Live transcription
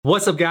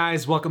What's up,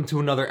 guys? Welcome to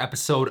another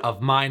episode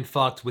of Mind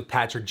Fucked with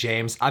Patrick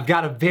James. I've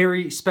got a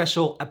very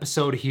special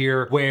episode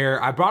here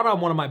where I brought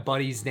on one of my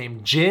buddies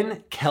named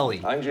Jin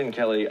Kelly. I'm Jin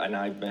Kelly, and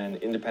I've been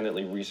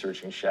independently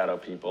researching shadow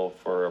people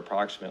for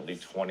approximately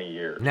 20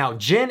 years. Now,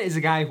 Jin is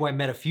a guy who I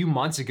met a few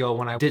months ago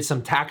when I did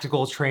some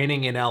tactical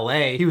training in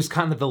LA. He was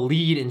kind of the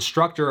lead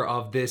instructor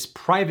of this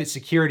private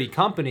security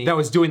company that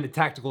was doing the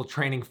tactical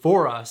training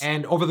for us.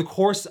 And over the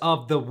course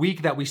of the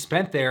week that we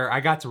spent there, I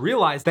got to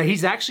realize that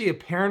he's actually a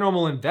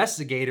paranormal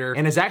investigator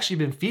and has actually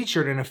been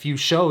featured in a few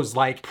shows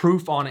like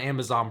Proof on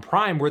Amazon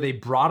Prime, where they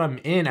brought him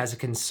in as a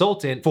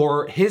consultant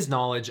for his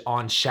knowledge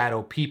on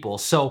shadow people.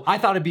 So I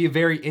thought it'd be a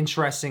very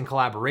interesting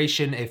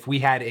collaboration if we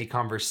had a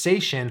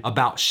conversation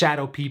about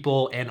shadow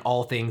people and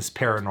all things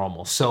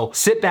paranormal. So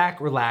sit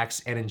back,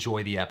 relax, and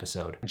enjoy the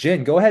episode.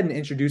 Jin, go ahead and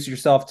introduce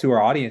yourself to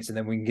our audience and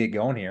then we can get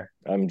going here.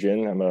 I'm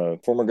Jin. I'm a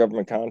former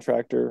government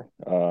contractor,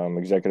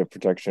 executive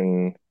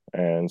protection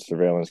and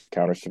surveillance,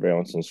 counter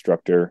surveillance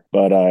instructor.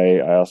 But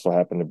I also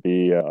happen to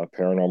be a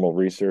paranormal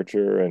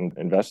researcher and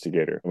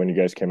investigator. When you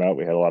guys came out,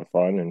 we had a lot of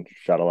fun and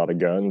shot a lot of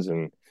guns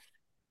and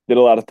did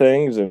a lot of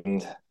things.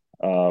 And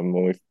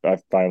when I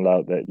found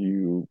out that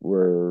you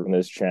were on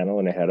this channel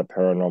and it had a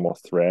paranormal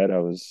thread, I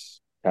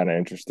was kind of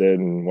interested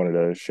and wanted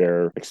to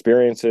share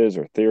experiences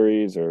or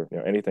theories or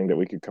anything that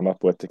we could come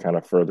up with to kind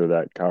of further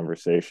that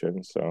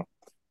conversation. So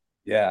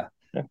Yeah.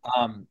 yeah.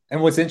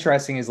 And what's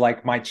interesting is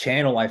like my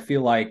channel, I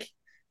feel like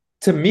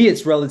to me,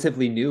 it's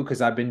relatively new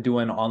because I've been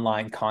doing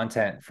online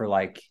content for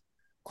like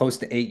close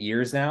to 8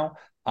 years now.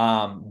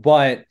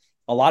 But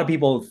a lot of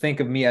people think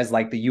of me as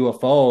like the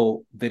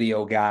UFO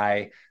video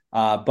guy.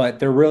 But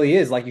there really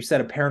is, like you said,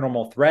 a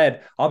paranormal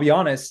thread. I'll be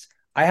honest,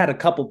 I had a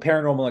couple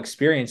paranormal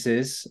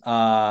experiences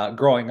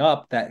growing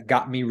up that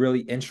got me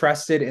really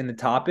interested in the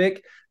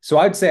topic. So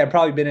I'd say I've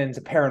probably been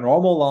into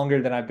paranormal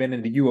longer than I've been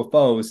into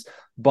UFOs.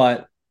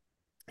 But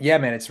yeah,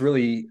 man, it's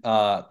really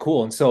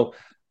cool. And so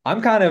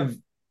I'm kind of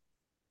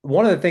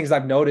one of the things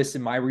I've noticed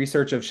in my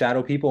research of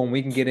shadow people, and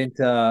we can get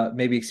into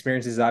maybe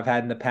experiences I've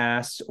had in the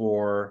past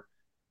or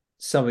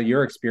some of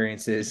your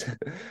experiences.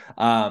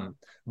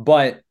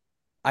 But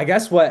I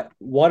guess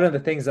one of the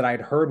things that I'd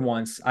heard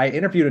once, I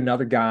interviewed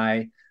another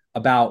guy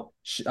about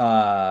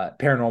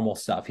paranormal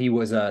stuff. He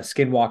was a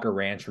Skinwalker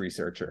Ranch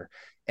researcher,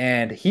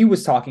 and he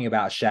was talking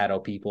about shadow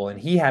people, and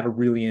he had a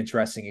really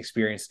interesting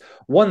experience.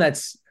 One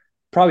that's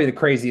probably the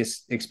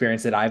craziest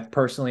experience that I've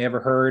personally ever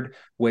heard,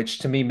 which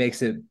to me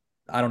makes it,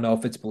 I don't know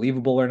if it's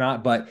believable or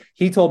not, but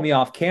he told me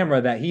off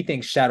camera that he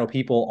thinks shadow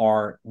people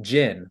are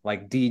jinn,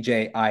 like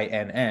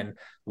DJINN,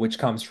 which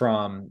comes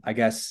from, I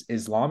guess,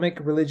 Islamic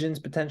religions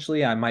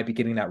potentially. I might be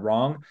getting that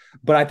wrong,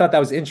 but I thought that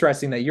was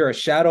interesting that you're a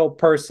shadow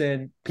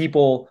person,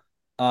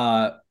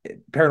 uh,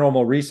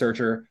 paranormal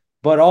researcher,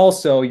 but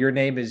also your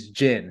name is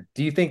Jin.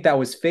 Do you think that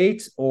was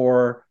fate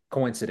or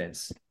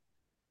coincidence?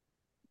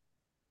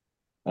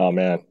 Oh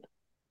man,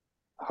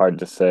 hard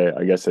to say.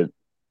 I guess it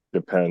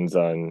depends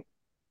on,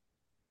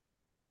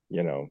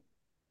 you know,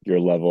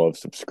 your level of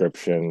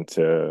subscription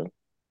to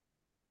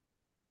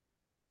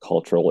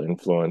cultural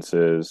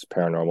influences,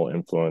 paranormal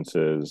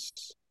influences.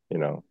 You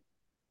know,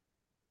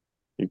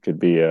 you could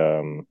be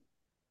I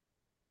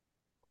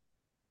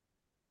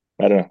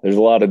don't know. There's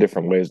a lot of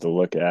different ways to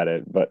look at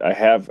it, but I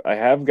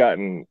have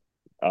gotten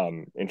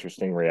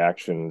interesting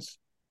reactions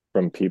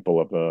from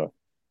people of the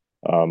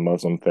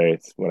Muslim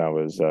faith when I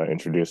was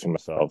introducing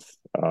myself,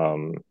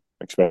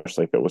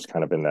 especially if it was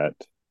kind of in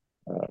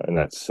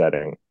that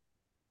setting.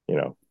 You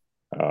know,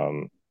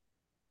 um,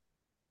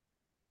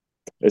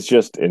 it's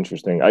just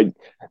interesting. I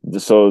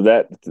so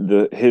that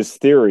the his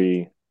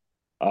theory,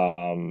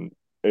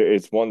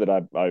 it's one that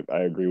I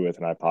agree with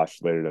and I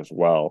postulated as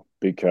well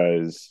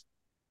because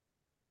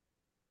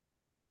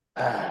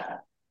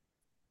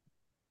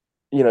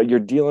you're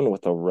dealing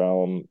with a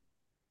realm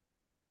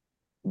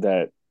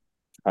that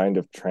kind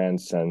of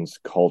transcends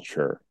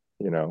culture,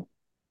 you know.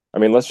 I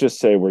mean, let's just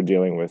say we're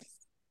dealing with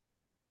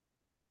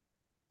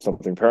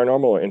something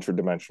paranormal or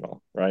interdimensional,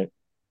 right?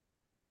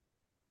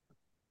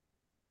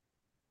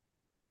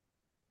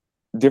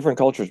 Different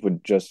cultures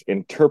would just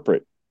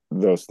interpret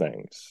those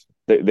things.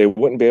 They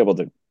wouldn't be able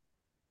to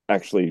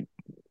actually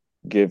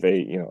give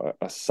a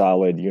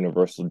solid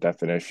universal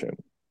definition.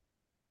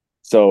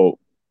 So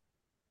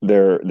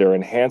they're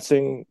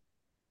enhancing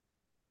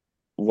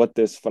what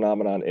this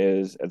phenomenon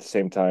is at the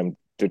same time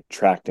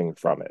detracting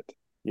from it,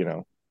 you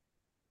know.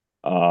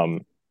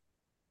 Um,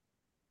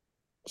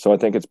 so I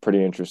think it's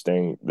pretty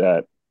interesting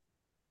that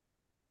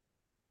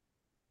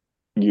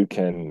you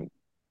can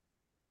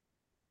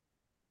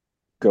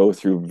go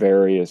through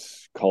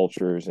various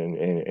cultures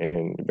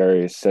and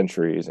various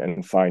centuries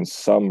and find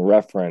some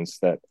reference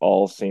that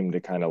all seem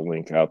to kind of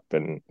link up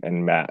and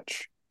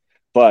match.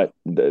 But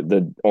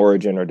the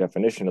origin or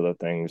definition of the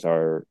things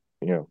are,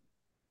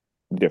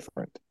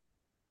 different.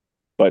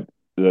 But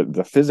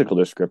the physical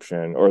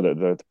description or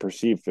the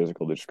perceived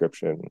physical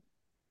description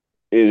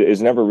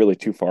is never really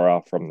too far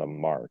off from the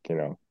mark, you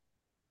know.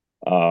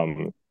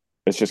 Um,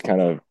 it's just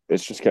kind of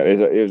it's one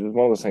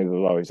of those things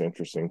that's always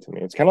interesting to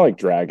me. It's kind of like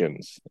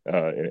dragons,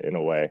 in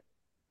a way.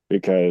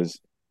 because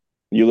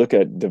you look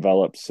at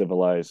developed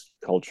civilized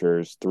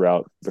cultures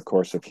throughout the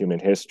course of human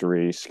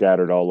history,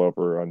 scattered all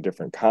over on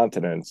different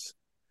continents,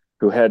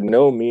 who had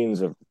no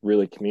means of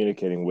really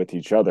communicating with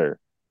each other,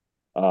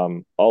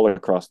 all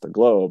across the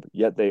globe,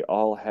 yet they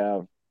all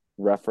have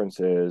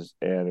references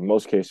and in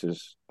most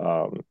cases,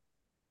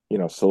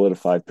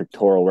 solidified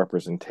pictorial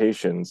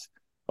representations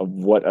of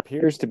what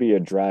appears to be a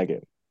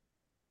dragon.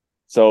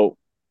 So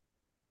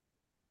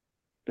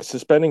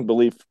suspending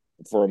belief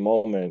for a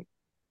moment,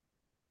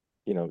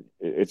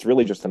 it's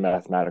really just a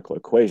mathematical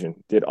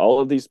equation. Did all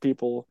of these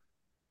people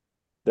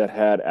that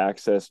had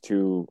access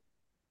to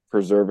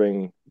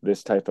preserving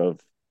this type of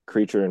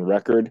creature in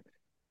record,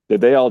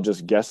 did they all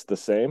just guess the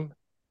same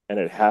and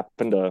it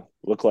happened to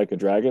look like a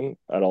dragon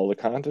at all the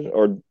content,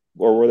 or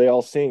were they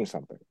all seeing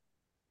something?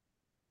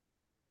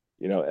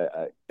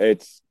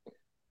 It's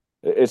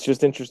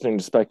just interesting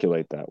to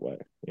speculate that way.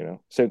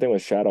 Same thing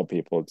with shadow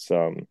people. It's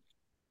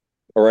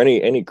or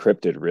any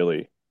cryptid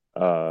really.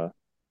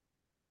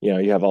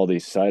 You have all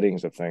these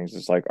sightings of things.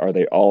 It's like, are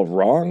they all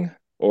wrong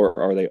or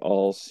are they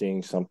all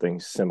seeing something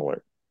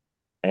similar?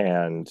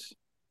 And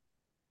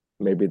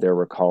maybe they're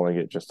recalling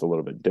it just a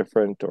little bit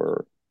different,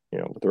 or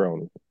with their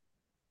own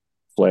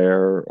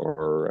flair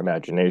or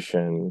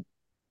imagination.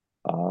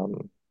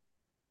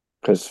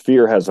 Because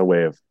fear has a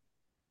way of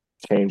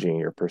changing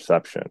your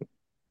perception.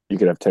 You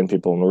could have 10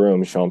 people in the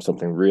room, show them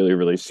something really,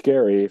 really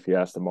scary. If you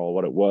ask them all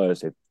what it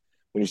was,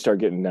 when you start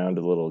getting down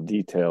to the little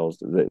details,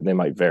 they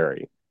might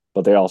vary,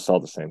 but they all saw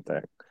the same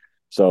thing.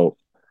 So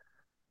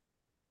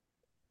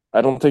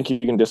I don't think you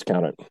can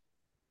discount it.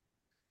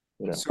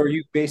 So are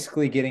you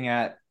basically getting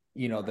at,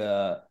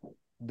 the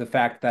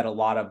fact that a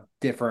lot of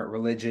different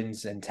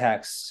religions and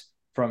texts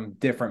from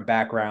different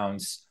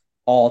backgrounds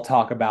all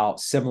talk about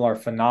similar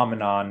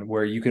phenomenon,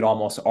 where you could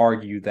almost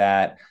argue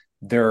that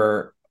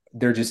they're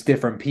just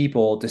different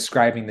people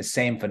describing the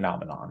same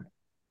phenomenon?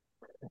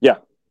 Yeah,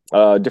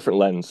 different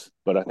lens,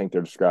 but I think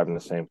they're describing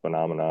the same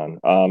phenomenon.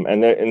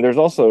 And there's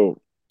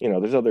also,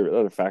 there's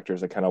other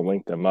factors that kind of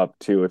link them up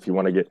too. If you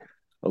want to get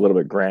a little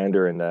bit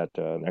grander in that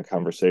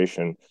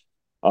conversation,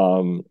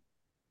 all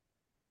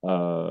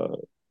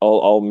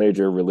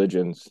major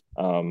religions,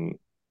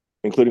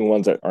 including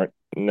ones that aren't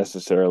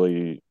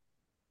necessarily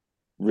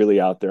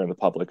really out there in the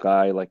public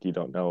eye, like you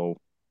don't know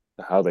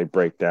how they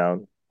break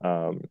down.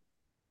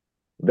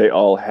 They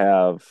all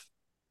have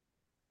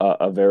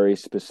a very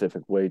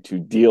specific way to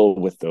deal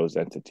with those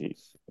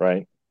entities,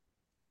 right?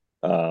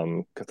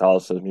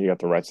 Catholicism, you got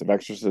the rites of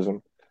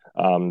exorcism.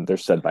 They're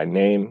said by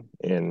name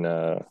in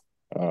the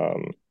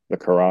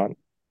Quran.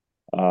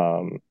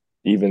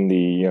 Even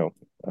the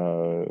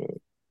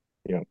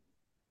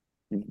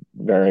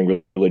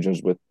varying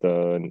religions with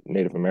the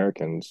Native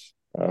Americans,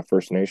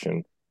 First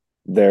Nation,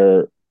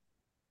 they're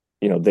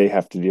they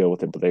have to deal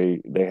with it, but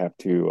they have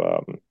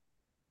to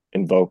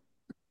invoke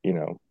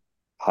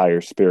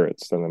higher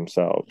spirits than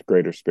themselves,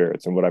 greater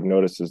spirits. And what I've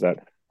noticed is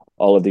that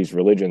all of these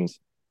religions,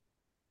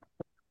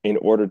 in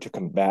order to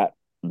combat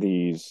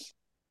these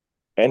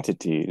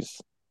entities,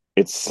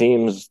 it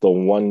seems the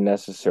one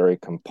necessary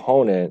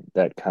component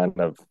that kind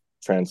of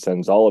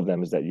transcends all of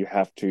them is that you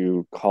have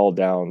to call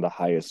down the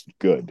highest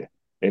good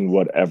in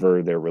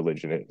whatever their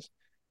religion is,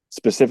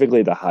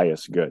 specifically the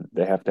highest good.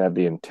 They have to have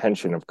the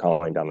intention of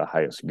calling down the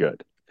highest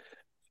good.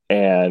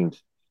 And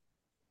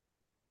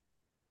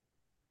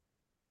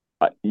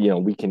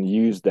we can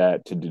use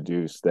that to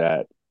deduce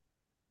that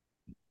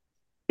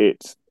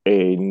it's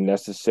a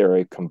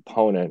necessary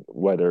component,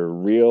 whether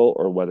real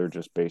or whether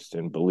just based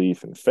in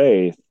belief and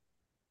faith,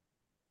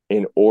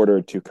 in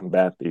order to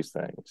combat these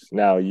things.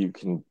 Now, you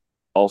can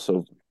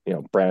also,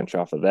 branch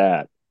off of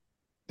that.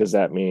 Does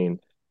that mean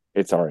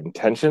it's our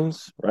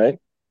intentions, right?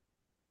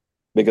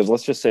 Because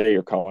let's just say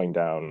you're calling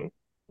down,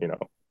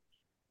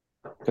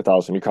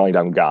 Catholicism, you're calling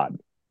down God,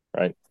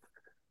 right?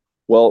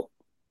 Well,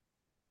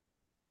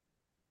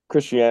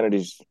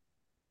 Christianity's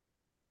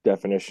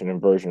definition and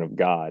version of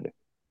God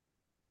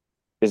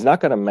is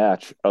not going to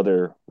match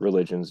other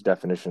religions'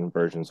 definition and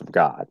versions of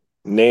God.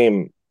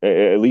 Name,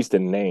 at least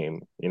in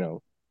name,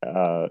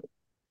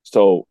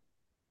 So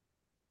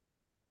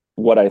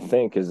what I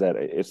think is that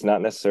it's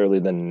not necessarily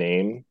the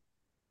name.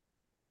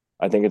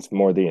 I think it's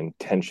more the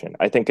intention.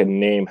 I think a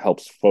name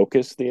helps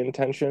focus the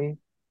intention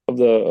of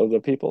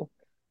the people,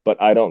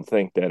 but I don't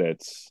think that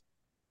it's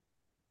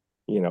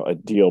a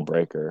deal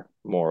breaker,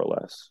 more or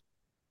less.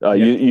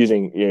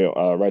 Using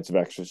rites of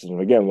exorcism,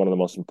 again, one of the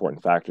most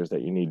important factors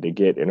that you need to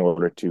get in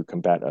order to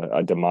combat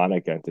a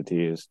demonic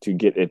entity is to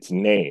get its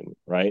name,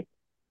 right?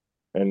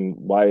 And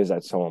why is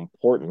that so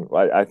important?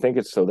 I think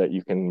it's so that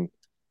you can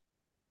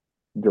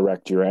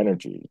direct your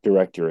energy,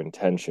 direct your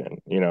intention.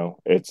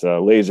 It's a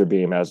laser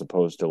beam as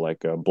opposed to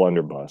like a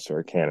blunderbuss or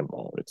a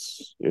cannonball.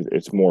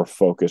 It's more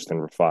focused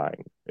and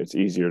refined. It's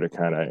easier to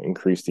kind of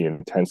increase the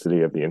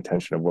intensity of the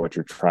intention of what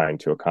you're trying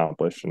to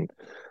accomplish. And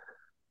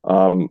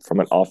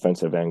from an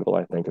offensive angle,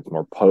 I think it's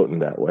more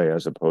potent that way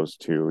as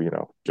opposed to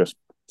just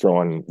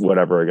throwing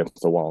whatever against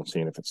the wall and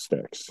seeing if it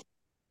sticks.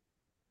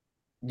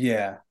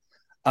 Yeah.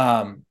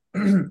 I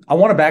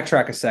want to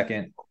backtrack a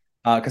second.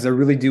 because I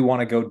really do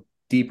want to go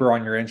deeper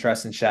on your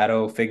interest in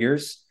shadow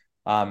figures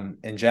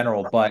in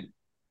general. But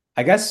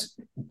I guess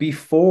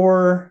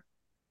before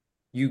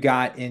you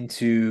got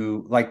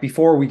into like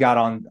before we got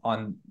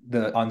on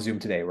Zoom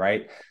today,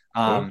 right?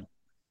 Hmm? Um,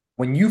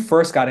 when you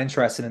first got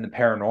interested in the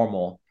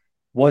paranormal,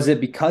 was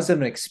it because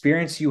of an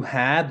experience you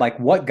had? Like,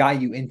 what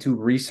got you into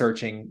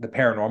researching the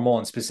paranormal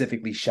and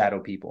specifically shadow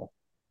people?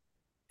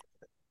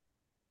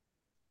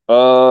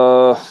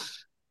 Uh,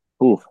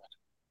 ooh.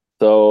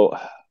 So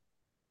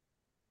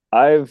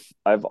I've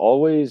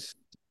always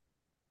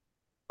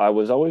I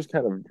was always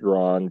kind of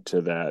drawn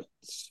to that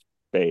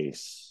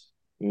space,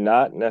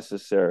 not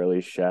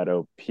necessarily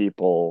shadow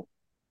people,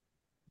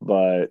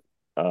 but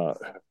uh,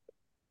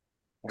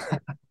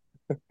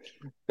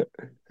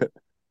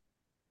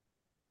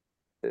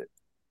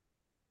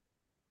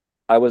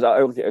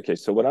 okay.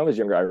 So when I was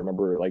younger, I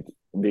remember like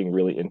being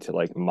really into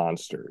like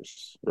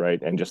monsters,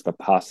 right, and just the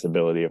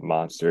possibility of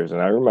monsters.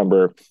 And I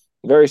remember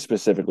very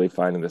specifically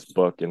finding this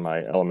book in my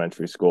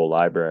elementary school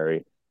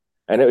library,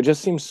 and it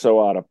just seems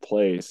so out of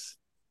place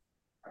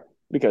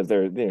because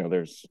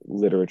there's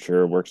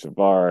literature, works of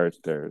art,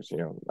 there's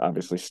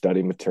obviously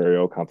study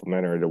material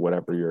complementary to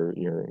whatever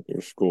your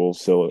school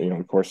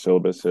course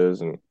syllabus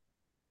is. And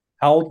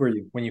How old were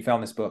you when you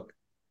found this book?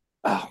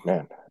 oh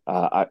man,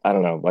 I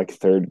don't know, like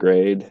third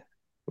grade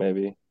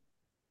maybe.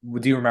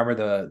 Do you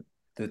remember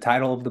the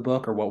title of the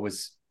book or what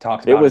was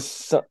talked It about?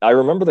 was I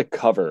remember the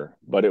cover,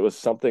 but it was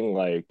something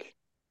like,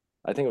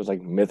 I think it was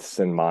like Myths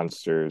and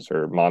Monsters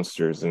or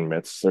Monsters and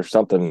Myths or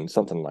something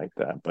like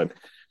that. But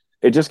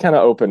it just kind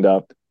of opened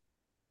up,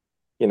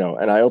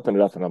 and I opened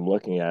it up and I'm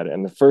looking at it,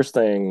 and the first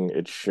thing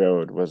it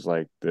showed was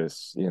like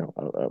this,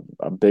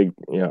 a big,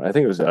 I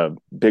think it was a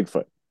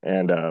Bigfoot,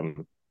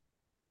 and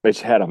it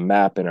had a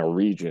map in a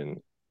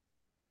region.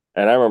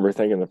 And I remember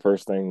thinking the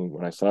first thing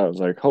when I saw it was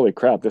like, holy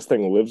crap, this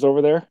thing lives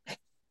over there.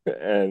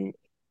 And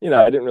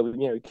I didn't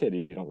really, kid,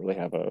 you don't really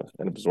have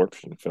an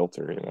absorption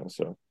filter,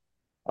 so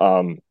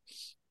um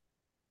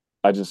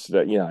I just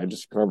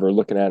remember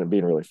looking at it and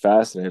being really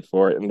fascinated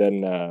for it. And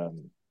then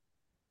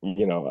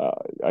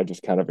I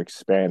just kind of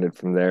expanded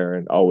from there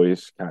and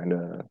always kind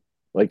of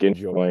like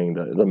enjoying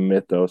the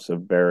mythos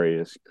of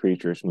various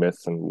creatures,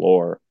 myths, and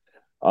lore.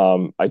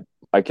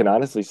 I can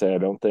honestly say I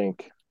don't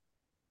think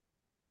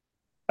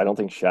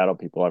shadow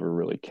people ever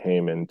really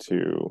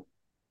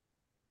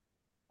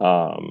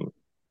um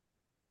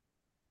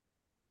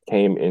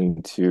came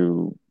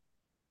into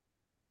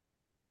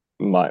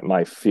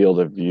my field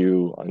of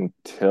view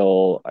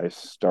until I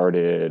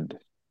started,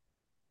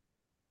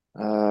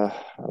 I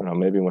don't know,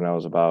 maybe when I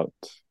was about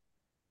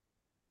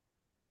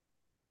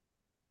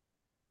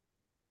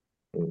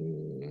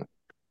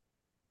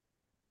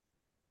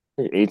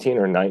 18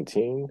 or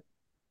 19,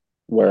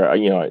 where I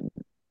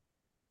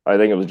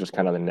think it was just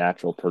kind of the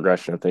natural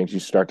progression of things. You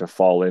start to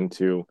fall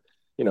into,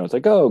 it's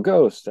like, oh,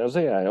 ghost. I was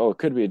like, yeah, oh, it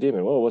could be a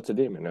demon. Well, what's a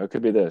demon? Oh, it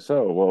could be this.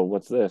 Oh, well,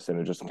 what's this? And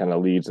it just kind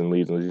of leads and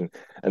leads and leads.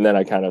 And then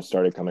I kind of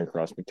started coming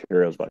across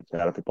materials about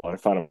shadow people. And I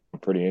found them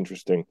pretty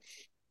interesting.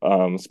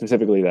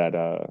 Specifically that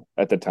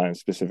at the time,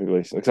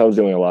 specifically, because I was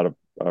doing a lot of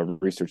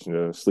research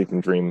into sleep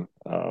and dream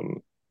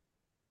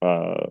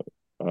uh,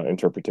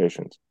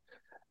 interpretations.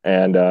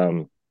 And,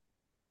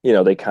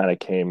 they kind of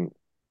came,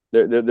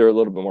 they're a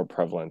little bit more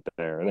prevalent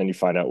there. And then you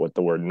find out what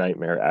the word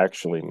nightmare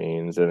actually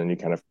means, and then you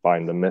kind of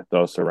find the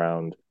mythos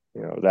around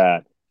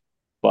that.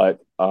 But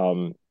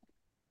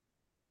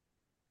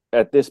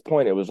at this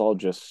point, it was all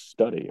just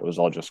study. It was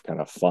all just kind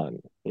of fun.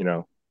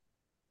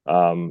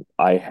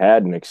 I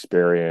had an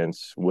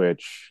experience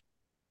which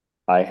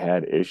I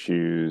had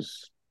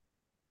issues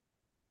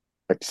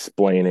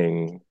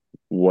explaining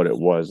what it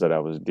was that I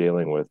was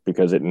dealing with,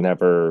 because it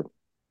never,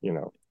 you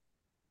know,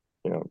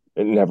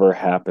 it never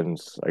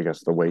happens, I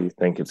guess, the way you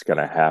think it's going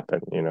to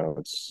happen.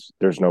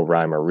 There's no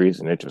rhyme or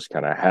reason. It just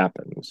kind of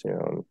happens.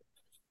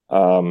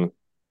 Um,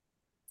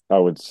 I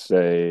would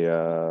say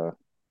a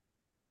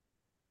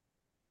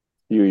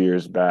few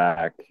years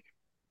back,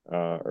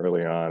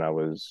 early on,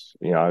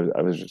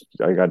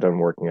 I got done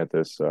working at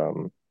this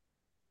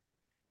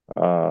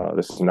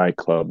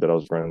nightclub that I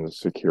was running the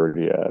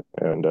security at,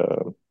 and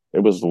it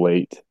was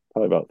late,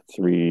 probably about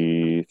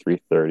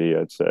 3:30,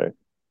 I'd say.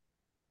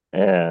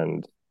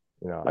 And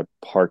I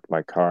parked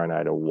my car and I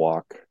had to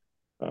walk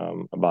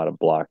about a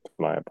block to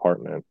my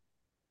apartment.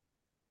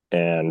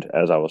 And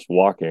as I was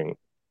walking,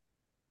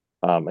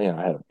 I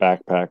had a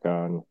backpack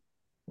on.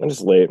 I'm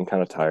just late and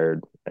kind of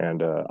tired,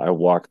 and I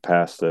walked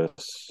past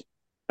this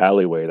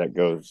alleyway that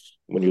goes.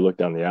 When you look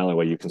down the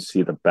alleyway, you can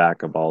see the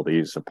back of all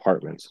these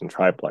apartments and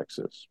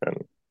triplexes,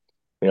 and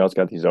it's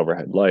got these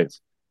overhead lights.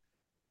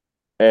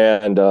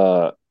 And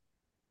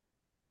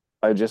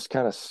I just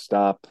kind of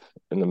stop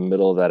in the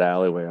middle of that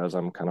alleyway as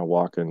I'm kind of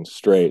walking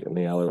straight, and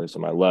the alleyway's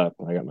on my left,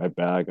 and I got my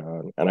bag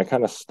on, and I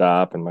kind of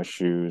stop, and my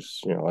shoes,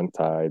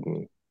 untied,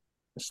 and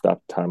I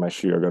stop, tie my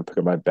shoe, I go to pick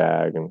up my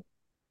bag, and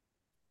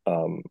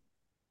um,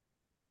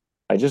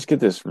 I just get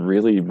this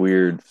really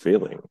weird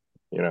feeling,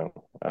 you know.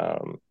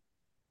 Um,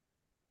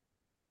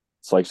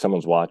 it's like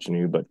someone's watching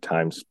you, but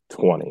times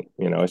 20.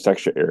 It's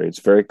extra eerie.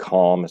 It's very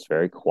calm. It's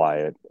very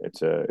quiet.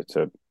 It's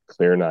a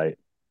clear night.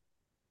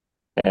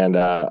 And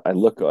I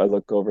look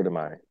over to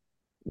my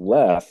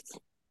left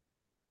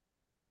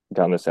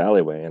down this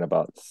alleyway, and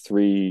about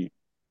three,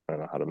 I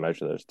don't know how to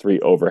measure this, three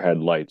overhead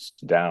lights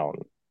down,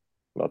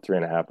 about three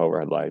and a half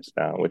overhead lights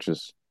down, which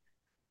is,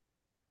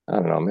 I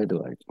don't know, maybe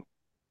like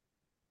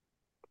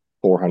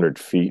 400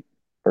 feet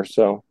or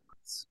so.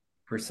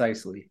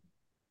 Precisely.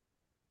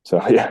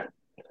 So yeah,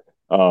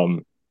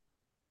 um,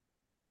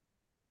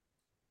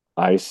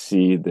 I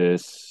see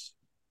this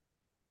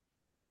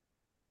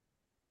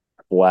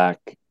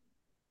black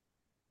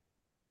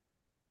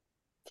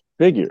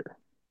figure,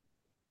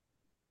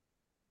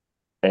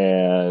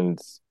 and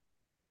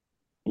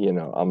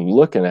I'm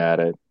looking at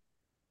it,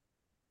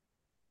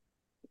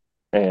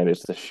 and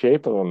it's the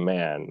shape of a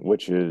man,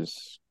 which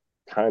is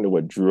kind of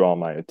what drew all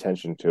my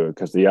attention to it,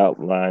 because the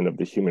outline of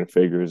the human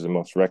figure is the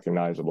most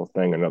recognizable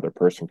thing another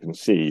person can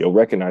see. You'll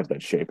recognize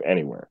that shape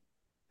anywhere.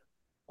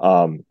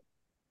 Um,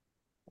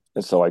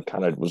 and so I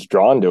kind of was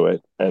drawn to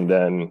it, and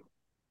then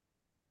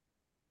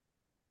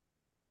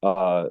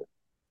uh,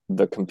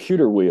 the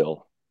computer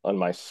wheel on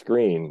my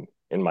screen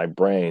in my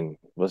brain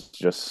was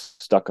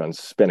just stuck on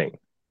spinning.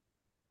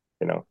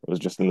 It was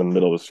just in the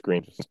middle of the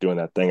screen, just doing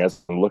that thing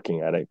as I'm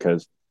looking at it,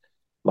 because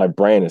my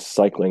brain is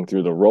cycling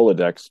through the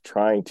Rolodex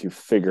trying to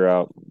figure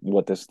out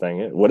what this thing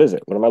is. What is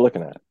it? What am I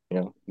looking at?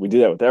 We do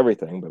that with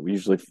everything, but we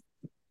usually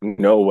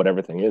know what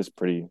everything is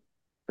pretty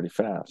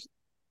fast.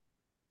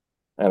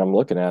 And I'm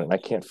looking at it and I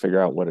can't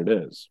figure out what it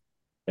is.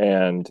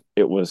 And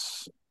it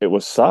was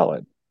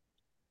solid,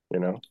 you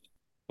know.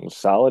 It was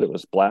solid, it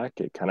was black.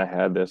 It kind of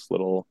had this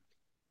little,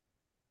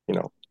 you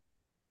know,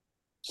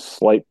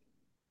 slight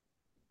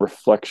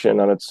reflection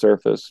on its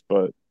surface,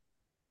 but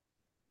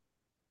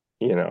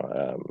you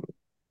know,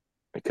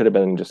 it could have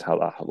been just how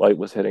the light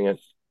was hitting it.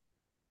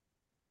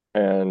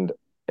 And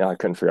I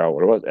couldn't figure out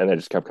what it was. And it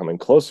just kept coming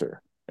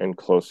closer and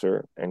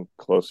closer and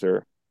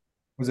closer.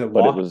 Was it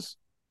But it walk? was,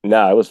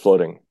 nah, it was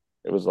floating.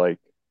 It was like,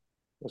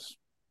 it was,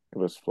 it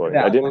was floating.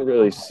 I Yeah. didn't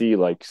really see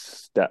like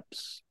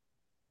steps.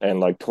 And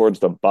like towards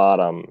the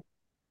bottom,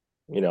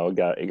 it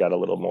got a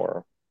little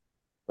more,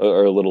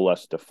 or a little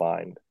less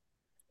defined.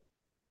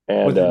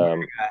 Was And it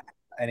wearing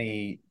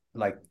any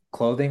like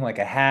clothing, like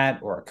a hat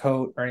or a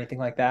coat or anything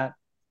like that?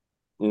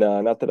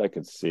 no, not that I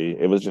could see.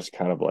 It was just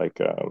kind of like,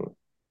 I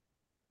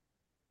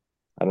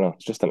don't know,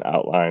 it's just an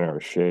outline or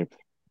a shape.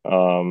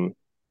 Um,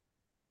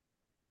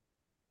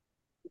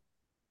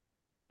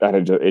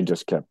 and it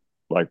just kept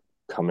like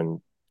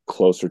coming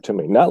closer to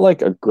me, not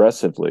like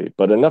aggressively,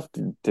 but enough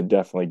to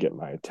definitely get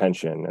my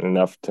attention, and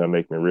enough to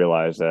make me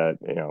realize that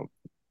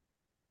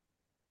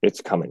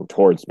it's coming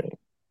towards me.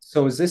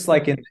 So is this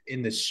like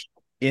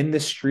in the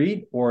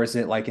street, or is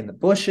it like in the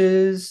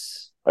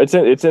bushes? It's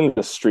in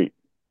the street.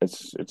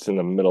 It's in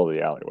the middle of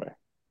the alleyway.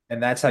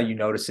 And that's how you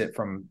notice it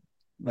from,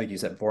 like you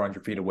said,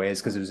 400 feet away, is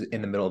because it was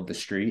in the middle of the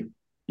street.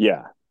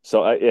 Yeah,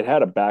 so it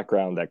had a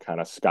background that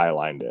kind of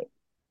skylined it,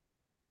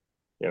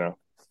 you know.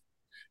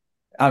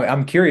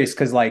 I'm curious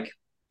because, like,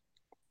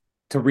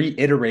 to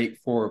reiterate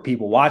for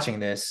people watching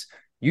this,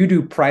 you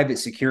do private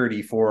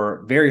security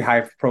for very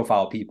high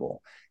profile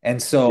people.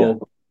 And Yeah.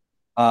 so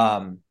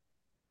um,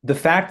 the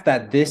fact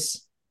that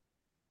this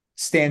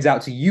stands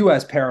out to you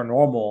as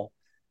paranormal,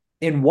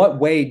 in what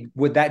way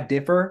would that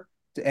differ?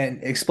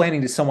 And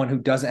explaining to someone who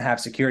doesn't have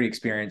security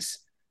experience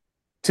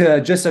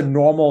to just a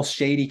normal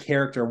shady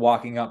character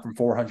walking up from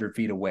 400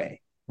 feet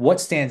away.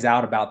 What stands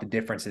out about the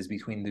differences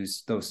between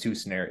those two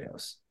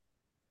scenarios?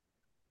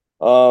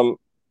 um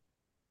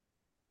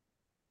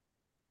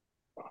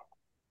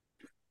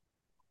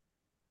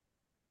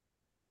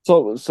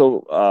so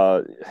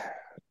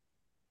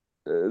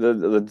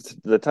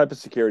the type of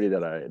security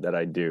that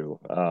I do,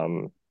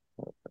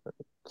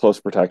 close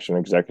protection,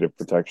 executive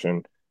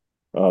protection,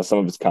 some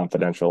of it's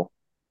confidential.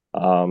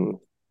 um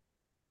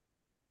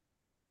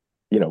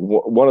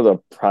one of the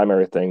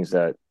primary things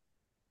that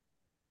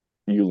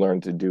you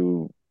learn to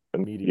do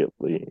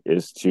immediately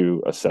is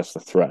to assess the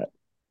threat.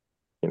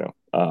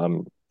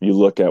 You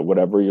look at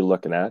whatever you're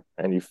looking at,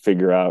 and you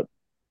figure out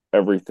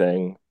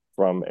everything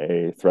from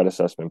a threat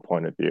assessment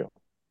point of view.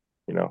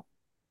 You know,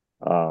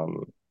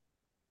 um,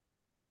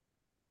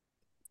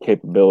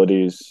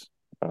 Capabilities,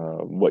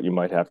 what you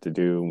might have to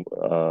do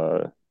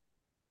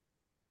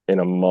in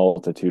a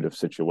multitude of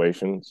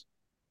situations.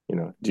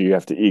 Do you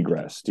have to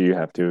egress? Do you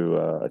have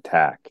to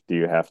attack? Do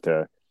you have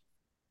to,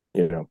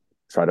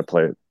 try to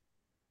play it?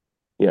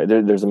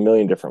 There's a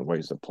million different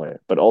ways to play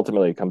it, but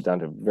ultimately it comes down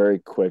to very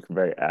quick,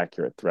 very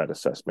accurate threat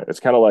assessment. It's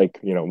kind of like,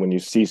 when you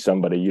see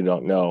somebody you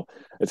don't know,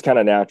 it's kind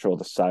of natural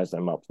to size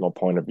them up from a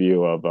point of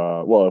view of,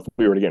 well, if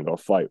we were to get into a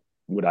fight,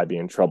 would I be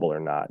in trouble or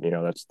not?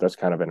 That's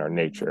kind of in our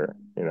nature.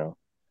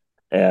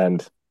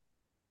 And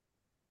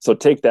so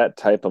take that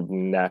type of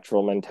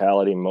natural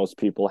mentality most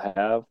people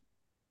have,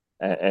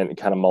 and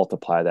kind of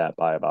multiply that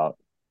by about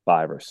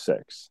five or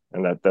six.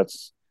 And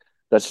that's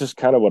just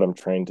kind of what I'm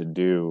trained to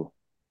do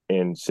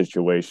in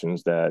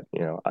situations that,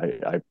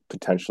 I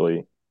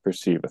potentially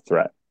perceive a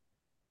threat.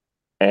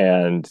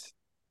 And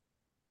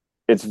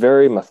it's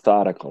very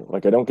methodical.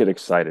 Like I don't get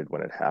excited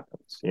when it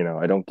happens.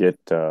 I don't get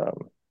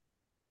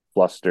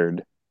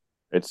flustered.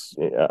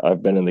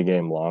 I've been in the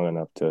game long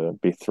enough to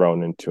be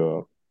thrown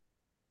into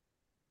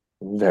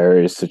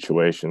various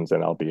situations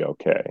and I'll be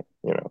okay.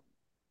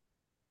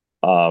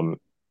 Um,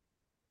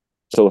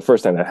 so the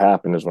first thing that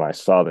happened is when I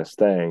saw this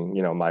thing,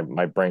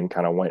 my brain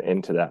kind of went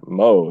into that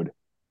mode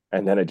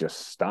and then it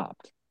just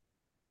stopped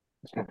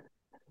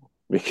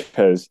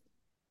because,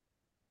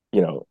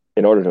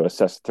 in order to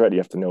assess the threat, you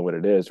have to know what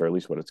it is or at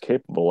least what it's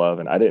capable of.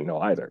 And I didn't know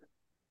either.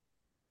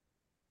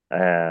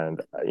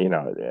 And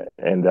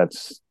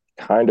that's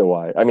kind of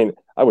why, I mean,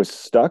 I was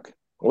stuck.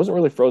 I wasn't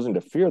really frozen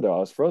to fear though. I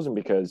was frozen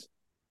because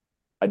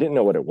I didn't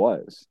know what it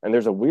was. And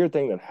there's a weird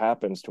thing that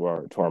happens to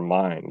our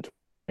mind.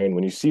 And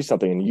when you see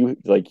something and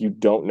you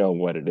don't know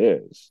what it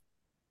is,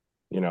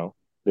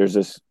 there's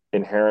this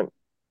inherent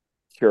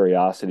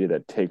curiosity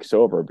that takes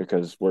over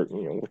because we're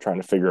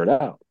trying to figure it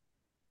out.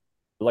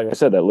 Like I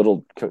said, that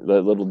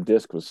little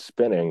disc was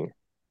spinning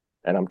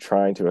and I'm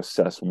trying to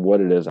assess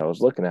what it is I was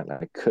looking at and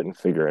I couldn't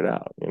figure it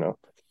out.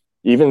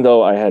 Even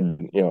though I had,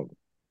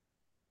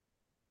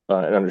 an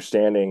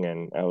understanding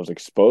and I was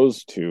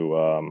exposed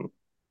to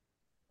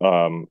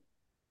um,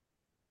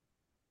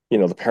 the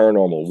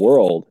paranormal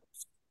world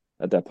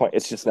at that point,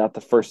 it's just not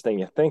the first thing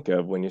you think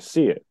of when you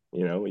see it.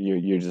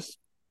 You just,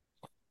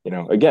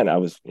 again, I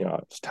was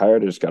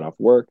tired. I just got off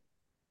work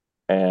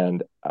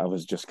and I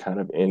was just kind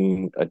of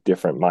in a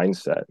different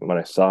mindset. And when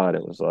I saw it,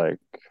 it was like,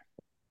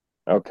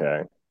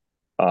 okay,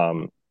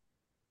 um,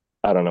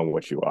 I don't know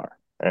what you are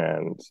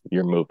and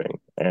you're moving.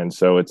 And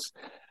so it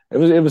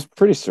was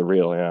pretty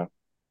surreal. Yeah.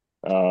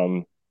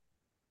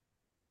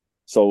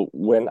 So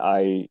when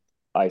I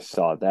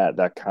saw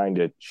that kind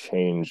of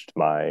changed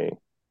my,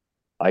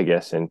 I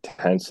guess,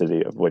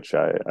 intensity of which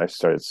I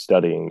started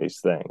studying these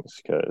things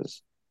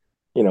because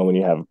when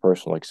you have a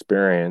personal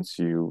experience,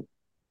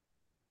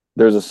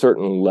 there's a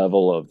certain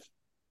level of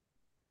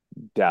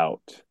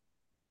doubt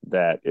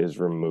that is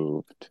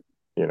removed,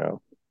 you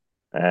know,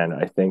 and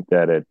I think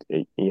that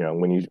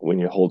when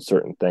you hold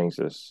certain things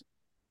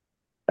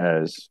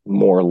as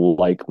more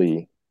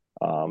likely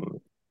um,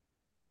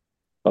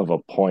 of a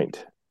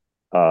point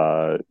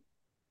uh,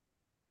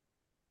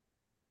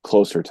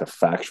 closer to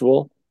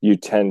factual, you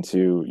tend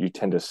to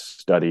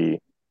study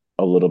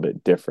a little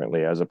bit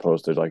differently as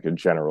opposed to like a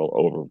general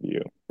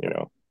overview.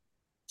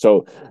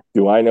 So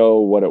do I know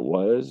what it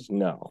was?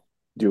 No.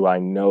 Do I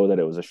know that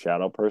it was a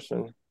shadow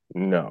person?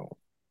 No.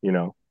 You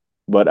know,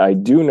 but I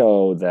do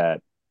know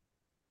that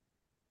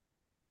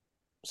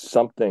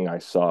something I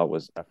saw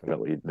was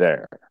definitely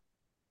there.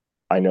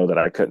 I know that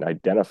I couldn't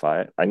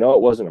identify it. I know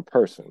it wasn't a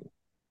person,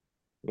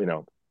 you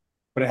know.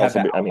 But it had Also,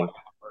 that I outline mean, of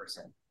a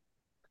person.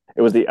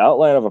 it was the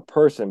outline of a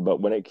person,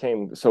 but when it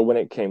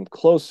came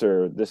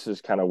closer, this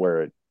is kind of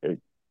where it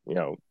you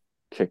know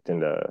kicked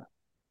into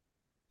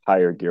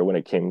higher gear. When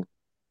it came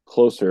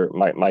closer,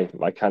 my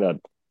kind of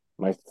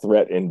my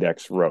threat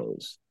index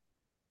rose,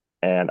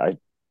 and I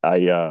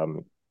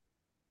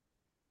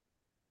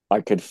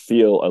I could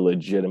feel a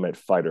legitimate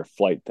fight or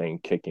flight thing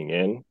kicking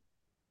in,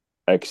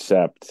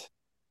 except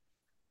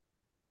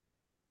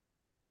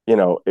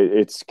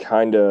it's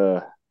kind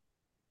of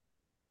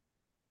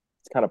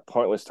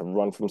pointless to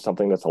run from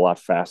something that's a lot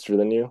faster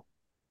than you,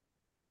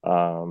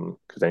 because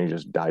then you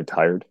just die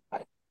tired.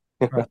 Right.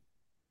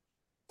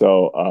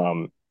 So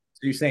So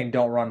you're saying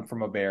don't run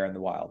from a bear in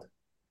the wild.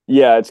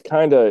 yeah, it's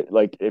kind of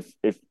like if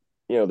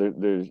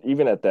there's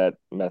even at that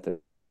method,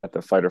 at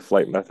the fight or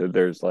flight method,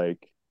 there's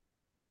like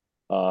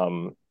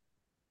um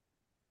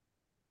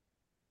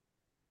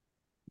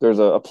there's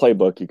a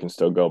playbook you can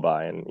still go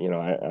by, and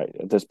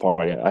at this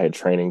point I had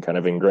training kind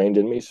of ingrained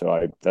in me, so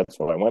I that's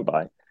what I went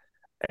by,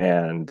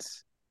 and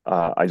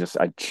I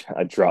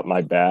dropped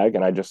my bag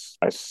and I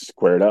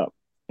squared up.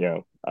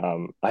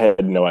 I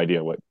had no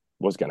idea what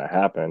was going to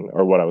happen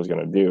or what I was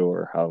going to do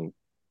or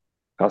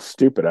how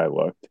stupid I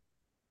looked.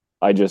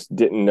 I just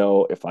didn't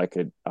know if I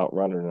could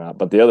outrun it or not.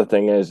 But the other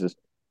thing is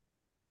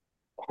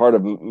part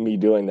of me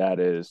doing that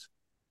is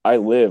I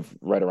live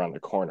right around the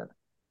corner.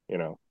 You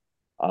know,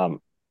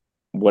 um,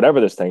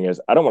 whatever this thing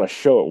is, I don't want to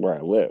show it where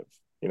I live.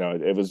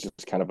 It was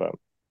just kind of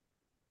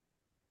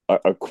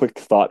a quick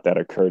thought that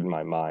occurred in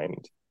my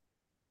mind.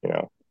 You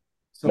know,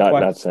 So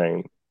not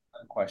saying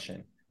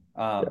question.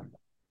 yeah.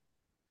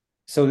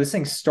 So this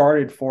thing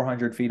started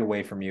 400 feet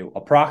away from you,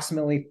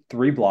 approximately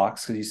 3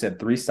 blocks, because you said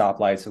 3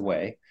 stoplights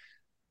away,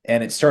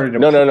 and it started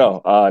No, no,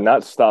 approaching. no.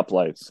 Not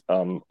stoplights.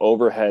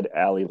 Overhead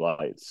alley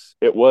lights.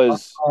 It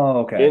was Oh,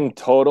 okay. in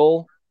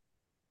total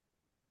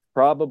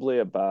probably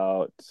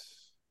about,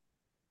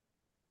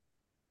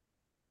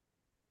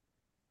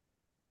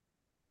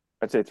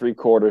 I'd say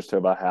 3/4 to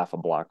about half a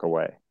block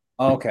away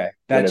Okay.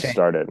 when That it changed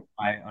started.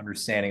 my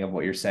understanding of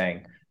what you're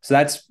saying. So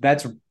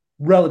that's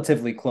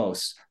relatively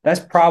close. That's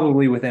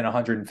probably within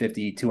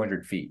 150,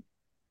 200 feet.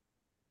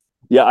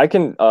 Yeah, I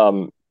can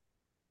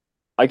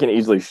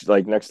easily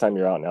like next time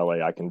you're out in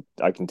LA, I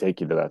can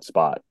take you to that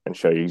spot and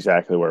show you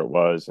exactly where it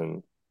was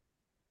and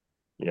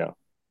yeah,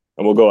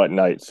 and we'll go at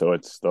night, so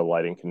it's the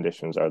lighting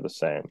conditions are the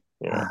same.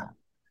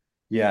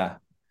 Yeah.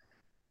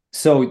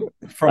 So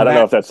I from don't know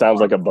that if that sounds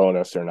like a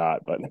bonus or not,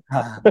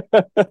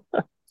 but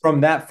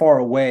from that far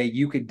away,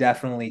 you could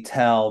definitely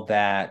tell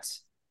that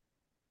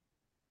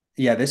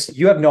yeah, this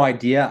you have no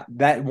idea.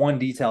 That one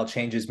detail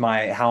changes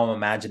my how I'm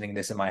imagining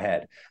this in my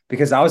head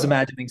because I was yeah,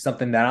 imagining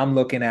something that I'm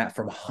looking at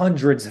from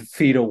hundreds of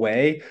feet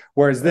away,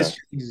 whereas yeah. this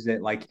changes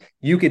it. Like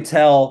you could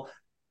tell,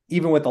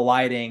 even with the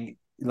lighting,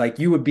 like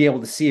you would be able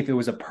to see if it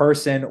was a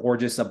person or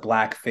just a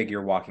black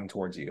figure walking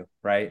towards you,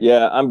 right?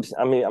 Yeah, I'm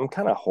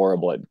kind of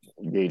horrible at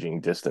gauging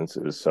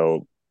distances,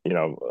 so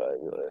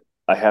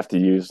I have to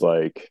use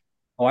like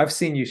Oh, I've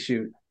seen you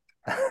shoot.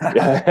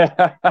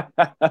 yeah.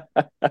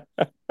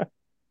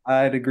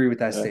 I'd agree with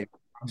that statement.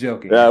 I'm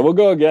joking. Yeah, we'll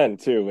go again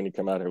too when you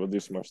come out here. We'll do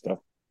some more stuff.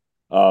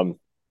 Um,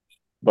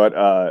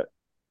 but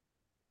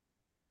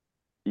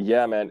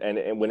yeah, man,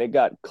 and when it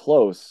got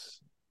close,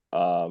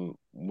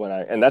 when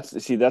I and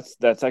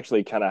that's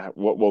actually kind of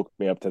what woke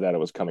me up to that it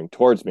was coming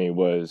towards me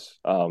was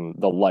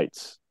the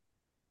lights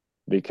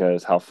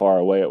because how far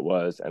away it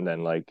was, and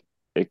then like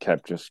it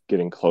kept just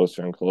getting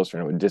closer and closer,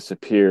 and it would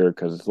disappear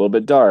because it's a little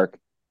bit dark,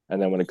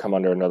 and then when it come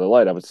under another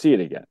light, I would see it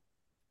again.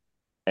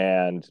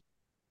 And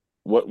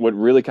what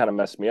really kind of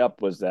messed me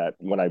up was that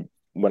when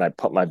I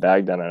put my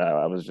bag down and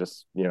I was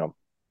just yeah,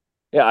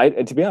 I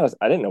and to be honest,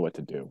 I didn't know what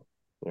to do.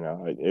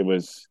 It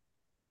was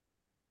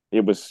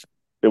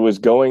it was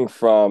going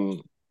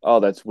from, oh,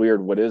 that's weird,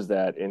 what is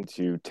that,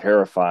 into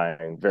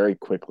terrifying very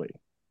quickly.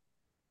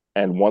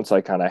 And once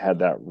I kind of had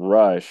that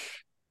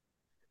rush,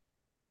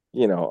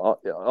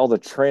 all the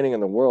training in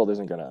the world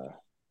isn't going to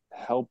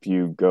help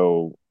you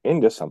go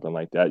into something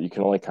like that. You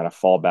can only kind of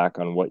fall back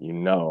on what you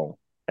know.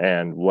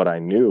 And what I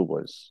knew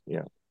was,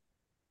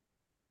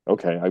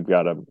 okay, I've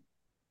got to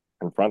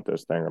confront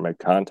this thing or make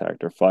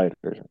contact or fight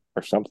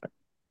or something.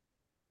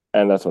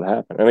 And that's what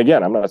happened. And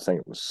again, I'm not saying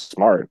it was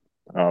smart.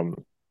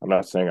 I'm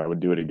not saying I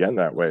would do it again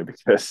that way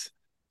because,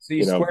 So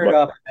you squared but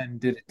up and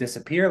did it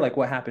disappear? Like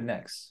what happened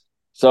next?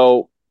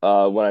 so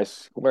when I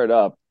squared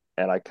up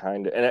and I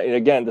and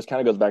again, this kind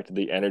of goes back to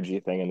the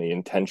energy thing and the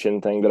intention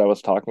thing that I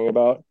was talking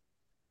about.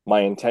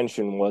 My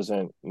intention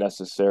wasn't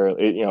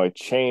necessarily, it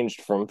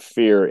changed from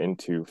fear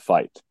into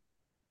fight.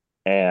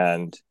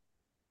 And,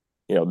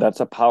 that's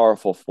a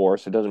powerful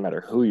force. It doesn't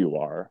matter who you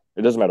are.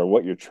 It doesn't matter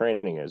what your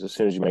training is. As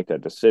soon as you make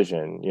that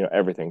decision,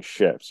 everything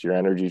shifts. Your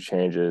energy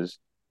changes.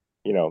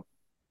 You know,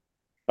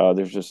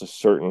 there's just a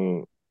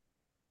certain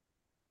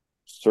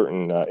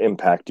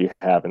impact you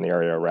have in the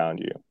area around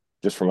you,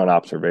 just from an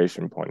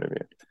observation point of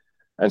view.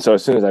 And so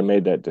as soon as I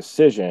made that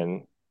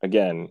decision,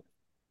 again,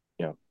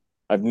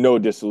 I have no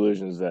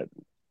disillusions that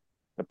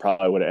it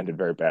probably would have ended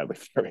very badly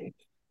for me.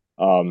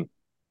 Um,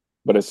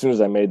 but as soon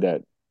as I made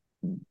that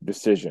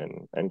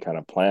decision and kind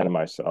of planned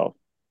myself,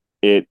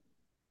 it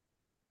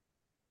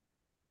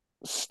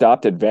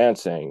stopped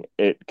advancing.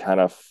 It kind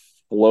of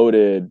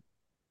floated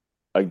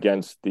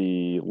against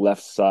the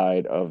left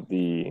side of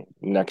the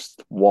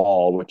next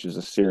wall, which is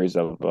a series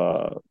of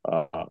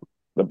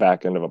the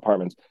back end of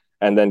apartments,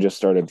 and then just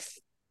started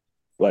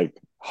like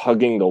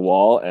hugging the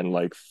wall and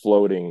like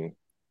floating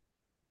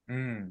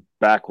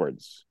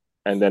backwards.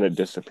 And then it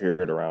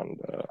disappeared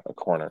around a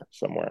corner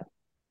somewhere.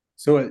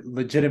 So it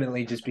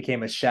legitimately just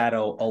became a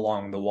shadow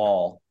along the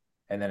wall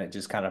and then it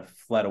just kind of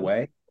fled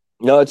away.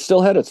 No, it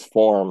still had its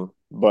form,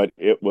 but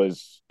it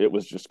was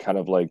just kind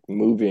of like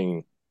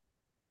moving.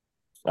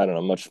 I don't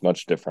know,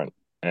 much different,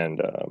 and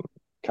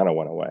kind of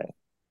went away.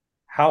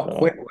 How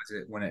quick So was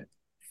it when it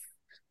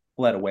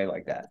fled away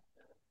like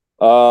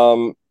that?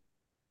 um,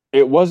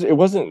 it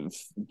wasn't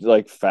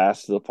like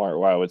fast to the point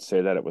where I would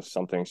say that it was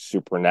something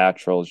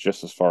supernatural,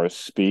 just as far as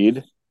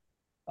speed.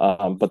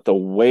 But the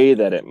way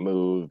that it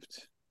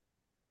moved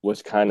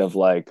was kind of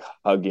like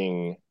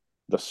hugging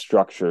the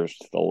structures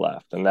to the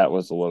left, and that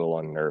was a little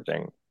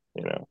unnerving,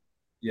 you know.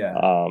 Yeah.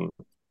 Um,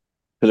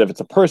 because if it's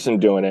a person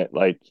doing it,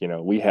 like,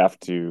 we have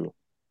to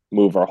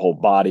move our whole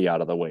body out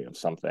of the way of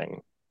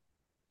something,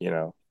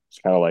 it's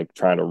kind of like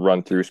trying to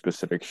run through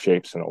specific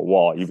shapes in a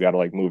wall. You've got to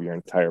like move your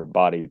entire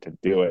body to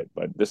do it.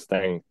 But this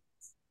thing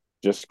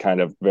just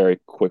kind of very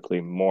quickly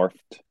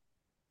morphed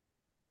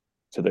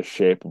to the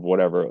shape of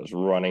whatever it was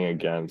running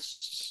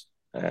against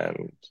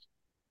and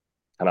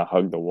kind of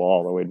hugged the wall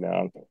all the way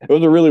down. It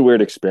was a really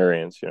weird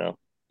experience.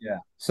 Yeah.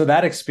 So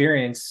that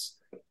experience,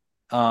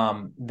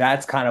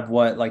 that's kind of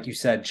what, like you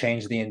said,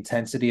 changed the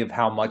intensity of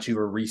how much you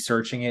were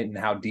researching it and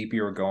how deep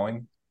you were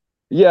going.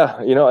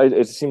 Yeah,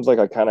 it seems like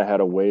I kind of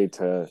had a way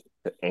to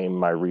aim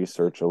my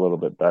research a little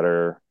bit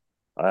better.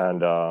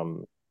 And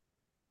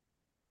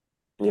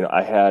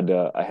I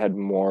had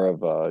more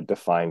of a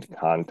defined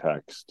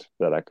context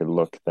that I could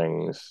look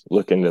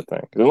into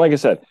things. And like I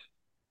said,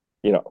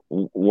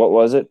 what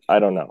was it? I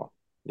don't know.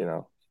 You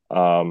know,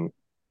 um,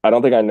 I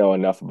don't think I know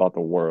enough about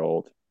the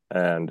world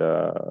and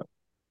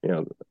you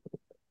know,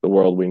 the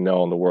world we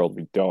know and the world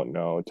we don't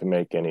know to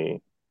make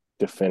any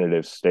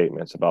definitive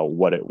statements about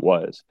what it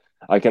was.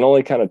 I can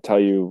only kind of tell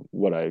you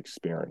what I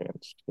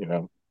experienced.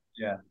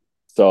 Yeah.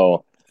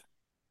 So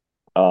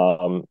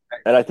Um,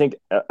 and I think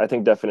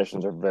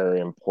definitions are very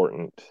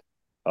important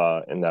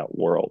in that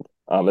world.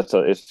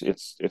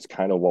 It's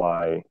kind of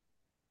why,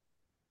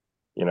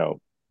 you know,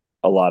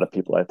 a lot of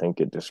people I think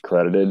get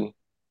discredited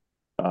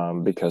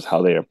because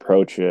how they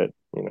approach it.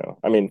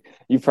 I mean,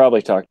 you've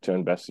probably talked to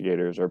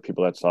investigators or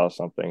people that saw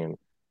something, and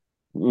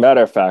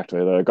matter of fact,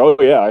 they're like, "Oh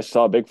yeah, I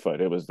saw Bigfoot.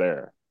 It was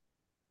there."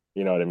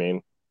 You know what I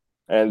mean?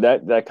 And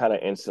that kind of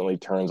instantly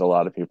turns a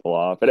lot of people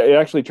off. It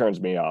actually turns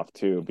me off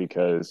too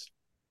because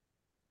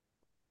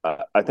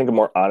I think a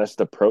more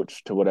honest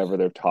approach to whatever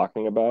they're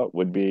talking about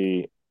would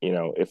be,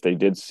 if they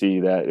did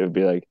see that, it would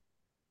be like,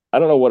 I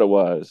don't know what it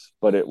was,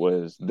 but it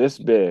was this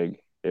big,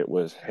 it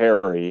was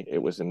hairy,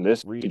 it was in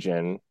this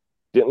region,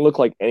 didn't look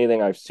like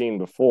anything I've seen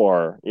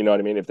before. You know what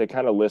I mean? If they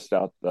kind of list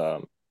out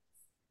the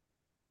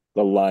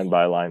line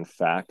by line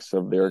facts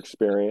of their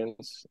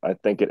experience, I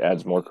think it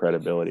adds more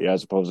credibility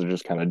as opposed to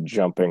just kind of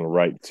jumping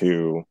right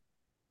to,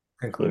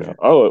 Conclusion.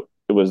 oh,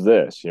 it was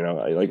this.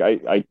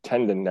 I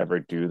tend to never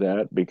do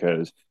that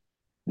because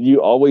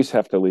you always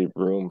have to leave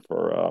room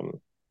for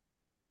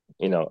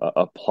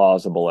a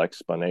plausible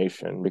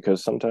explanation,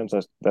 because sometimes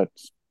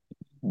that's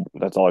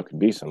all it could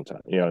be.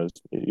 Sometimes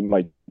you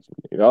might,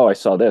 oh, I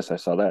saw this, I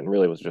saw that, and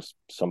really it was just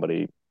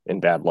somebody in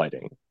bad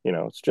lighting.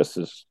 It's just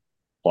as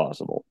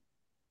plausible.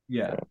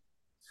 Yeah. Yeah.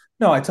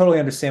 No, I totally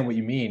understand what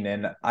you mean.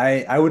 And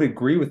I would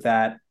agree with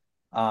that,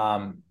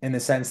 in the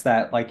sense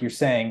that, like you're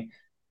saying,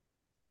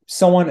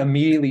 someone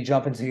immediately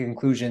jump into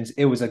conclusions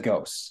it was a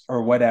ghost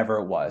or whatever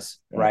it was,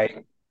 Yeah.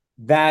 right?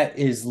 That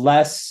is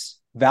less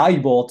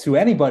valuable to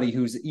anybody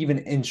who's even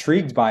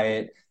intrigued by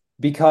it,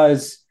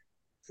 because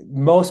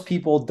most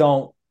people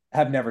don't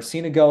have never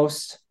seen a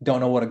ghost, don't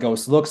know what a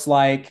ghost looks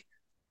like,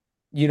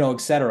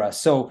 etc.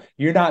 So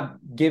you're not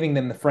giving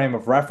them the frame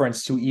of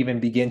reference to even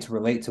begin to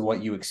relate to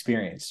what you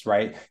experienced,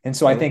 right? And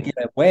so I think Mhm.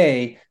 in a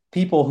way,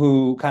 people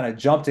who kind of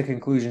jump to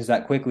conclusions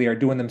that quickly are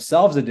doing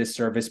themselves a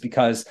disservice,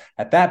 because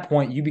at that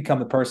point you become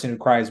the person who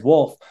cries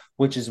wolf,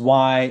 which is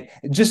why,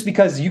 just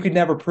because you could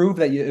never prove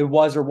that it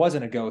was or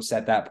wasn't a ghost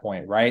at that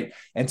point, right?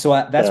 And so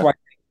that's Yeah. why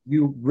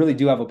you really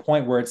do have a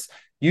point where it's,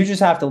 you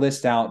just have to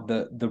list out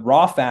the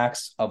raw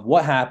facts of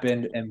what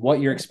happened and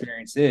what your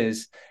experience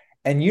is.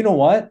 And you know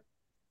what?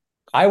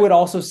 I would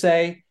also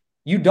say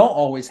you don't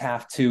always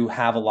have to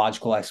have a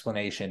logical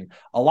explanation.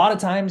 A lot of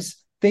times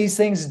these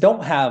things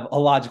don't have a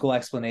logical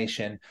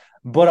explanation.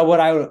 But what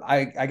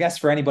I guess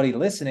for anybody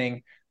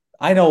listening,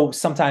 I know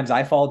sometimes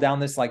I fall down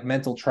this like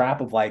mental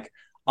trap of like,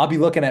 I'll be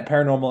looking at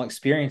paranormal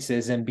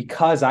experiences, and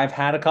because I've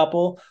had a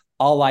couple,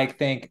 I'll like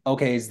think,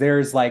 okay, is it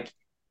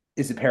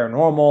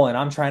paranormal? And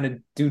I'm trying to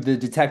do the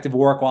detective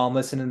work while I'm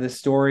listening to this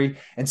story.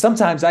 And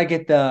sometimes I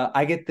get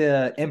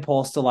the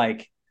impulse to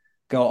like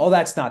go, oh,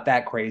 that's not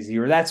that crazy,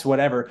 or that's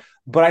whatever.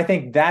 But I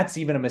think that's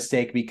even a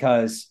mistake,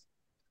 because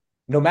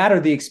no matter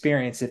the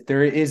experience, if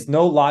there is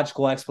no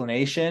logical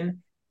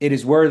explanation, it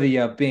is worthy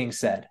of being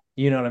said.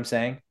 You know what I'm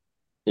saying?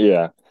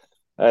 Yeah.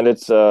 And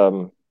it's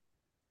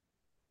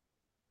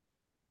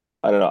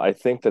I don't know. I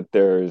think that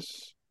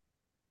there's,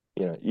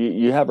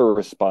 you have a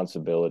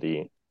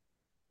responsibility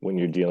when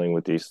you're dealing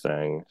with these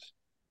things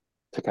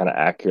to kind of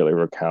accurately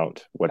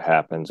recount what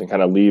happens and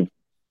kind of leave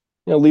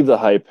the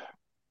hype,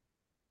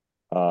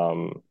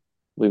 um,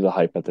 leave the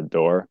hype at the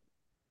door.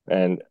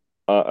 And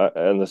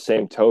on the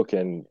same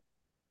token,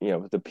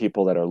 the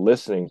people that are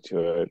listening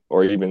to it,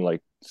 or even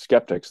like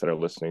skeptics that are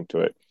listening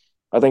to it,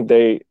 I think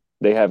they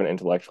have an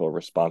intellectual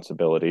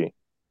responsibility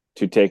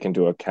to take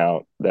into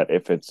account that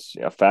if it's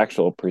a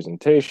factual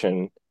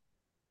presentation,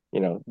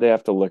 they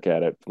have to look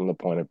at it from the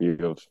point of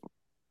view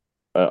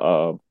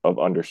of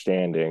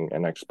understanding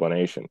and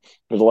explanation.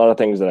 There's a lot of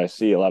things that I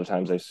see. A lot of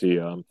times I see,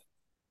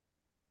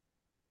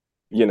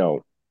 you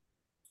know,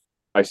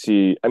 I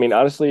mean,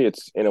 honestly,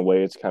 it's in a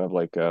way, it's kind of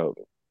like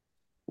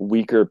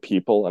weaker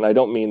people. And I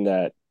don't mean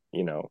that,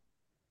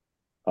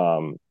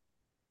 um,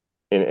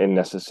 in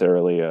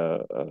necessarily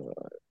a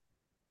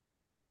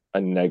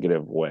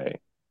negative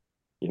way.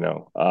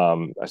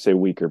 I say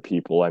weaker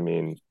people. I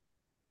mean,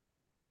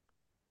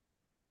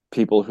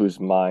 people whose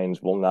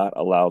minds will not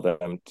allow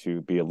them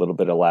to be a little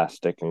bit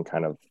elastic and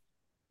kind of,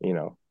 you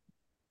know,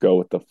 go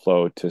with the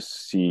flow to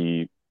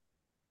see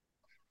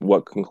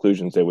what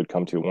conclusions they would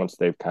come to once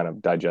they've kind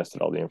of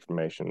digested all the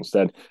information.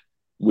 Instead,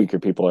 weaker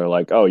people are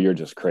like, "Oh, you're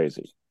just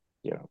crazy."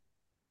 You know,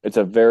 it's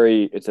a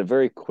very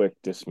quick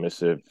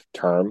dismissive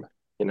term.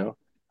 You know,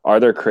 are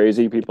there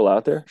crazy people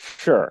out there?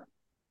 Sure,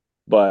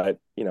 but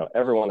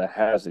everyone that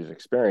has these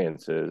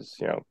experiences,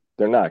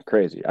 they're not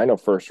crazy. I know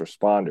first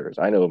responders.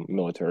 I know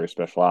military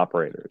special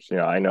operators.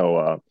 I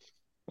know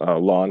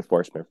law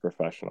enforcement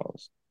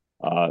professionals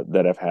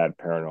that have had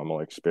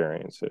paranormal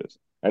experiences.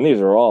 And these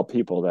are all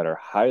people that are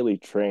highly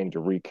trained to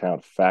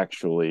recount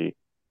factually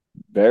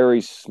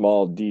very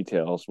small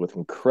details with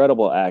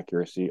incredible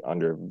accuracy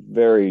under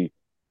very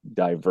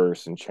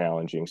diverse and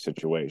challenging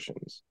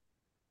situations.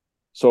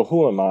 So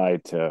who am I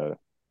to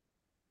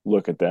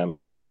look at them?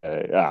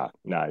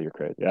 Nah, you're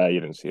crazy. Yeah, you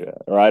didn't see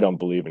that, or I don't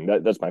believe in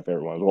that. That's my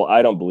favorite one. Well,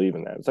 I don't believe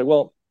in that. It's like,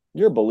 well,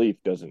 your belief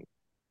doesn't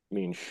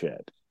mean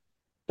shit.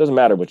 doesn't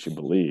matter what you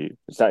believe.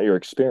 It's not your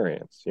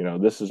experience.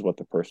 This is what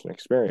the person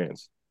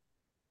experienced.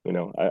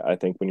 I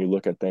think when you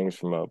look at things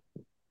from a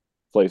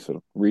place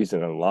of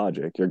reason and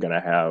logic, you're going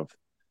to have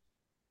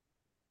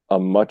a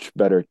much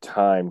better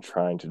time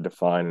trying to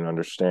define and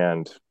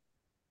understand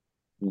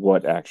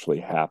what actually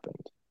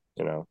happened,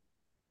 you know?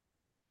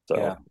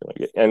 Yeah.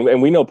 So,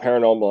 and we know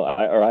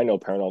I know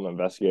paranormal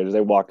investigators.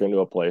 They walk into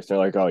a place, they're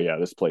like, "Oh yeah,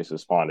 this place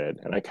is haunted,"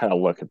 and I kind of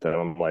look at them.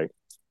 I'm like,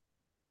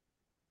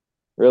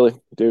 "Really,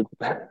 dude?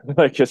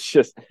 Like, it's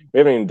just we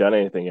haven't even done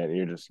anything yet. And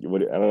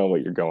I don't know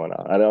what you're going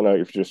on. I don't know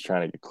if you're just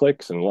trying to get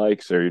clicks and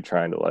likes, or you're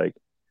trying to like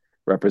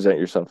represent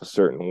yourself a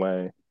certain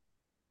way.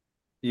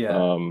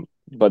 Yeah.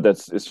 But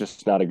it's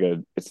just not a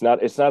good. It's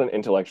not an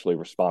intellectually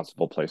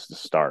responsible place to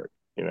start.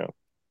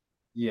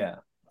 Yeah.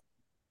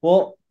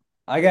 Well,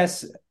 I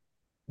guess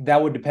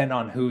that would depend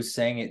on who's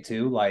saying it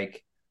too.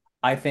 Like,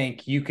 I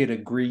think you could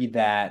agree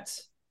that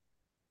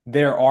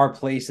there are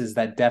places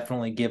that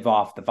definitely give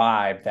off the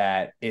vibe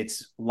that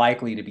it's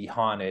likely to be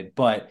haunted,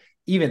 but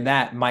even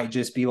that might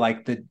just be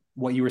like the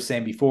what you were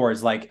saying before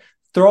is like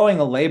throwing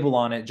a label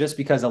on it just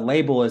because a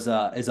label is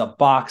a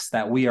box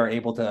that we are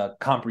able to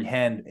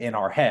comprehend in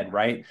our head,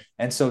 right?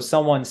 And so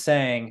someone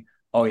saying,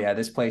 "Oh yeah,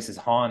 this place is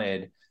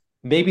haunted,"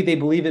 maybe they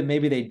believe it,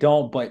 maybe they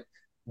don't, but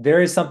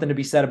there is something to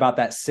be said about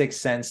that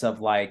sixth sense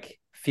of like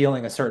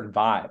feeling a certain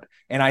vibe.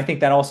 And I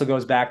think that also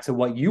goes back to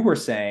what you were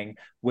saying,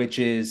 which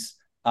is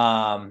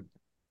um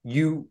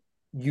you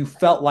you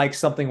felt like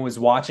something was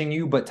watching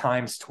you but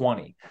times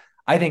 20.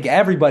 I think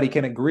everybody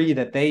can agree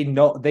that they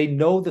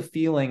know the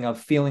feeling of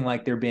feeling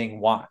like they're being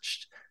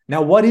watched.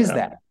 Now what is Yeah.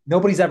 that?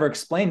 Nobody's ever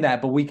explained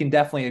that, but we can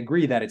definitely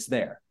agree that it's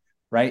there,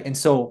 right? And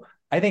so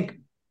I think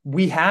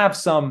we have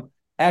some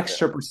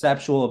extra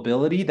perceptual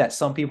ability that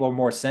some people are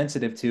more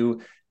sensitive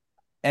to,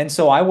 and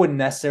so I wouldn't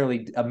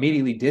necessarily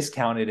immediately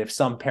discount it if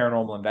some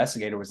paranormal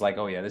investigator was like,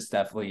 "Oh yeah, this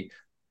definitely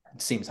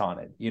seems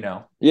haunted," you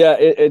know? Yeah,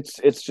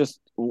 it's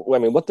just I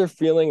mean what they're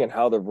feeling and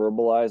how they're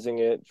verbalizing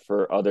it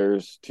for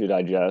others to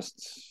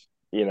digest,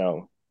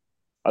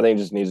 I think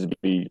it just needs to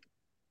be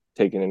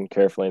taken in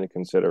carefully into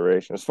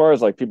consideration. As far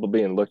as like people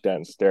being looked at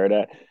and stared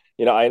at,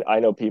 I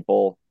know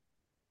people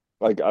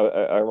like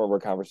I remember a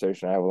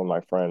conversation I had with one of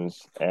my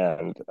friends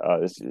and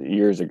this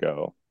years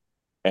ago,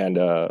 and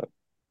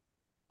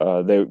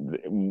they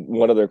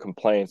one of their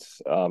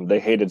complaints, they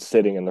hated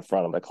sitting in the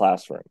front of the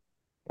classroom,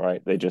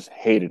 right? They just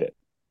hated it.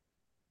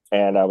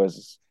 And I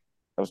was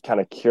kind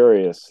of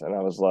curious and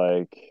I was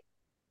like,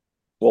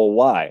 well,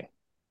 why?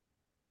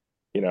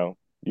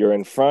 You're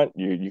in front,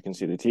 you can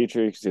see the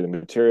teacher, you can see the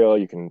material,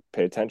 you can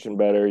pay attention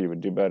better, you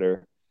would do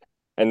better.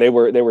 And they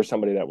were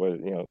somebody that was,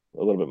 a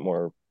little bit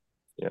more,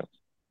 you know,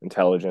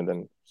 intelligent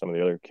than some of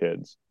the other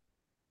kids.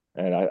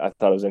 And I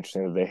thought it was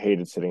interesting that they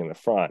hated sitting in the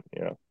front.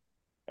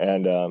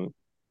 And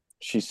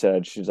she's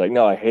like,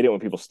 no, I hate it when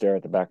people stare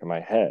at the back of my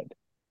head.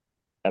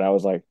 And I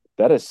was like,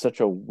 that is such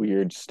a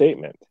weird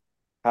statement.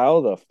 How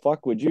the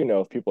fuck would you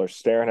know if people are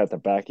staring at the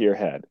back of your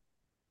head?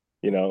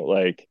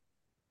 Like,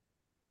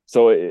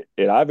 so it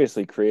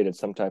obviously created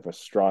some type of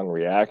strong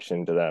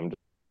reaction to them to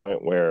the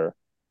point where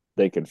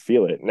they could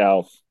feel it.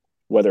 Now,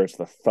 whether it's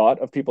the thought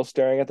of people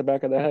staring at the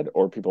back of the head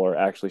or people are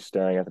actually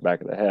staring at the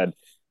back of the head,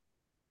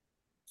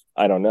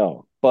 I don't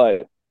know.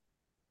 But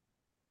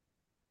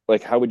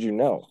like, how would you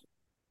know?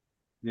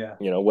 Yeah.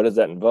 What does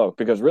that invoke?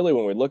 Because really,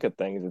 when we look at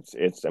things,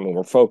 I mean,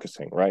 we're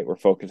focusing, right? We're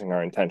focusing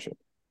our intention.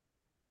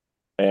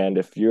 And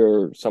if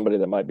you're somebody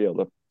that might be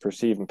able to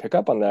perceive and pick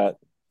up on that,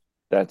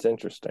 that's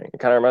interesting. It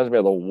kind of reminds me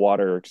of the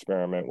water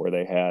experiment where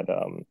they had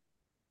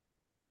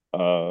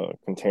a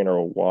container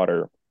of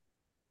water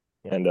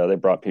and they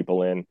brought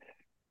people in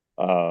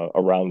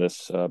around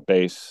this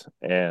base,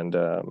 and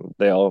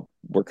they all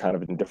were kind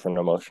of in different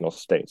emotional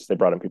states. They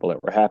brought in people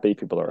that were happy,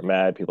 people that were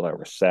mad, people that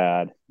were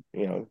sad,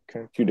 kind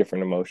of two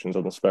different emotions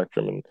on the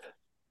spectrum. And,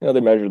 they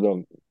measured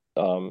the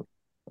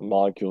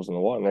molecules in the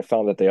water, and they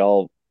found that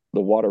the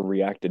water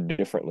reacted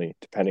differently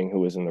depending who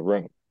was in the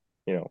room,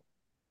 you know.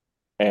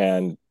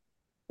 And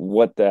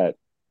what that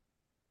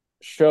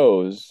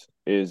shows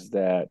is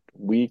that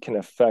we can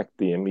affect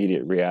the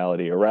immediate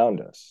reality around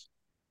us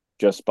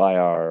just by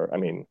I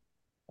mean,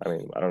 I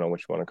don't know what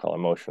you want to call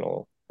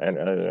emotional, and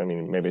I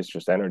mean, maybe it's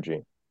just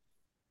energy.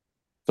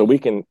 So we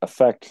can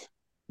affect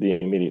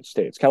the immediate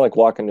state. It's kind of like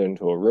walking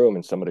into a room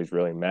and somebody's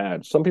really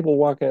mad. Some people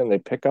walk in and they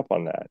pick up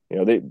on that,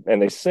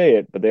 they say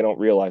it, but they don't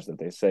realize that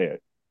they say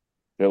it.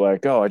 They're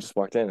like, "Oh, I just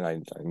walked in and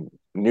I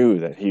knew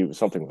that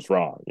something was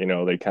wrong."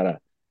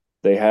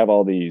 They have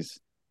all these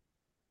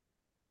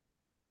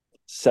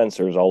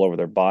sensors all over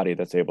their body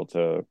that's able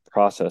to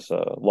process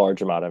a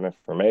large amount of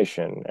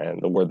information,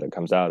 and the word that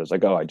comes out is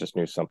like, "Oh, I just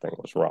knew something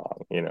was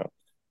wrong."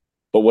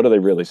 But what are they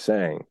really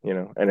saying?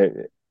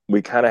 And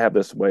we kind of have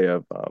this way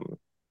of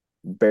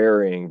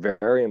burying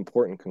very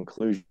important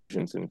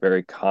conclusions in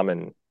very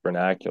common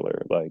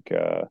vernacular, like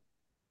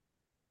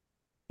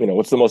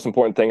what's the most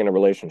important thing in a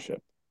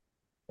relationship,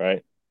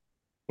 right?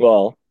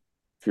 Well,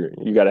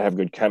 you got to have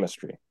good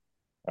chemistry,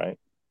 right?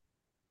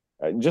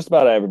 just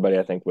about everybody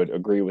I think would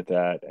agree with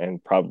that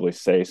and probably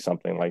say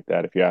something like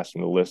that if you ask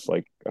them to list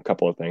like a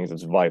couple of things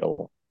that's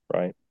vital,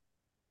 right?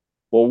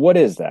 Well, what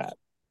is that?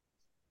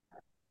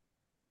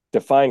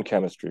 Define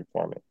chemistry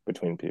for me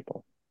between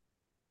people.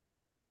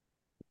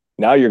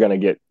 Now you're going to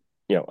get,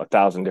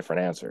 1,000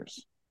 different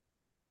answers,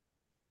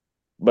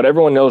 but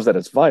everyone knows that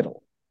it's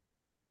vital,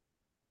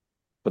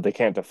 but they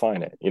can't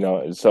define it.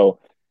 So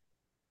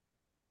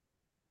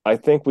I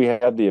think we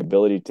have the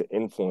ability to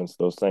influence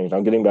those things.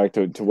 I'm getting back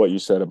to what you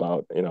said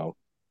about,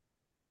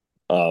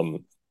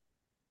 um,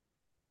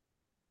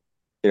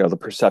 the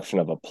perception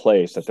of a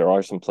place, that there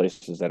are some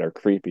places that are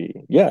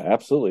creepy. Yeah,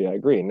 absolutely. I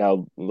agree.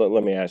 Now,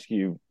 let me ask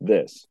you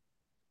this.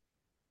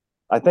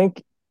 I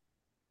think,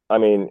 I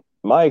mean,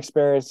 my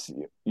experience,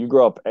 you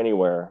grow up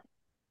anywhere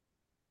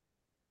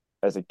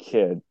as a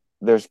kid,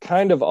 there's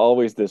kind of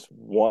always this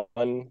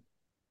one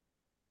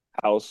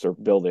house or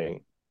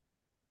building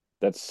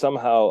that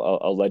somehow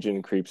a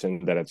legend creeps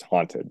in that it's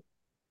haunted.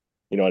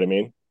 You know what I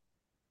mean?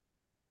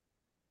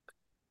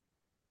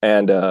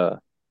 And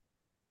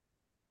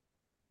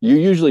you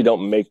usually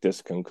don't make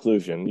this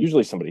conclusion.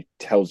 Usually somebody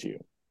tells you.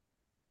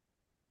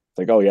 It's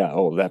like, oh yeah,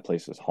 oh that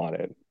place is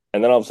haunted.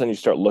 And then all of a sudden you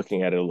start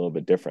looking at it a little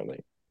bit differently,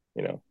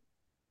 you know.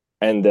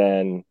 And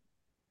then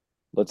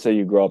let's say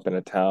you grow up in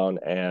a town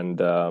and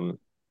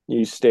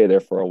you stay there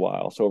for a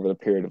while. So over the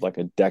period of like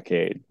a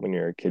decade, when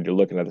you're a kid, you're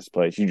looking at this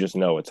place, you just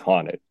know it's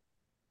haunted.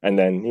 And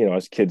then,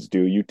 as kids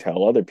do, you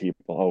tell other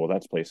people, oh, well,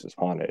 that place is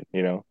haunted.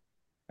 And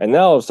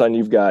now all of a sudden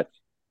you've got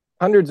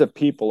hundreds of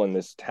people in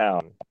this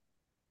town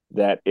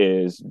that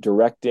is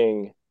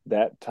directing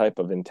that type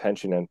of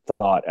intention and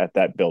thought at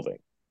that building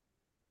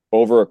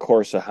over a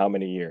course of how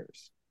many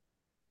years?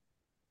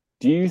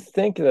 Do you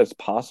think that's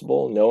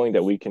possible, knowing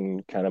that we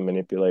can kind of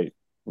manipulate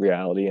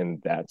reality in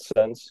that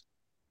sense?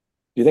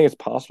 Do you think it's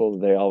possible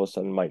that they all of a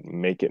sudden might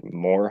make it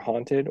more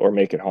haunted or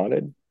make it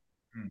haunted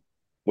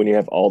when you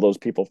have all those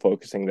people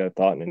focusing that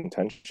thought and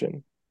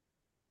intention?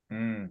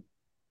 Mm.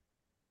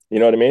 You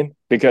know what I mean?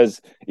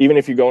 Because even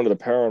if you go into the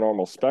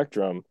paranormal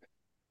spectrum,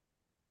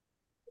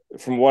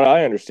 from what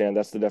I understand,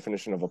 that's the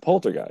definition of a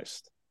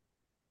poltergeist.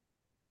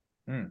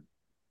 Mm.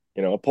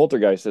 A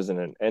poltergeist isn't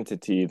an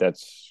entity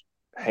that's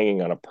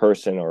hanging on a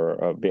person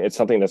it's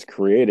something that's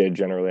created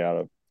generally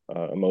out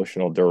of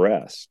emotional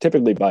duress,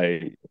 typically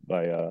by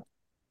you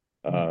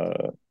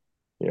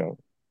know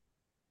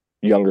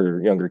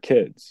younger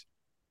kids.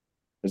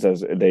 Is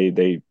as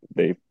they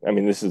I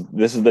mean, this is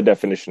the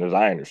definition as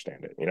I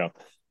understand it.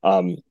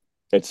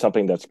 It's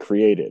something that's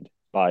created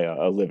by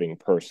a living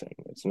person.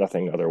 It's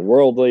nothing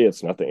otherworldly.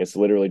 It's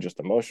literally just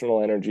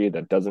emotional energy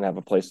that doesn't have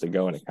a place to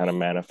go, and it kind of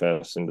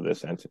manifests into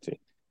this entity.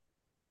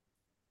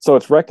 So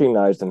it's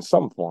recognized in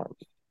some form.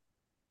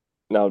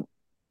 Now,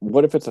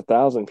 what if it's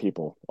 1,000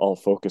 people all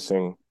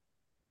focusing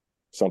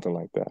something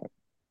like that?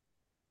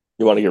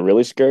 You want to get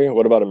really scary?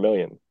 What about 1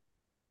 million?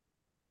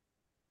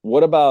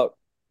 What about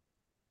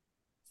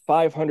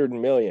 500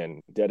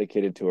 million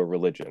dedicated to a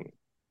religion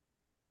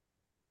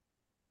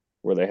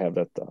where they have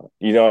that thought?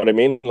 You know what I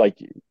mean? Like,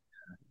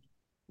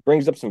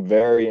 brings up some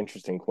very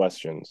interesting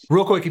questions.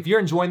 Real quick, if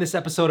you're enjoying this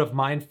episode of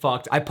Mind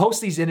Fucked, I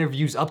post these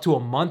interviews up to a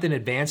month in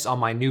advance on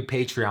my new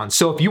Patreon.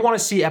 So if you want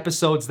to see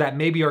episodes that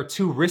maybe are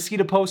too risky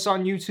to post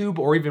on YouTube,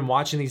 or even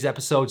watching these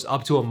episodes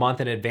up to a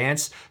month in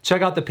advance,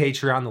 check out the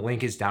Patreon. The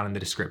link is down in the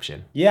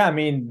description. Yeah, I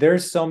mean,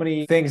 there's so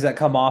many things that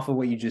come off of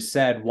what you just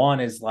said. One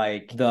is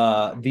like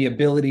the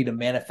ability to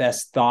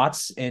manifest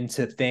thoughts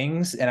into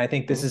things. And I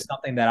think this is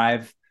something that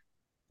I've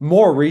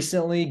more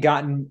recently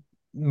gotten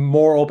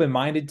more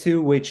open-minded to,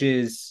 which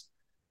is,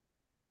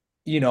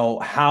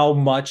 how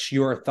much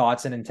your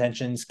thoughts and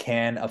intentions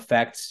can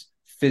affect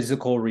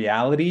physical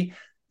reality.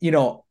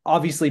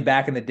 Obviously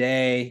back in the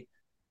day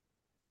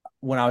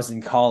when I was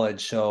in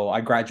college, so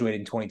I graduated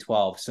in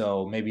 2012,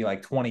 so maybe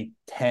like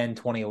 2010,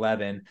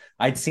 2011,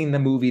 I'd seen the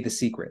movie The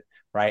Secret,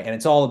 right? And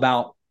it's all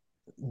about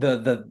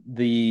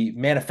the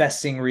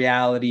manifesting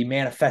reality,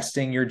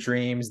 manifesting your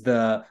dreams,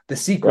 the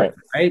secret,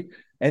 right?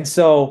 And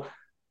so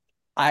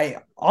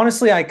I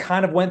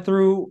kind of went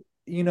through,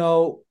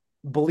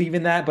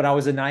 believing that, but I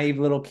was a naive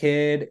little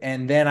kid.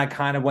 And then I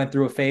kind of went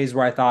through a phase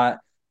where I thought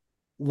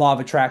law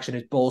of attraction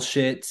is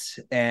bullshit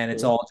and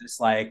it's all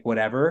just like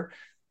whatever.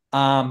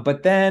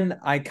 But then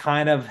I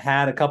kind of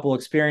had a couple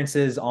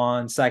experiences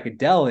on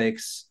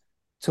psychedelics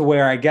to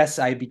where I guess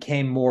I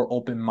became more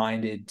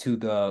open-minded to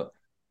the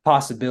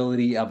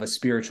possibility of a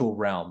spiritual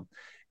realm.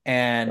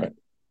 And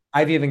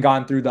I've even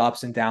gone through the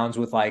ups and downs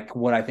with like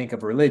what I think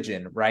of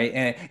religion, right?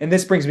 And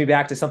this brings me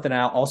back to something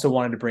I also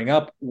wanted to bring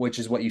up, which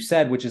is what you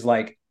said, which is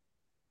like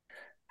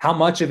how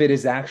much of it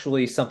is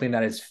actually something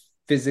that is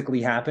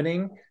physically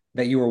happening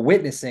that you are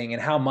witnessing,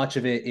 and how much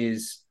of it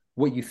is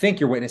what you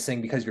think you're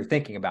witnessing because you're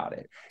thinking about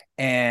it.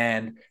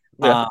 And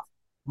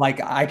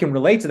like I can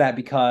relate to that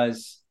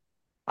because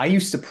I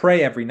used to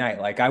pray every night.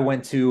 Like I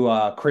went to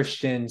a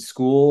Christian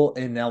school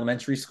in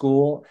elementary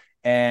school,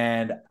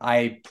 and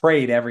I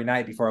prayed every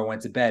night before I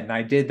went to bed. And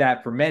I did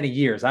that for many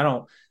years. I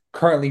don't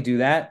currently do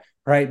that,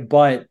 right?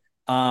 But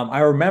I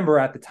remember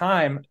at the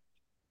time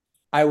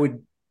I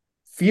would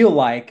feel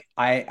like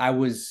I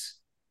was,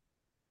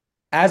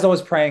 as I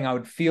was praying, I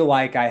would feel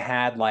like I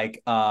had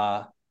like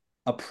a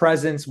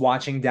presence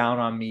watching down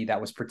on me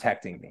that was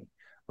protecting me,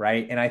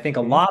 right? And I think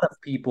a lot of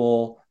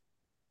people,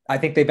 I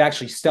think they've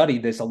actually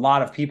studied this. A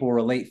lot of people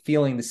relate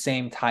feeling the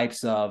same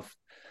types of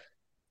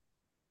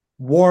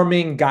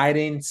warming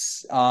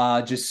guidance,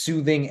 just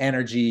soothing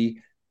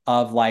energy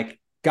of like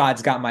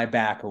God's got my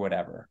back or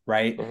whatever,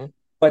 right? Mm-hmm.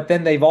 But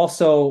then they've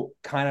also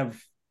kind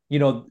of,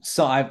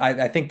 so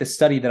I think the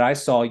study that I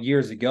saw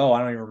years ago, I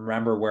don't even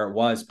remember where it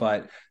was,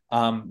 but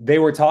they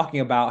were talking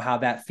about how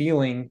that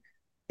feeling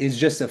is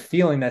just a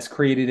feeling that's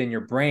created in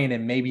your brain,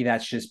 and maybe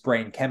that's just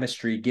brain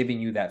chemistry giving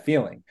you that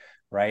feeling,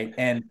 right?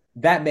 And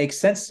that makes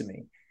sense to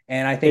me,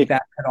 and I think It,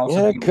 that could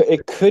also yeah, be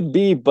it could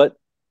be, but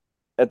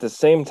at the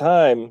same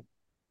time,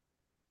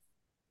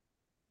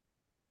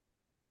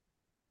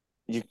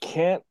 you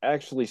can't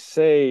actually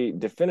say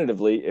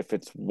definitively if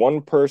it's one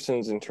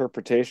person's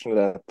interpretation of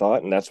that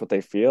thought and that's what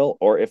they feel,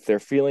 or if they're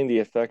feeling the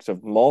effects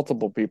of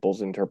multiple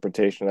people's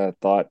interpretation of that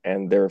thought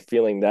and they're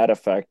feeling that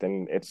effect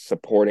and it's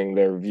supporting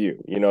their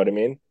view. You know what I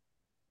mean?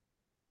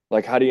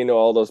 Like, how do you know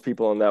all those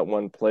people in that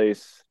one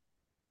place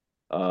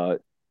uh,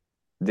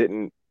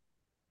 didn't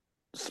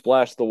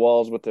splash the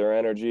walls with their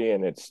energy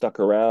and it stuck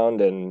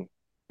around and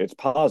it's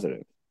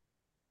positive?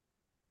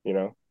 You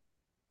know?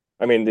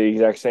 I mean, the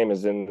exact same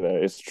as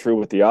it's true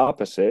with the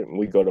opposite.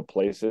 We go to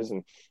places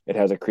and it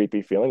has a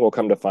creepy feeling. We'll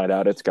come to find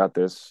out it's got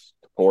this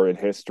horrid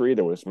history.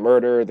 There was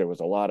murder. There was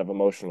a lot of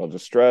emotional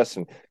distress,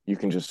 and you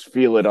can just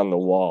feel it on the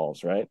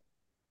walls, right?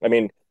 I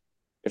mean,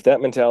 if that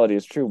mentality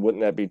is true,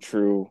 wouldn't that be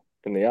true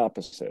in the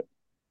opposite,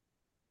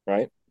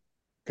 right?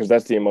 Because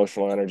that's the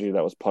emotional energy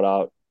that was put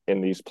out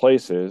in these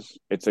places.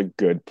 It's a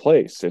good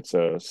place. It's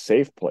a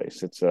safe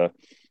place. It's a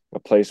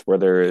place where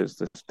there is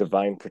this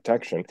divine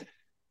protection.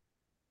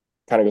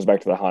 Kind of goes back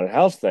to the haunted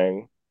house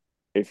thing.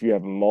 If you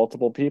have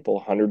multiple people,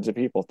 hundreds of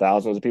people,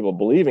 thousands of people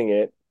believing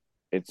it,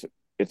 it's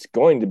it's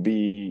going to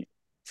be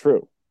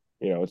true.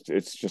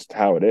 It's just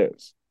how it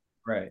is.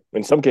 right.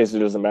 In some cases, it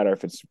doesn't matter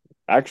if it's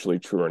actually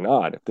true or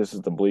not. If this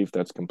is the belief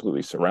that's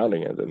completely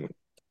surrounding it, then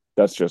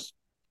that's just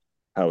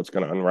how it's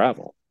going to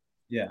unravel.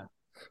 Yeah.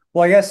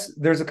 Well, I guess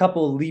there's a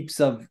couple of leaps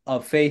of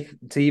faith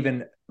to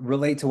even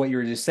relate to what you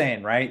were just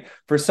saying, right?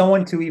 For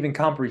someone to even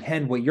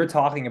comprehend what you're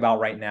talking about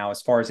right now,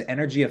 as far as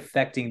energy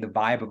affecting the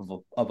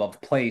vibe of a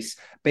place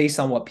based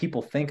on what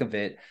people think of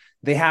it,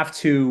 they have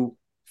to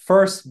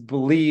first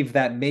believe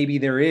that maybe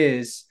there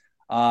is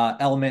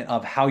element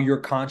of how your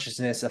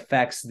consciousness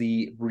affects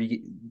the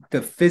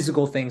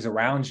physical things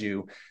around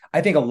you.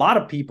 I think a lot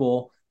of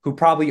people who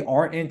probably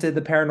aren't into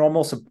the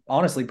paranormal, so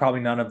honestly,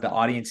 probably none of the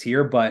audience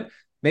here, but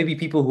maybe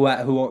people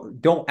who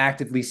don't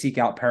actively seek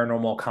out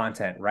paranormal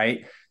content,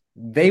 right?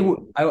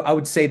 I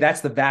would say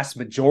that's the vast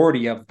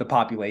majority of the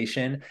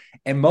population,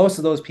 and most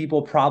of those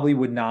people probably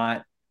would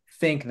not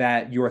think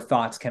that your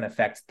thoughts can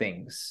affect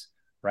things,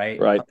 right?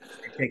 Right.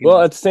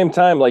 Well, at the same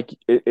time, like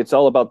it's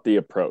all about the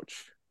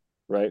approach,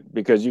 right?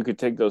 Because you could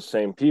take those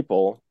same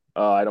people.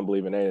 I don't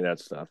believe in any of that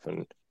stuff,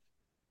 and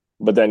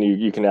but then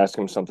you can ask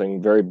them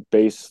something very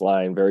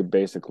baseline, very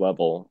basic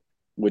level,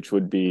 which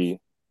would be,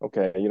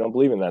 okay, you don't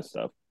believe in that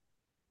stuff.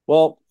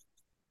 Well,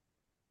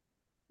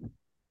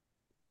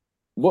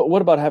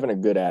 what about having a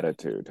good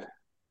attitude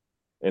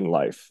in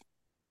life?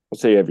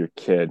 Let's say you have your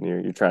kid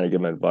and you're trying to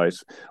give them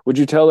advice. Would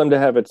you tell them to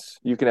have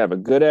you can have a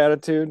good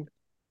attitude,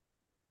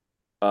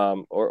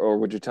 or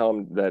would you tell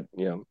them that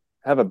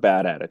have a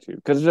bad attitude?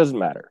 Because it doesn't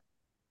matter.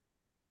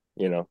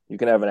 You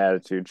can have an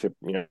attitude, chip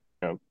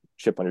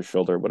on your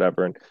shoulder, or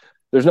whatever, and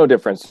there's no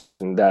difference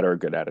in that or a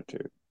good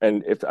attitude.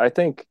 And if I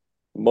think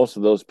most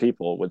of those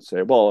people would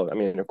say, well, I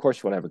mean, of course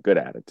you want to have a good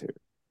attitude.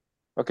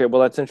 Okay,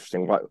 well that's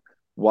interesting.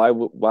 Why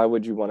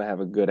would you want to have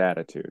a good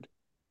attitude?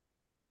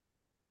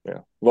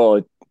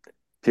 Well,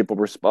 people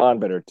respond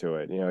better to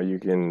it. You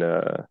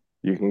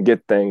can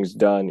get things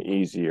done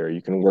easier.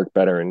 You can work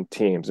better in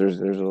teams. There's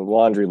a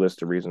laundry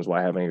list of reasons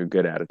why having a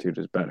good attitude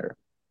is better.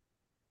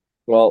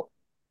 Well,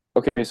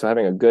 okay, so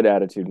having a good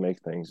attitude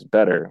makes things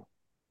better.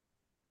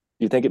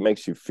 Do you think it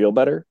makes you feel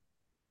better?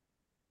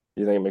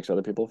 Do you think it makes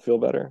other people feel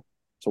better?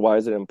 So why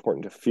is it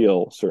important to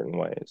feel certain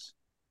ways?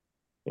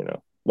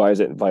 Why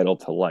is it vital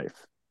to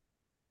life?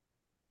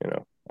 You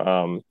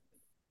know,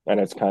 and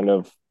it's kind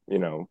of,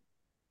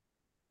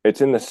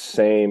 it's in the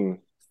same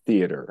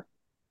theater.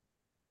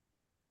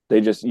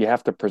 You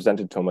have to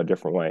present it to them a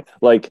different way.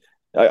 Like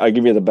I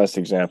give you the best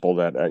example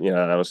that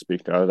I was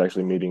speaking to. I was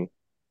actually meeting.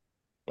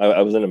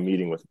 I was in a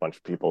meeting with a bunch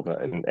of people,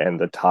 and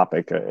the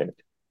topic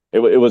it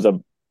was a,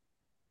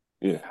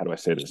 how do I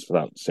say this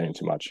without saying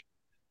too much?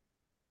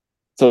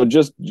 So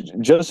just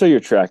so you're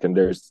tracking,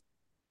 there's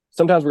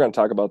sometimes we're going to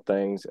talk about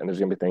things, and there's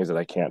going to be things that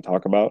I can't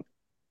talk about,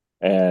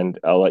 and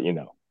I'll let you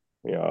know.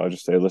 I'll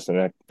just say, listen,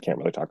 I can't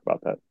really talk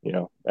about that.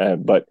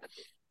 But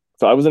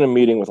so I was in a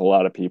meeting with a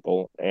lot of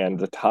people, and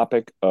the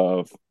topic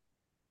of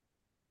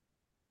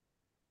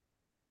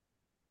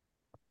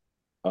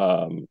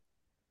um,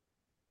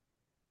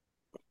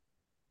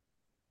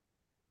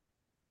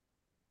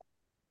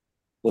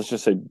 let's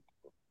just say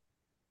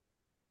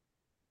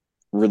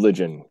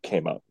religion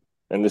came up.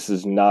 And this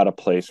is not a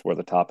place where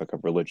the topic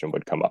of religion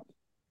would come up.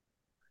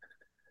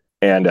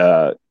 And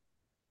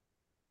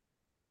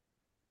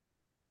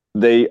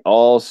they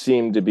all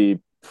seem to be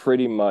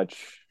pretty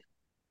much,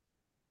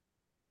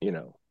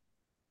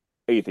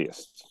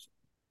 atheists,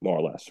 more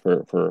or less,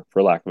 for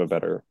lack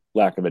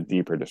of a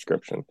deeper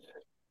description.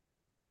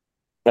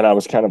 And I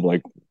was kind of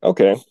like,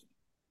 okay.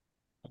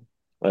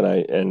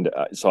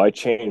 So I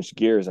changed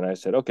gears and I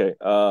said, okay,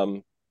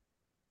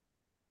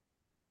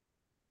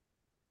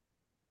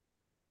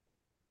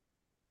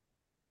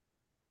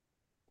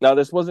 now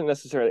this wasn't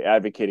necessarily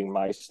advocating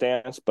my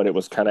stance, but it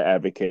was kind of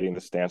advocating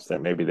the stance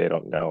that maybe they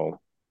don't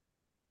know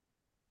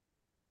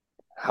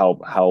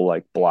how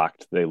like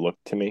blocked they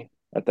looked to me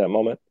at that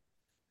moment.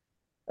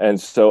 And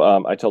so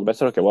I told them, I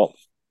said, okay, well,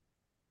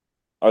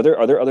 are there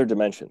other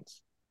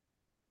dimensions?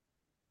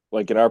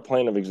 Like in our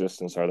plane of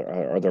existence,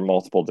 are there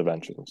multiple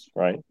dimensions,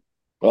 right?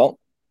 Well,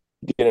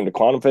 get into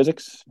quantum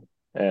physics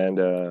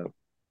and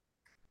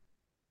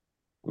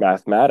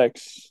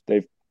mathematics,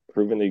 they've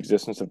proven the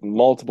existence of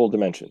multiple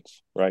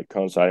dimensions, right?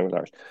 Coinciding with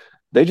ours.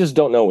 They just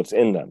don't know what's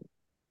in them,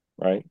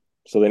 right?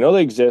 So they know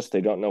they exist,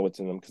 they don't know what's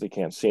in them because they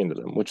can't see into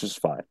them, which is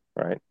fine,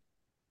 right?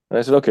 And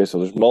I said, okay, so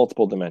there's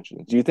multiple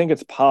dimensions. Do you think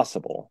it's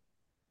possible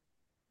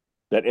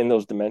that in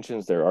those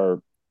dimensions there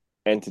are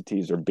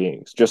entities or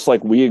beings? Just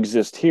like we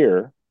exist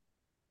here,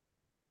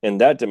 in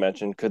that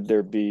dimension, could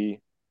there be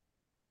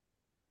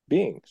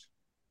beings?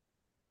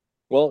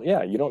 Well,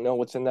 yeah, you don't know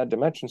what's in that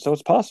dimension, so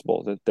it's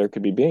possible that there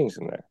could be beings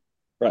in there.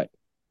 Right.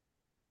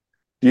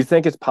 Do you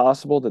think it's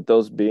possible that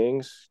those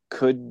beings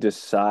could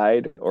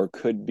decide or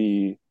could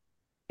be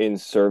in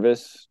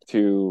service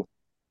to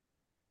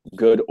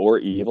good or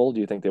evil?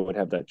 Do you think they would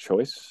have that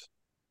choice?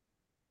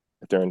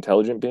 If they're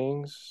intelligent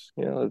beings,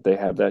 that they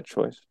have that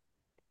choice?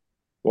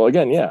 Well,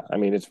 again, yeah. I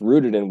mean, it's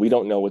rooted in we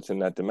don't know what's in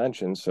that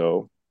dimension,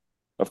 so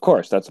of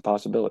course that's a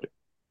possibility.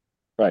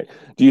 Right.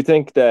 Do you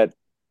think that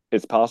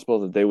it's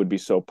possible that they would be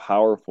so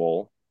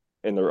powerful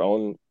in their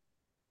own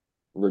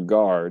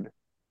regard,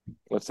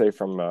 let's say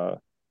from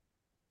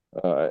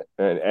an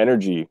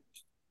energy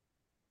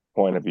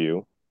point of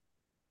view,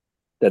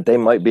 that they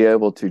might be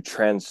able to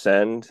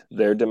transcend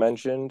their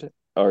dimension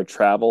or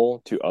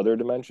travel to other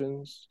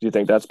dimensions? Do you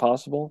think that's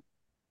possible?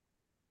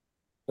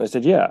 And I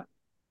said, yeah.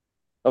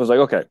 I was like,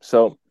 okay,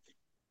 so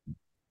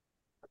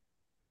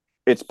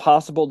it's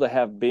possible to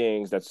have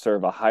beings that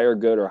serve a higher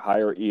good or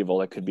higher evil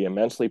that could be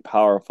immensely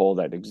powerful,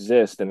 that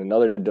exist in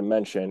another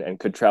dimension and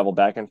could travel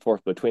back and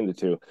forth between the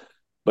two.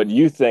 But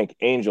you think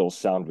angels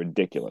sound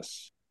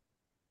ridiculous.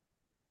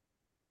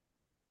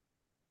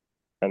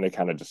 And they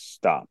kind of just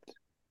stopped.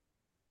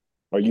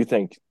 Or you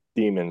think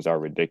demons are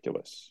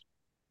ridiculous.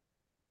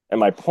 And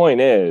my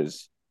point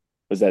is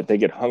that they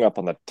get hung up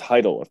on the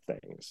title of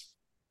things.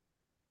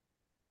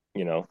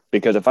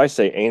 Because if I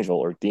say angel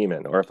or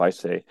demon, or if I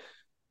say,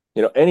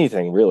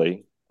 anything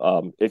really,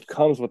 it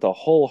comes with a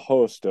whole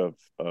host of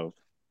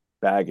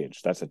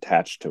baggage that's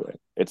attached to it.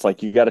 It's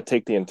like you got to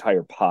take the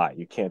entire pie.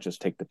 You can't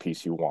just take the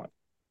piece you want.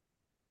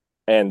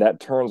 And that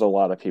turns a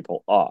lot of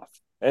people off.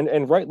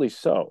 And rightly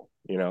so.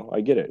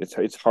 I get it.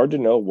 It's hard to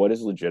know what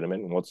is legitimate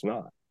and what's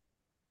not.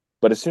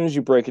 But as soon as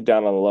you break it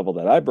down on the level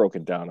that I broke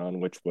it down on,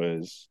 which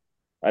was,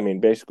 I mean,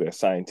 basically a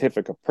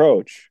scientific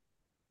approach,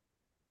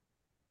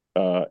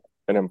 an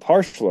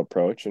impartial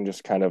approach, and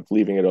just kind of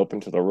leaving it open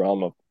to the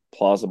realm of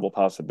plausible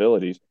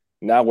possibilities,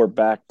 now we're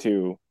back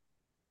to,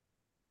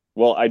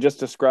 well, I just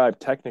described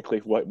technically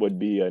what would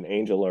be an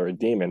angel or a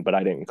demon, but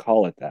I didn't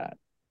call it that.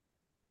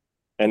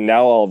 And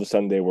now all of a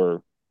sudden they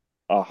were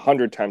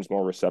 100 times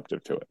more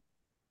receptive to it.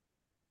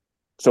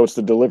 So it's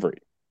the delivery.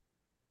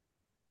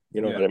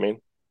 You know what I mean?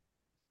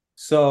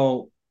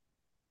 So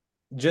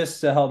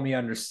just to help me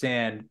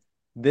understand,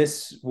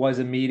 this was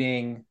a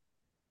meeting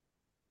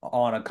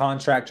on a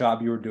contract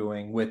job you were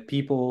doing with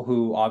people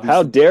who obviously...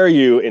 How dare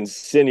you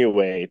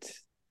insinuate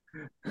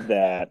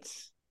that?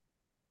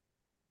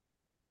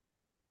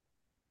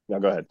 No,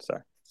 go ahead.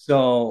 Sorry.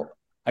 So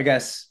I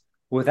guess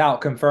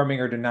without confirming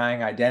or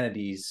denying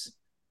identities,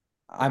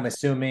 I'm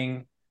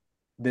assuming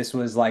this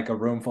was like a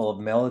room full of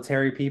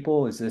military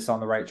people. Is this on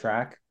the right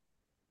track?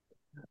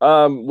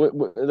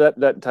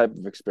 That type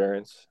of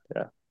experience,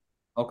 yeah.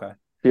 Okay.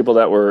 People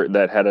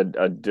that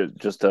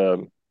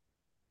had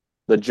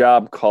the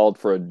job called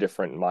for a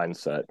different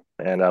mindset,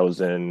 and I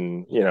was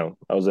in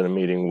a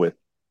meeting with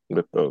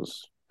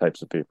those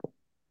types of people.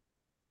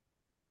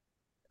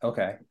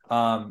 Okay.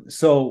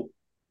 So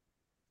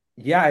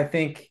yeah, I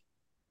think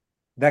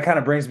that kind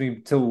of brings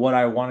me to what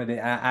I wanted to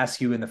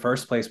ask you in the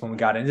first place when we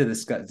got into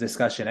this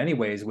discussion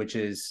anyways, which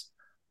is,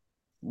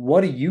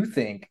 what do you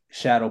think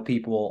shadow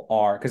people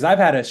are? Because I've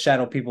had a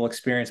shadow people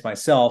experience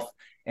myself.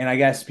 And I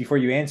guess before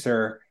you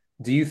answer,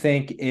 do you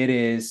think it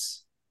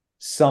is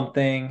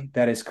something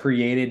that is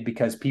created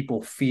because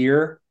people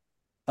fear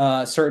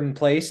a certain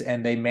place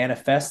and they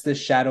manifest this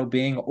shadow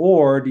being?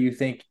 Or do you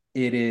think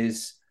it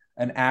is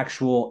an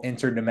actual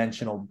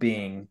interdimensional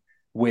being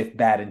with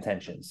bad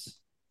intentions?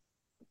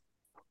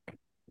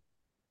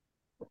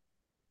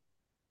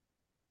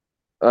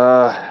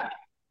 Uh,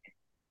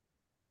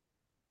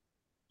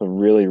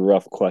 really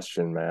rough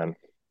question, man.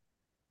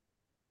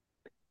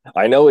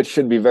 I know it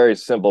should be very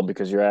simple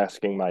because you're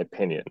asking my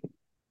opinion,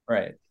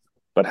 Right.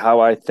 but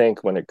how I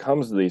think when it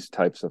comes to these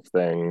types of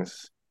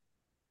things,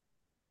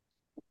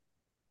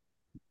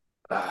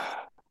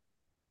 I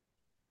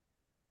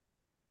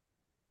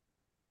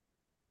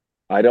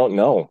don't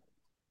know,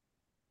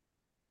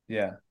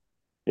 Yeah.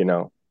 you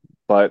know.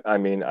 But I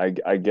mean, I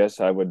guess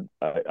I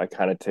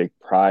kind of take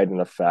pride in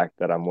the fact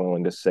that I'm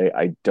willing to say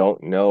I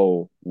don't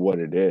know what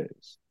it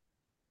is.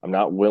 I'm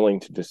not willing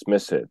to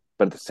dismiss it,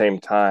 but at the same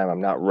time,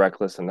 I'm not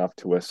reckless enough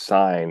to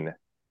assign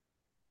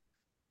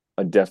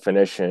a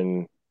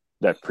definition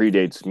that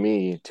predates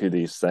me to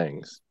these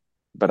things.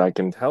 But I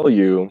can tell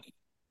you,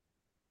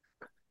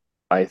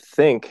 I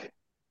think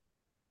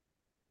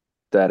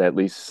that at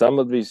least some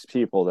of these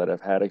people that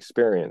have had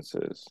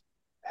experiences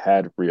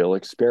had real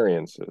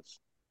experiences.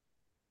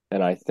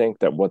 And I think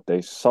that what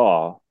they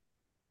saw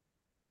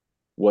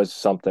was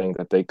something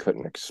that they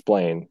couldn't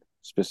explain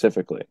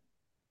specifically.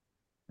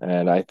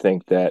 And I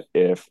think that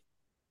if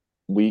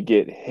we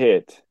get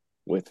hit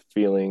with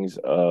feelings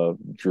of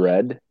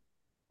dread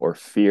or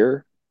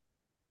fear,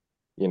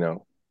 you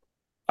know,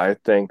 I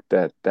think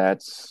that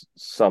that's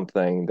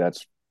something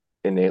that's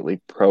innately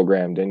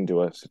programmed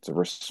into us. It's a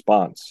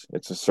response.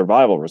 It's a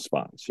survival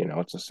response. You know,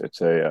 it's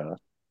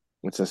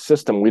a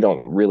system we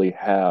don't really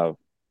have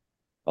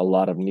a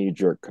lot of knee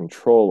jerk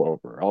control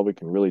over. All we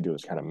can really do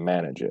is kind of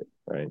manage it,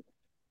 right?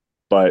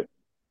 But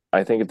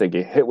I think if they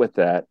get hit with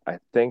that, I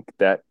think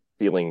that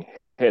feeling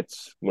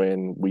hits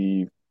when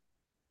we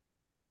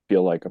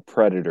feel like a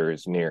predator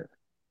is near,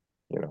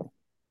 you know.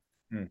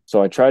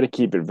 So I try to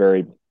keep it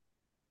very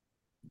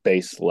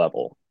base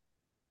level,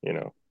 you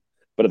know.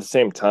 But at the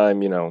same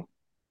time, you know,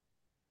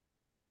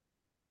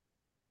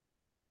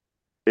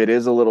 it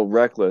is a little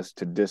reckless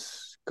to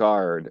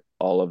discard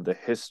all of the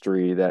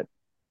history that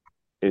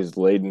is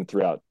laden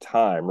throughout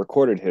time,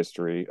 recorded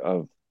history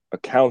of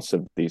accounts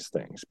of these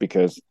things,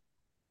 because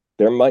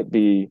there might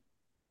be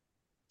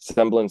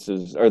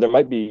semblances, or there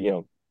might be, you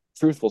know,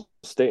 truthful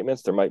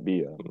statements, there might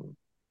be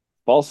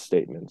false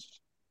statements,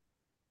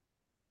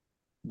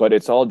 but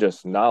it's all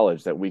just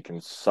knowledge that we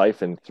can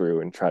siphon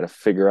through and try to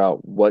figure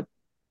out what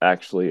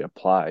actually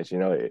applies. You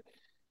know, it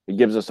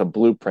gives us a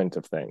blueprint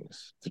of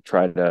things to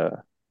try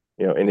to,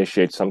 you know,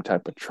 initiate some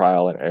type of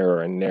trial and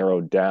error and narrow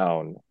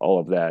down all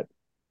of that,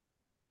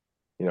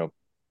 you know,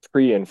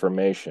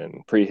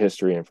 pre-information,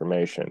 prehistory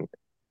information,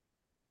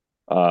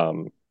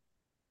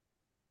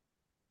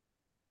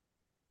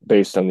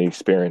 based on the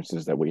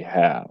experiences that we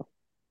have.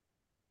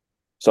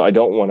 So I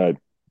don't want to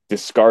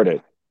discard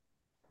it,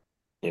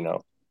 you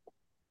know.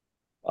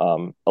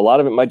 A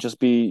lot of it might just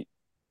be,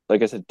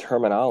 like I said,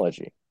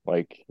 terminology.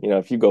 Like, you know,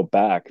 if you go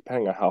back,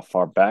 depending on how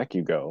far back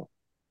you go,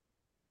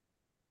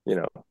 you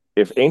know,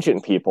 if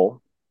ancient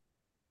people,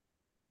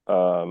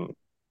 um,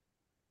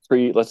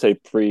 let's say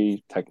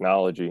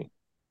pre-technology,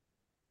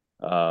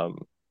 um,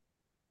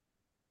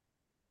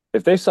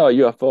 if they saw a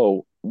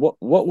UFO, what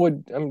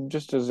would, I mean,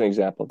 just as an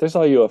example, if they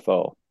saw a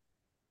UFO,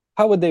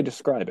 how would they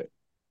describe it?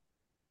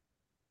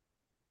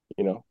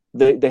 You know,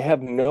 they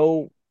have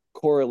no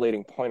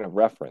correlating point of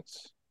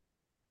reference.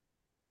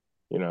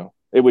 You know,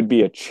 it would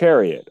be a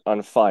chariot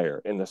on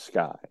fire in the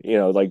sky. You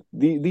know, like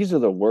these are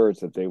the words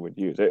that they would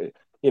use.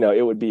 You know,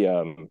 it would be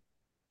you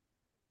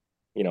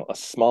know, a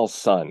small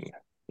sun.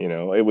 You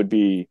know, it would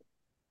be,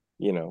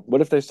 you know,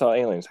 what if they saw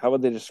aliens? How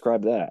would they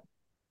describe that?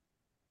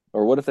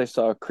 Or what if they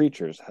saw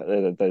creatures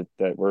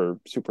that were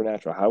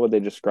supernatural? How would they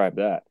describe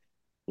that?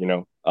 You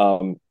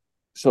know,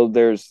 so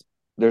there's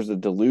a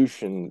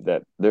delusion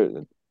that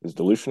there is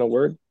delusion a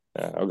word?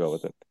 Yeah, I'll go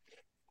with it.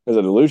 There's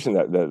a delusion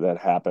that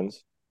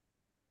happens.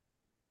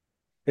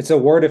 It's a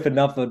word if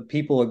enough of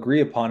people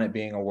agree upon it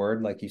being a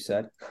word, like you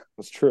said.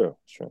 It's true.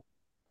 It's true.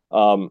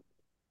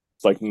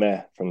 It's like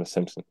meh from The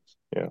Simpsons.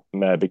 You know,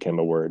 meh became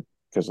a word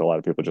because a lot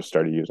of people just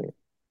started using it.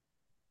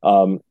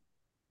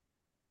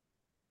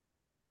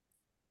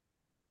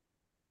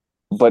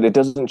 But it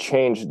doesn't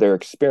change their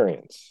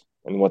experience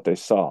and what they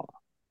saw.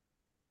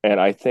 And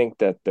I think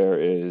that there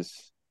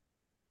is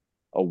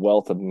a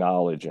wealth of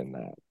knowledge in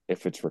that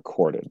if it's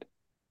recorded,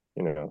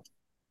 you know.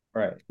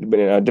 Right. But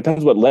it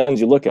depends what lens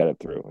you look at it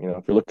through. You know,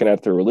 if you're looking at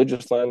it through a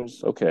religious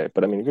lens, okay.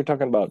 But I mean, if you're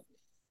talking about,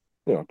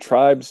 you know,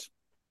 tribes,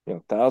 you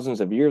know, thousands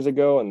of years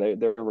ago, and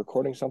they're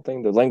recording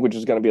something, the language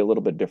is going to be a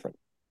little bit different.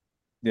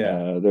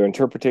 Yeah. Their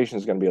interpretation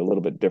is going to be a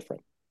little bit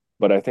different.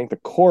 But I think the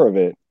core of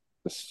it,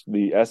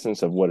 the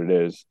essence of what it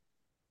is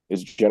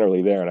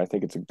generally there, and I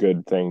think it's a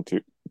good thing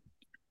to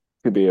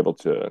be able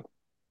to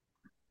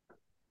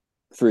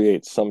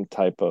create some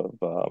type of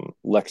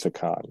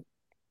lexicon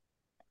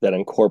that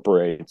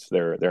incorporates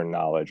their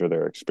knowledge or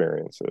their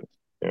experiences.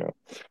 You know,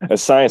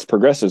 as science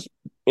progresses,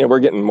 you know, we're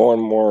getting more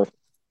and more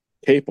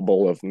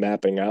capable of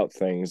mapping out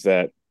things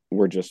that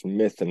were just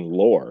myth and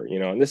lore. You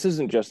know, and this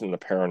isn't just in the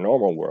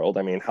paranormal world.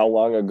 I mean, how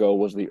long ago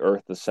was the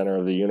Earth the center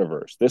of the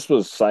universe? This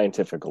was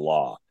scientific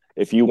law.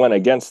 If you went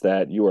against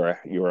that, you were a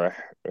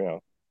you know,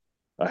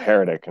 a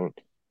heretic, and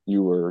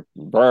you were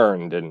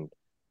burned, and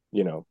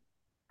you know,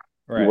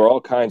 you Right. were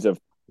all kinds of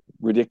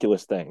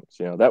ridiculous things,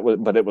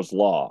 but it was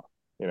law,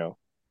 the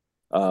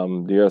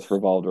earth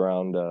revolved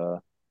around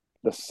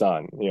the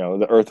sun,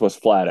 the earth was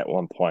flat at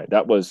one point.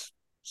 That was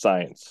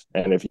science.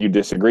 And if you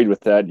disagreed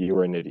with that, you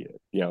were an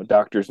idiot.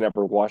 Doctors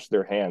never washed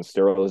their hands.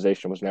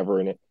 Sterilization was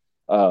never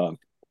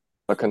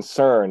a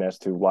concern as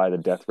to why the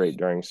death rate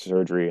during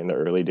surgery in the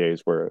early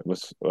days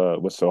was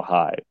so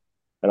high.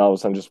 And all of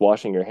a sudden, just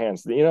washing your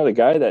hands. The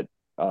guy that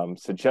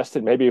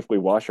suggested maybe if we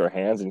wash our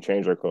hands and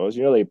change our clothes,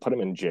 they put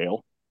him in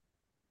jail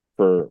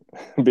for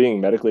being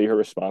medically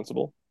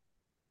irresponsible.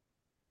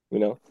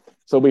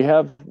 So we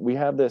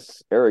have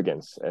this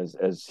arrogance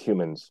as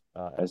humans,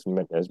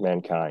 as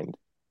mankind,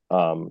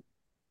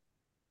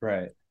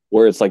 right?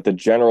 Where it's like the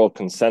general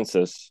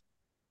consensus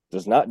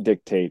does not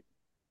dictate,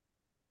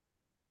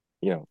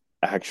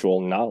 actual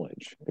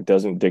knowledge. It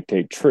doesn't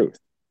dictate truth.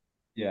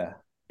 Yeah.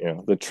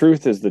 The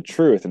truth is the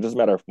truth. It doesn't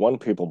matter if one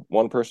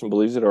person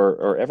believes it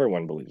or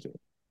everyone believes it.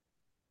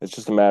 It's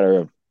just a matter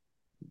of,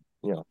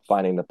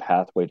 finding the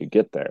pathway to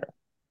get there.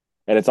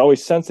 And it's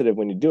always sensitive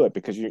when you do it,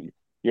 because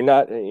you're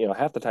not,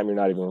 half the time you're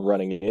not even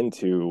running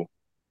into,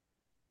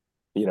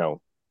 you're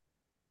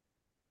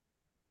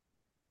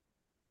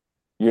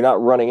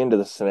not running into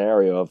the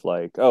scenario of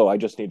like, oh, I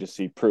just need to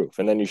see proof.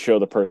 And then you show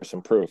the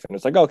person proof. And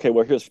it's like, okay,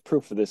 well, here's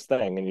proof of this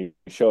thing. And you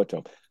show it to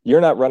them.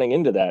 You're not running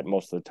into that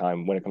most of the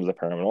time when it comes to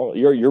paranormal.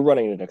 You're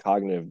running into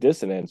cognitive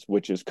dissonance,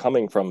 which is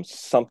coming from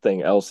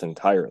something else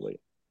entirely.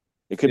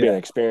 It could be an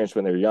experience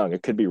when they're young.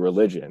 It could be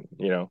religion.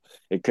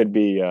 It could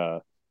be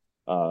how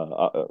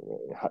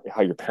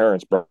your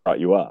parents brought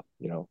you up.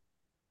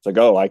 It's like,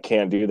 oh, I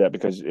can't do that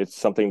because it's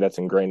something that's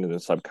ingrained in the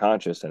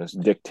subconscious and it's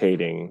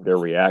dictating their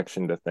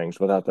reaction to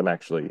things without them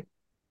actually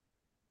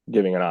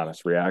giving an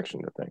honest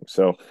reaction to things.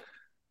 So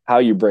how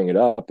you bring it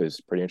up is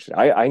pretty interesting.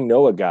 I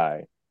know a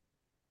guy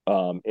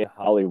in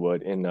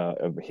Hollywood,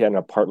 he had an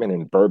apartment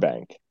in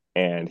Burbank,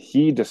 and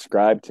he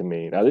described to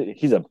me, now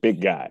he's a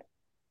big guy.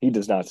 He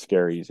does not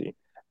scare easy.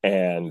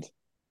 And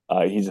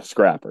he's a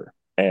scrapper.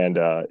 And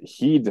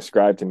he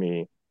described to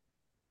me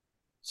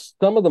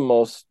some of the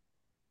most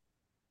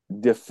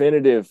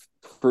definitive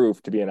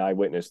proof to be an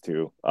eyewitness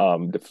to,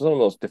 some of the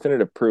most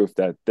definitive proof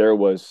that there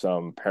was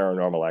some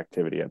paranormal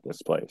activity at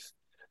this place,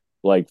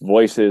 like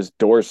voices,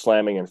 doors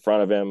slamming in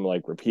front of him,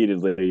 like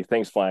repeatedly,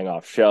 things flying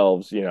off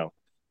shelves,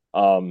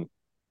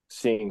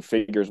 seeing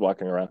figures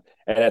walking around.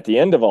 And at the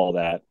end of all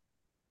that,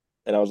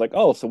 and I was like,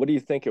 oh, so what do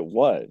you think it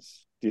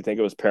was? Do you think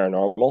it was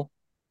paranormal?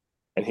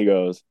 And he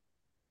goes,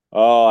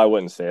 oh, I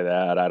wouldn't say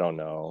that. I don't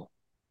know.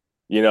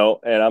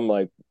 And I'm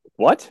like,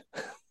 what?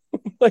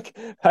 Like,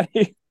 how do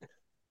you,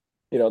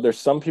 there's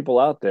some people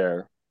out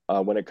there,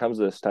 when it comes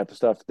to this type of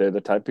stuff, they're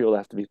the type of people that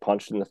have to be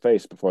punched in the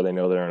face before they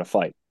know they're in a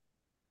fight.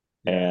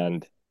 Yeah.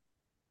 And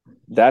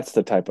that's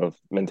the type of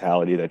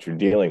mentality that you're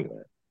dealing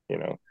with.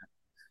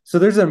 So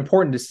there's an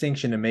important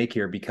distinction to make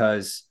here,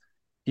 because,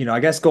 I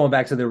guess going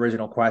back to the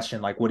original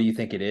question, like, what do you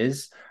think it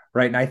is?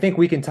 Right. And I think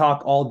we can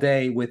talk all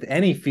day with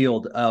any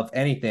field of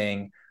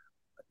anything,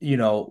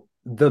 the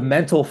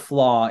mental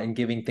flaw in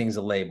giving things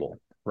a label.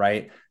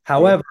 Right.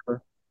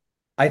 However,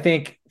 I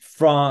think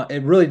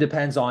it really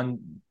depends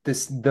on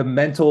the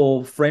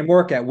mental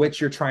framework at which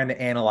you're trying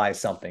to analyze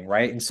something.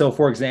 Right. And so,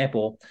 for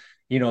example,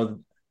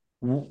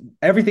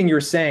 everything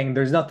you're saying,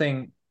 there's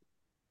nothing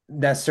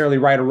necessarily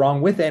right or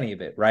wrong with any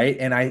of it, right?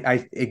 And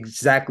I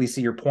exactly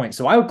see your point.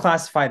 So I would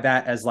classify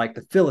that as like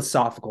the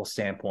philosophical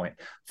standpoint.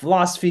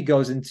 Philosophy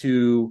goes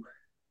into,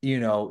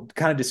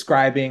 kind of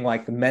describing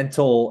like the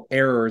mental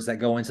errors that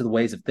go into the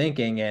ways of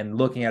thinking and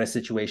looking at a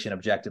situation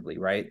objectively,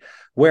 right?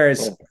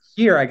 Whereas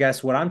here, I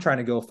guess what I'm trying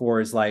to go for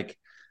is like,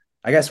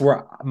 I guess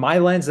where my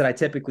lens that I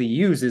typically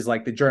use is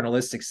like the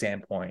journalistic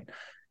standpoint.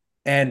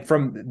 And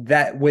from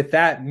that, with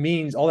that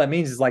means, all that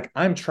means is like,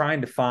 I'm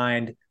trying to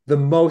find the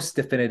most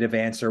definitive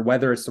answer,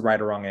 whether it's the right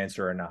or wrong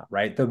answer or not,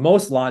 right? The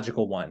most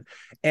logical one.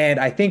 And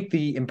I think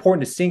the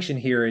important distinction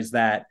here is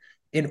that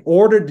in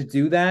order to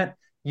do that,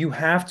 you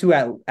have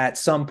to at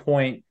some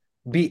point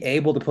be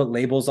able to put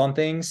labels on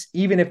things,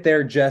 even if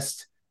they're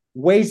just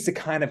ways to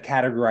kind of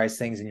categorize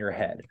things in your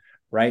head,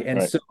 right?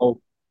 And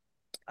so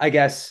I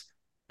guess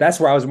that's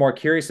where I was more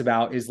curious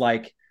about is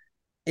like,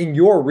 in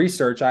your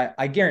research,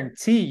 I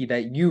guarantee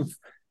that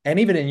and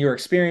even in your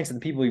experience and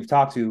the people you've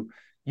talked to,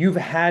 you've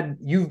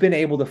been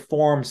able to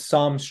form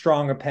some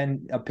strong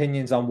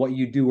opinions on what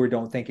you do or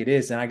don't think it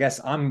is. And I guess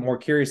I'm more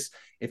curious,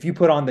 if you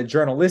put on the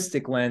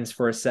journalistic lens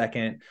for a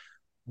second,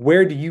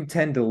 where do you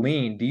tend to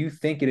lean? Do you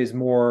think it is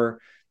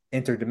more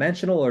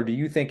interdimensional, or do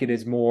you think it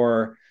is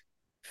more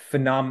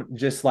phenomenal,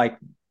 just like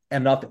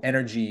enough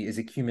energy is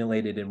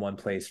accumulated in one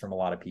place from a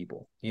lot of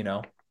people,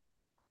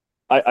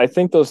 I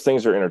think those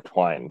things are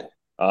intertwined.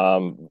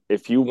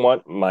 If you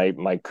want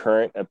my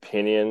current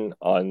opinion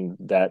on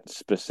that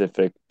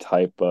specific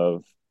type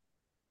of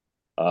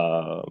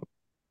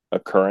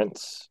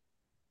occurrence,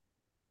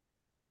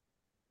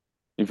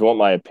 if you want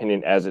my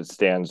opinion as it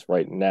stands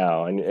right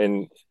now,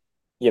 and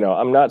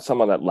I'm not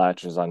someone that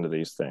latches onto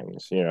these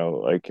things,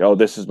 like, oh,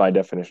 this is my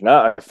definition.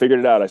 I figured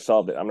it out. I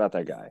solved it. I'm not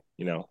that guy.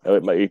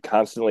 It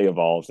constantly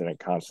evolves and it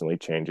constantly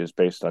changes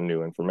based on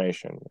new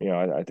information.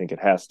 I think it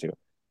has to.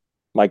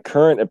 My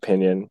current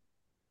opinion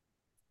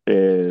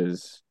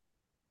is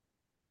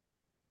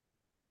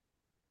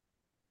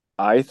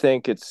I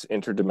think it's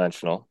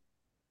interdimensional.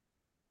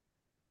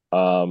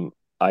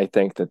 I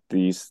think that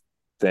these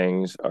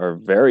things are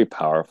very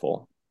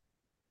powerful.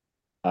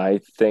 I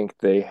think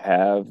they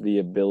have the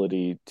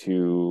ability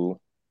to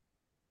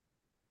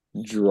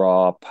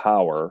draw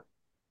power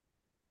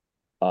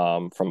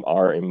from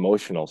our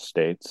emotional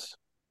states.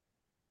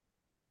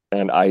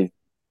 And I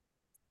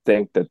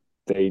think that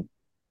they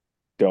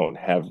don't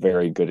have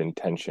very good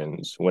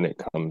intentions when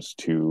it comes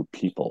to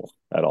people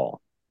at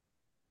all.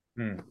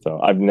 So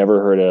I've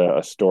never heard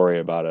a story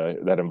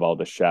about that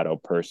involved a shadow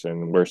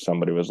person where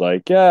somebody was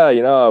like, yeah,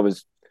 I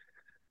was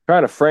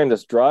trying to frame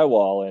this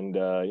drywall and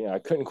I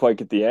couldn't quite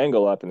get the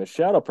angle up, and the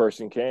shadow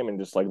person came and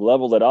just like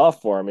leveled it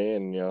off for me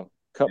and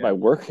cut my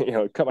work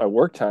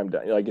time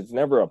down. Like, it's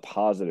never a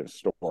positive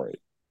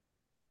story.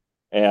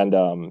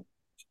 And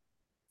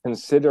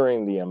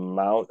considering the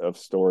amount of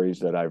stories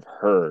that I've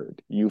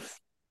heard,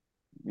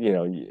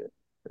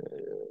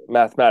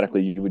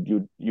 mathematically you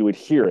would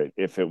hear it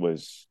if it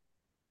was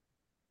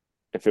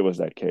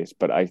that case.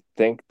 But I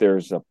think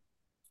there's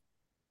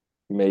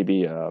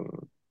maybe a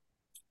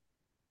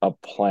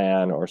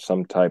plan or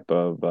some type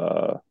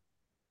of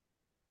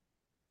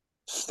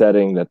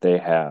setting that they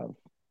have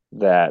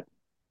that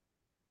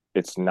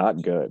it's not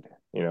good.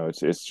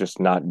 It's just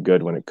not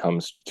good when it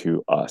comes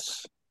to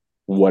us,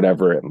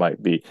 whatever it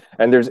might be.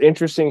 And there's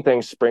interesting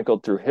things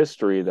sprinkled through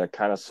history that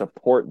kind of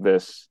support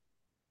this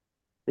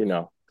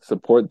battle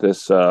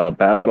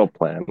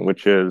plan,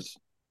 which is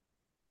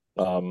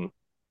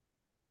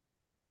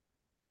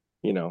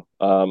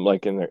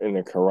like in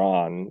the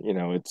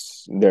Quran,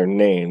 it's they're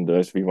named,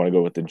 if you want to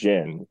go with the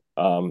jinn.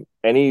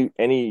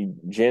 Any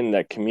jinn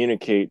that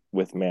communicate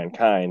with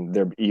mankind,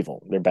 they're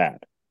evil, they're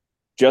bad.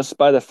 Just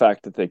by the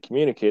fact that they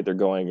communicate, they're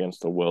going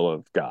against the will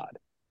of God.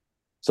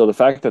 So the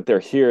fact that they're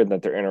here,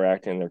 that they're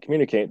interacting, they're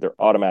communicating, they're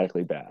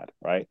automatically bad,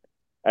 right?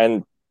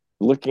 And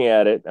looking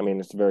at it, I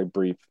mean, it's a very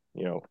brief,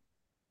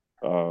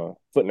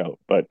 footnote,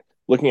 but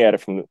looking at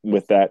it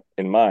with that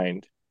in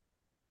mind,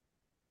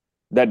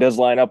 that does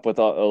line up with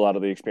a lot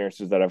of the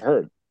experiences that I've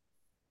heard.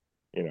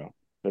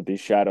 That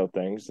these shadow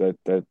things that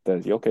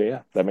okay,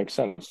 yeah, that makes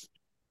sense.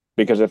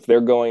 Because if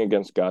they're going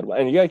against God,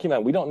 and you gotta keep in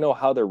mind, we don't know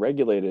how they're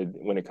regulated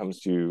when it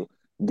comes to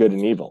good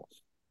and evil.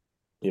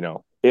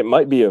 It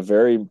might be a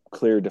very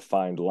clear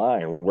defined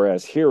line,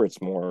 whereas here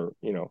it's more,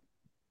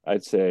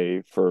 I'd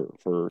say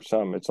for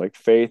some it's like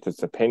faith,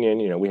 it's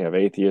opinion. We have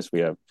atheists,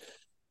 we have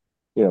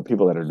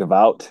people that are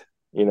devout,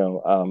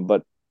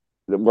 but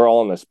we're all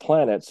on this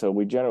planet, so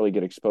we generally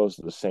get exposed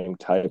to the same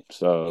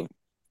types of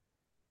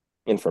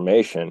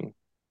information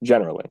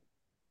generally.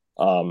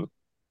 But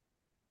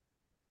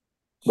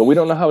we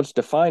don't know how it's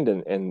defined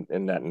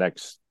in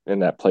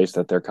that place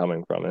that they're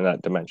coming from, in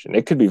that dimension.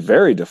 It could be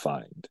very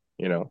defined.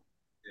 It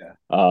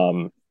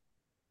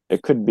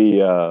could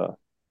be oh,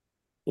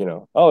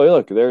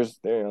 look, there's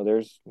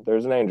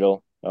an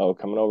angel,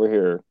 coming over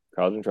here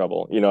causing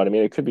trouble. You know what I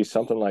mean? It could be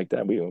something like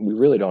that. We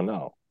really don't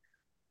know.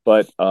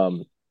 But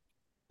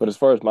as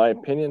far as my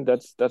opinion,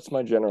 that's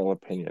my general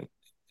opinion.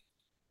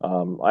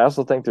 I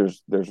also think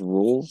there's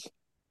rules.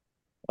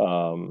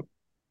 And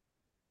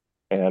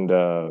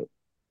I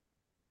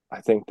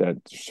think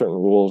that there's certain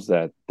rules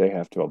that they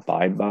have to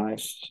abide by.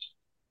 It's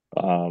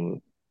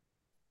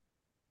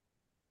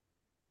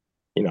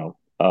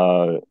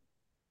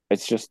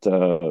just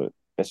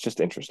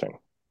interesting.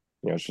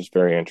 It's just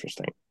very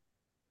interesting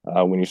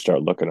when you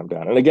start looking them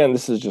down. And again,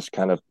 this is just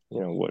kind of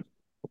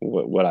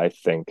what I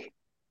think.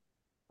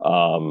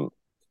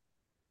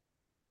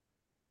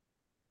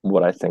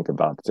 What I think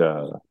about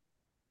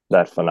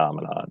that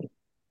phenomenon.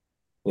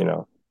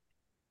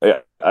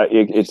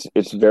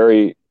 It's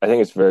very, I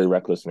think it's very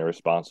reckless and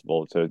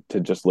irresponsible to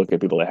just look at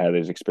people that have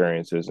these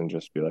experiences and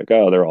just be like,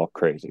 oh, they're all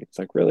crazy. It's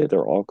like, really,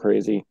 they're all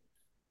crazy?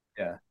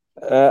 Yeah.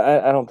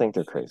 I don't think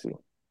they're crazy.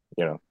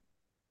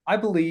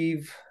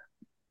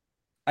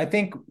 I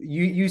think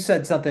you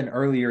said something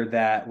earlier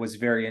that was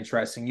very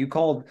interesting. You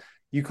called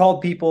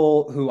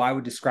people who I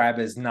would describe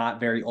as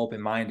not very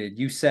open-minded.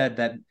 You said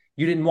that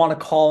you didn't want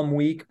to call them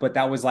weak, but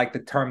that was like the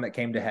term that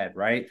came to head,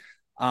 right?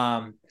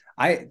 To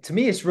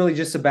me, it's really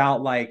just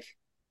about like,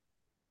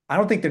 I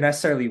don't think they're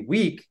necessarily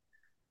weak,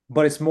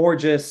 but it's more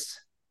just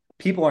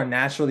people are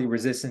naturally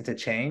resistant to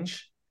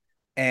change.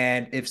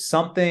 And if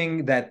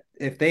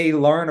they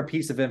learn a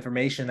piece of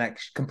information that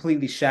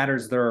completely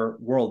shatters their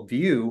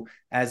worldview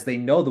as they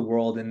know the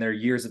world in their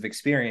years of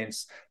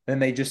experience, then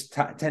they just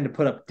tend to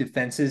put up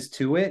defenses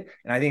to it.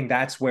 And I think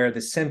that's where the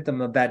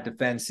symptom of that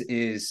defense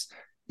is,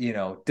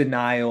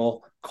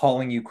 denial,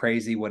 calling you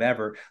crazy,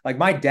 whatever. Like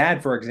my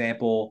dad, for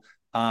example,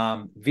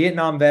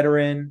 Vietnam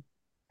veteran,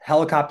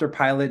 helicopter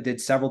pilot, did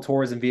several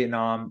tours in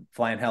Vietnam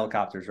flying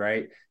helicopters,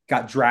 right?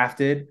 Got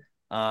drafted.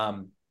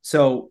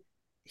 So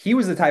he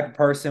was the type of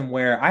person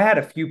where I had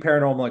a few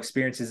paranormal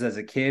experiences as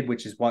a kid,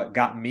 which is what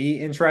got me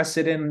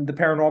interested in the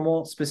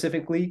paranormal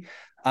specifically.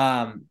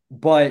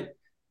 But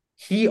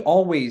he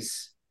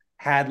always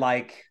had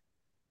like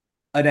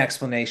an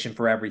explanation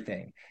for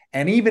everything.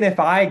 And even if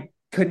I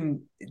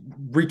couldn't,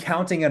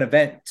 recounting an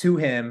event to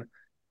him,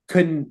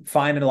 couldn't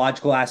find a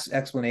logical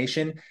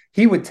explanation,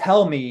 he would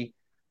tell me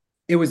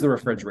it was the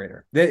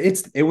refrigerator.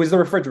 It was the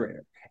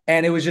refrigerator.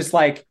 And it was just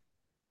like,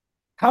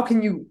 how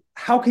can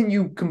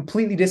you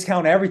completely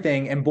discount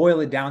everything and boil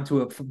it down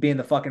to it being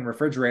the fucking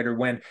refrigerator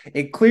when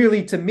it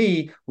clearly to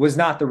me was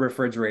not the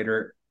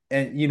refrigerator?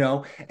 And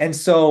and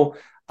so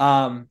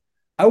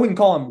I wouldn't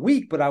call him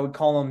weak, but I would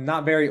call him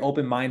not very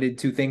open-minded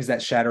to things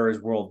that shatter his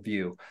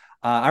worldview.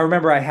 I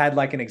remember I had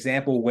like an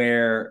example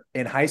where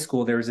in high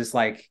school there was this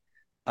like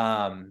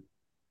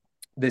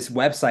this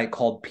website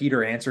called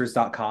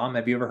peteranswers.com.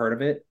 Have you ever heard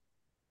of it?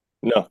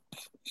 No.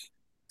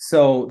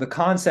 So the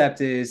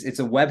concept is it's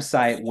a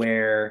website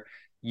where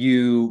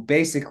you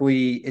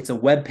basically it's a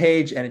web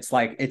page and it's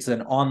like it's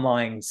an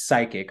online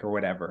psychic or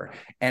whatever.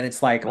 And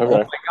it's like, oh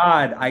Okay. my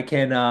God, I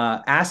can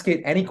ask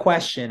it any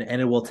question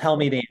and it will tell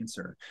me the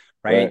answer,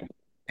 right? Right.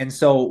 And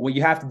so what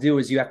you have to do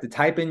is you have to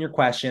type in your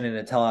question and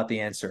it tell out the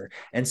answer.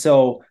 And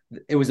so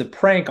it was a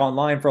prank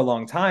online for a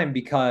long time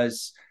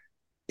because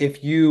if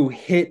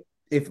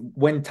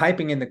when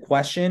typing in the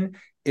question,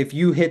 if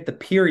you hit the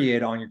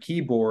period on your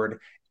keyboard,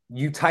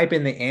 you type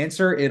in the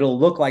answer, it'll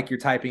look like you're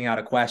typing out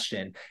a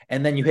question.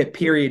 And then you hit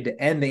period to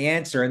end the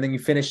answer, and then you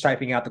finish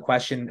typing out the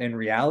question in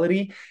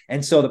reality.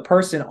 And so the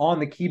person on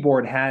the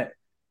keyboard had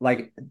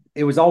like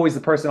it was always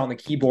the person on the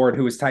keyboard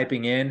who was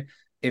typing in.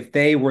 If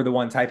they were the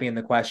one typing in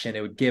the question,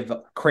 it would give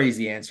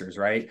crazy answers,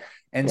 right?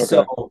 And Okay.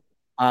 so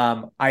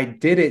I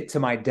did it to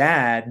my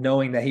dad,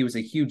 knowing that he was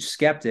a huge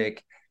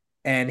skeptic,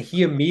 and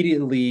he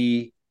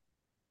immediately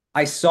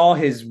I saw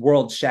his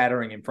world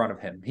shattering in front of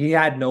him. He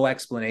had no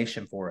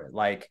explanation for it.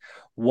 Like,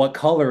 what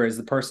color is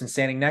the person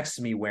standing next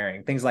to me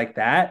wearing? Things like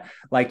that.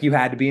 Like, you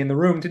had to be in the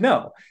room to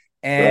know.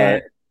 And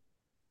Right.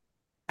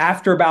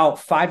 after about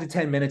 5 to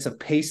 10 minutes of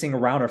pacing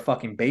around our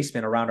fucking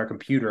basement, around our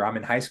computer, I'm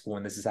in high school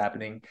when this is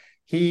happening.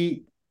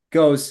 He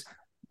goes,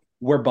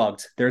 "We're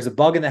bugged. There's a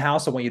bug in the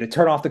house. I want you to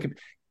turn off the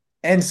computer."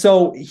 And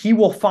so he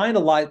will find a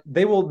lot.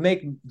 They will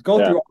go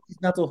Yeah. through all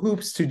these mental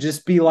hoops to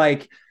just be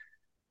like,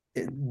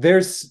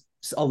 there's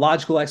a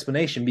logical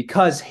explanation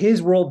because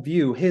his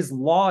worldview, his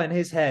law in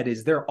his head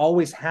is there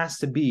always has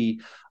to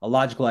be a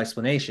logical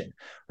explanation,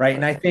 right?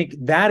 And I think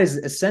that is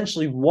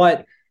essentially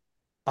what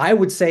I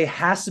would say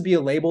has to be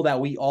a label that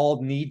we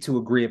all need to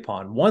agree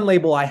upon. One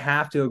label I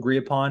have to agree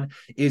upon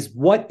is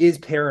what is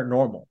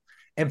paranormal.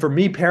 And for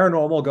me,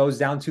 paranormal goes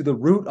down to the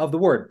root of the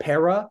word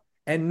para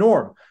and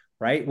norm,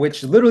 right?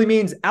 Which literally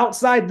means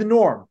outside the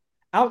norm,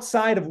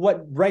 outside of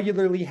what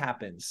regularly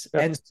happens.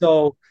 Yeah. And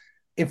so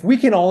if we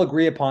can all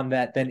agree upon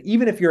that, then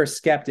even if you're a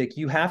skeptic,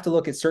 you have to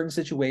look at certain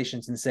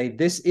situations and say,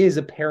 this is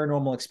a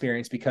paranormal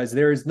experience because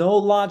there is no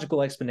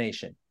logical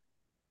explanation,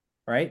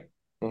 right?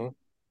 Mm-hmm.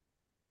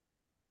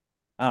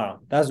 I don't know.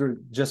 Those were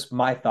just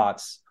my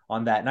thoughts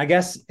on that. And I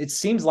guess it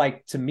seems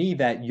like to me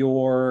that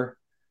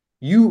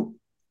you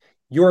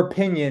your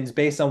opinions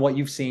based on what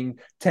you've seen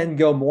tend to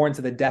go more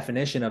into the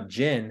definition of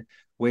jinn,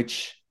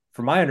 which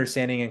from my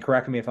understanding, and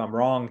correct me if I'm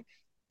wrong,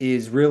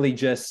 is really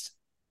just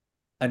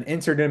an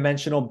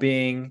interdimensional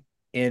being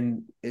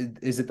in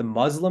is it the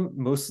Muslim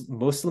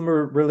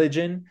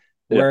religion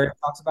Yeah. where it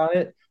talks about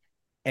it?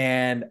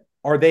 And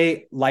are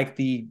they like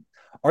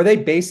are they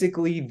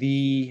basically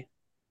the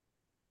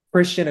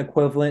Christian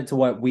equivalent to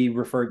what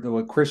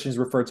Christians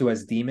refer to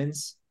as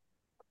demons?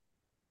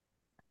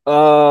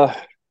 Uh,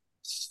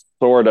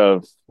 Sort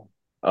of.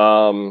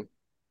 Um,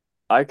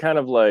 I kind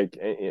of like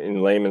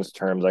in layman's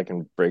terms, I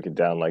can break it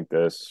down like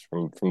this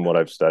from what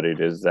I've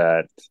studied is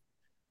that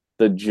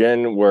the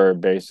jinn were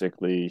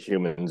basically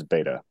humans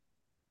beta,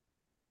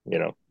 you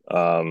know.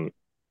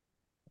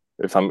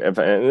 If I'm if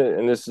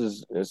and this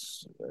is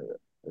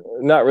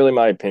not really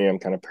my opinion, I'm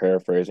kind of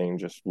paraphrasing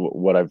just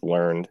what I've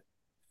learned.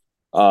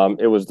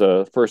 It was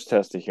the first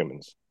test of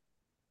humans,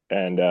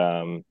 and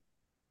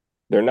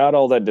they're not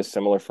all that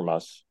dissimilar from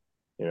us,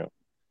 you know.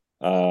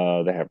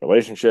 They have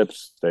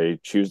relationships. They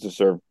choose to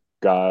serve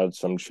God.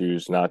 Some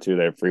choose not to.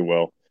 They have free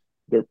will.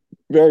 They're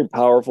very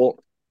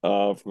powerful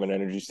from an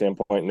energy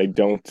standpoint, and they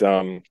don't,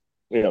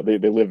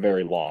 they live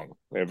very long.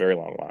 They have very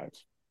long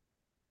lives.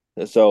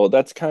 And so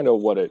that's kind of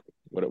what it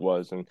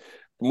was. And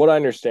from what I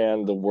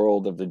understand, the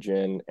world of the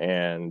jinn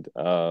and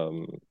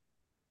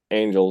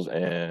angels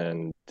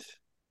and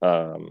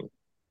um,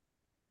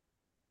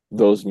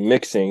 those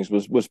mixings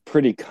was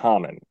pretty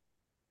common.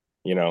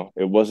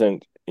 It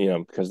wasn't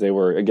because they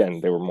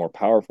were more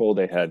powerful,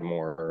 they had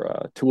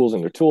more tools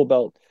in their tool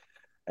belt,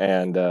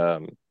 and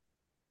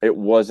it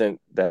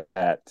wasn't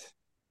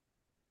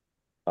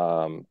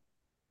um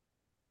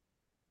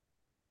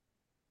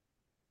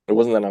it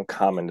wasn't that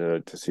uncommon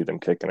to see them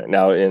kicking it.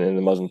 Now in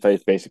the Muslim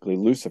faith, basically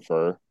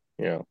Lucifer,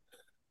 you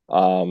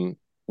know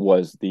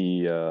was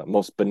the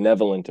most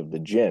benevolent of the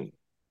jinn.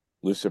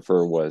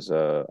 Lucifer was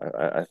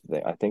I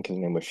think his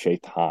name was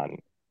Shaitan.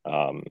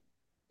 um,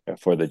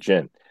 for the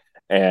jinn.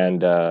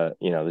 And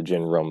the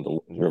jinn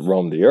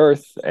roamed the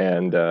earth,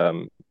 and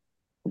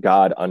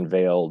God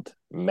unveiled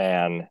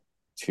man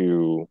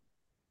to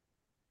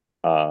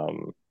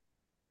the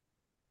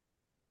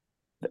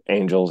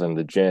angels and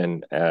the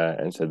jinn,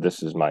 and said,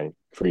 "This is my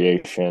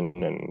creation,"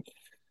 and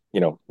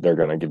they're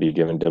going to be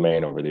given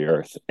domain over the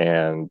earth.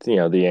 And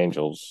the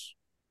angels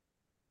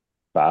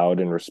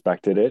bowed and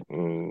respected it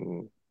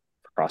and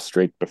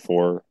prostrate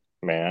before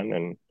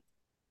man.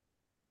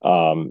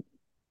 And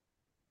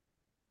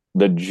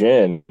the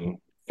jinn,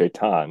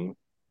 Shaitan,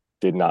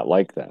 did not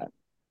like that.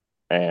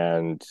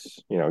 And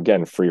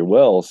again, free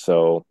will.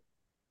 So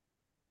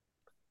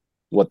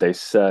what they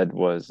said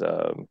was,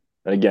 and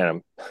again,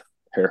 I'm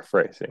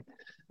paraphrasing,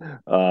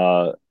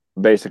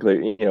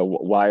 basically,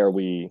 why are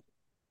we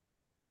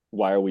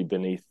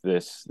beneath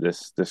this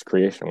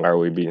creation? Why are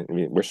we being? I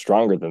mean, we're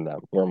stronger than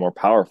them. We're more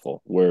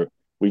powerful.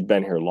 We've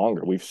been here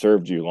longer. We've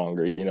served you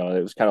longer.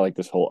 It was kind of like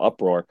this whole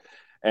uproar,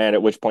 and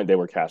at which point they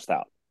were cast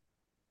out.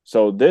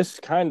 So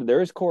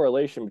there is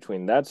correlation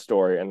between that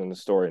story and then the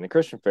story in the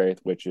Christian faith,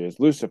 which is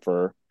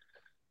Lucifer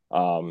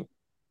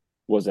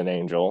was an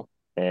angel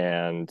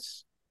and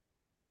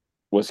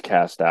was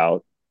cast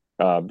out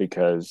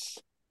because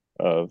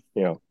of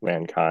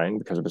mankind,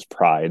 because of his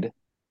pride,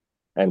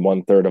 and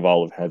 1/3 of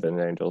all of heaven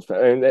angels.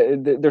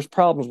 And there's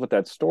problems with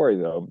that story,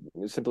 though,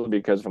 simply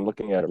because if I'm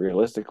looking at it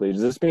realistically,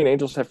 does this mean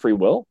angels have free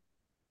will?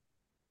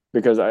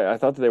 Because I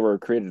thought that they were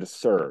created to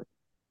serve.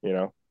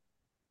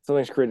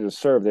 Something's created to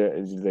serve.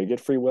 Do they get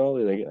free will?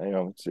 Do they?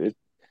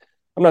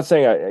 I'm not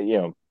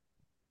saying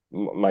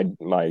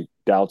my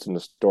doubts in the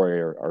story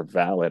are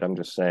valid. I'm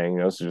just saying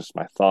this is just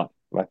my thought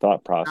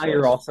process. Now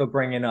you're also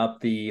bringing up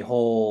the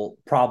whole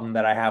problem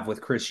that I have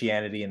with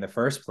Christianity in the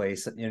first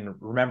place. And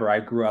remember,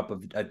 I grew up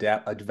a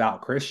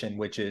devout Christian,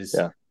 which is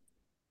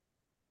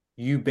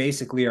you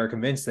basically are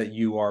convinced that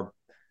you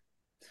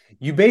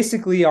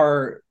basically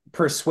are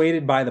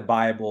persuaded by the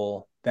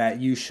Bible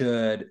that you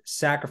should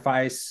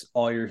sacrifice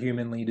all your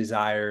humanly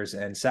desires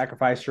and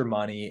sacrifice your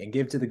money and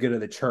give to the good of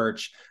the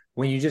church,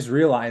 when you just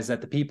realize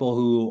that the people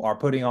who are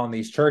putting on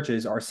these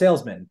churches are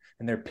salesmen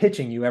and they're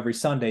pitching you every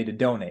Sunday to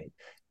donate.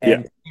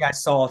 And I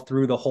saw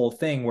through the whole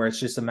thing where it's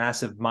just a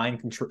massive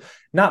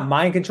not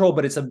mind control,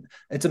 but it's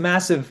a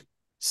massive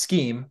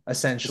scheme,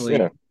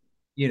 essentially,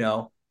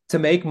 to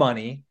make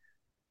money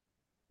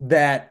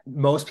that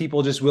most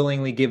people just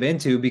willingly give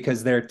into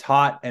because they're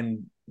taught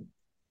and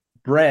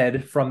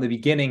bred from the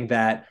beginning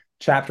that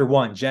chapter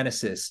 1,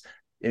 Genesis,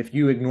 if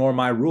you ignore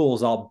my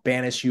rules, I'll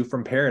banish you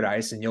from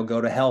paradise and you'll go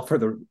to hell for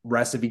the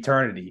rest of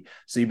eternity.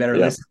 So you better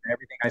listen to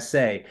everything I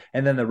say.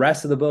 And then the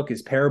rest of the book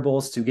is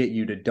parables to get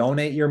you to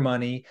donate your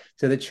money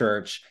to the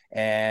church.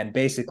 And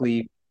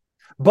basically,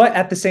 but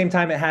at the same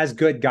time, it has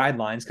good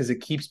guidelines because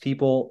it keeps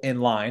people in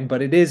line,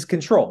 but it is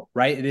control,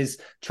 right? It is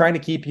trying to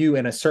keep you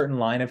in a certain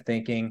line of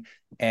thinking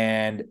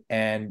and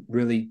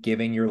really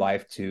giving your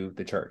life to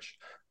the church,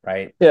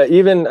 right? Yeah,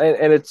 even,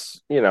 and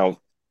it's,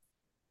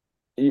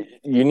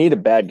 you need a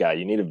bad guy,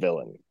 you need a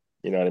villain.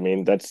 You know what I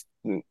mean? That's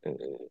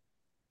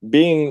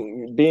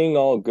being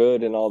all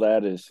good and all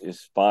that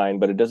is fine,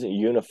 but it doesn't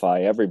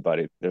unify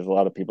everybody. There's a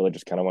lot of people that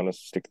just kind of want to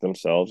stick to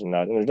themselves, and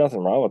there's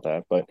nothing wrong with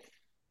that. But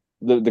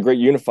the great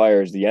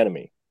unifier is the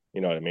enemy.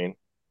 You know what I mean?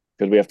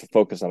 Because we have to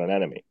focus on an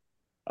enemy.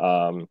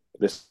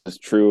 This is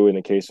true in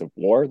the case of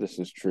war. This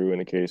is true in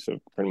the case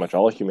of pretty much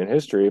all human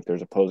history. If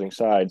there's opposing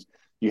sides,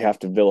 you have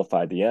to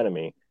vilify the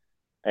enemy.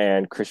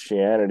 And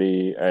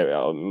Christianity,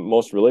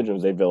 most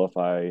religions, they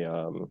vilify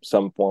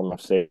some form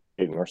of Satan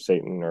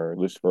or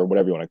Lucifer,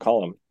 whatever you want to call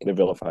them. They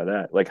vilify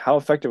that. Like, how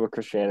effective would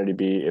Christianity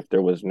be if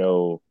there was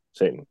no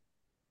Satan?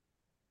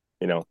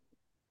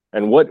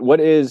 And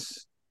what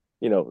is,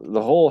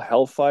 the whole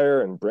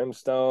hellfire and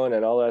brimstone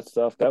and all that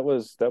stuff? That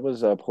was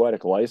a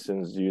poetic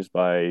license used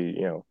by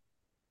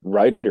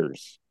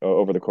writers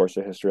over the course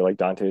of history, like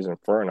Dante's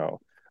Inferno.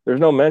 There's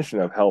no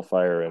mention of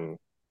hellfire in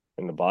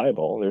the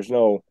Bible. There's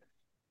no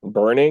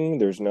burning,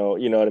 there's no,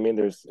 you know what I mean,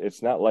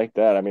 it's not like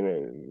that. I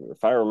mean,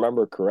 if I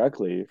remember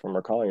correctly, if I'm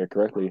recalling it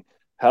correctly,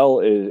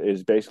 hell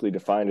is basically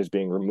defined as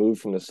being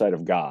removed from the sight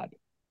of God,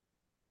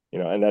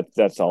 and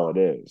that's all it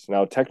is.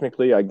 Now,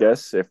 technically, I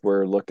guess if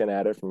we're looking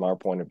at it from our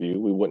point of view,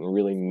 we wouldn't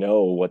really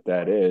know what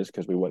that is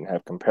because we wouldn't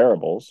have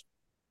comparables.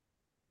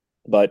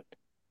 But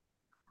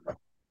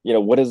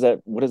what does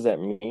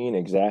that mean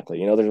exactly?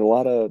 There's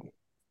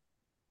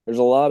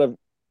a lot of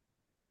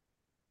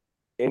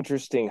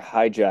interesting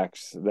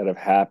hijacks that have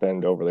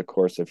happened over the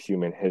course of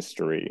human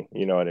history.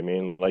 You know what I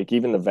mean? Like,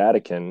 even the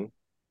Vatican,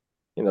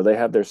 they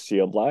have their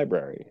sealed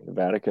library. The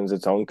Vatican's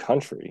its own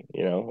country.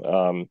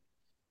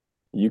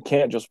 You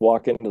can't just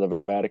walk into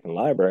the Vatican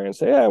library and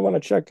say, "Yeah, I want to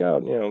check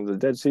out, the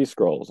Dead Sea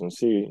Scrolls and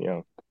see,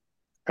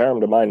 compare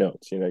them to my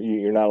notes."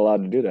 You're not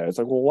allowed to do that. It's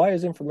like, well, why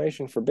is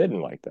information forbidden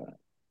like that?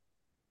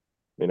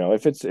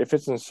 If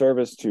it's in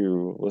service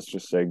to, let's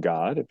just say,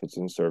 God, if it's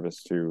in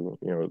service to,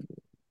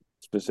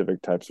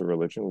 specific types of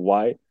religion,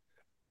 why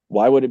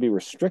would it be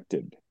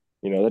restricted?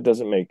 That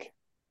doesn't make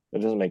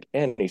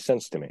any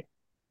sense to me.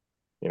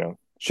 It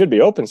should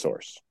be open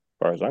source,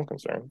 far as I'm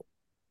concerned.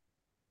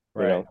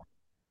 Right.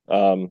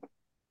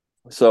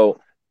 So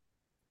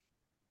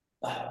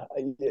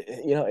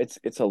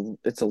it's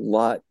a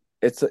lot.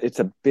 It's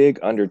a big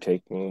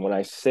undertaking. When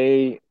I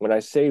say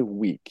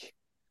weak,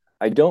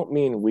 I don't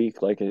mean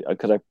weak like,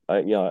 because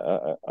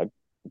I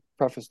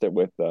prefaced it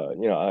with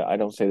I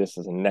don't say this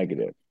as a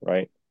negative,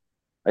 right?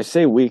 I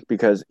say weak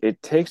because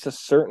it takes a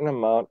certain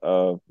amount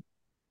of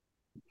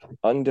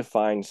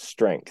undefined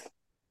strength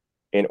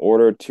in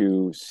order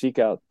to seek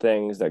out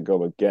things that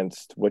go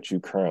against what you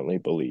currently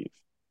believe.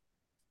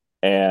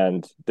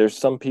 And there's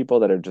some people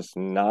that are just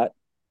not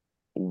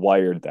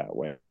wired that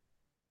way.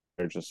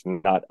 They're just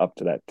not up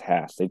to that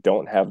task. They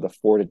don't have the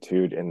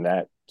fortitude in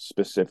that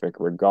specific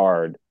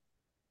regard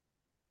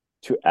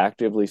to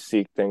actively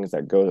seek things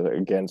that go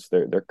against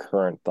their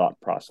current thought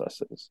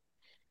processes.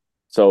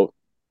 So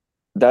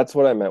that's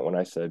what I meant when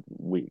I said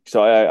weak.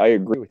 So I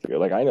agree with you.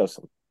 Like, I know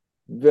some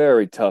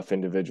very tough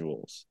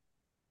individuals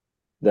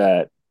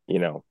that,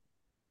 you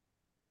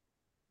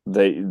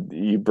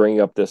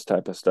bring up this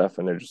type of stuff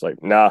and they're just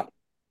like, nah,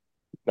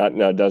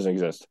 no, it doesn't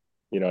exist.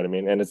 You know what I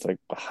mean? And it's like,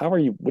 what are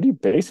you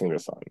basing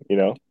this on?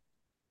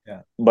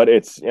 Yeah. But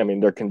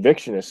their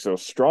conviction is so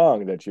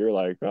strong that you're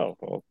like, oh,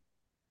 well,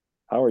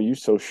 how are you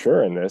so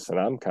sure in this? And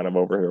I'm kind of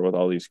over here with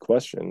all these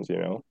questions.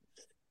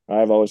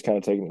 I've always kind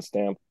of taken the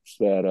stance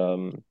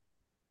that,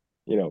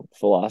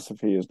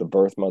 philosophy is the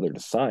birth mother to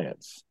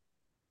science.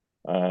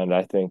 And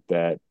I think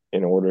that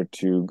in order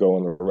to go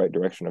in the right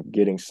direction of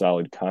getting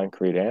solid,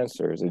 concrete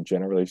answers, it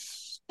generally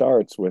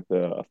starts with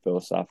a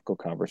philosophical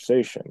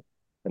conversation.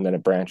 And then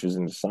it branches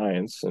into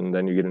science, and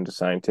then you get into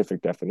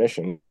scientific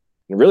definition.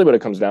 And really what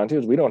it comes down to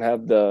is we don't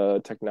have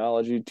the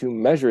technology to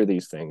measure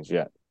these things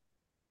yet.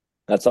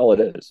 That's all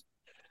it is.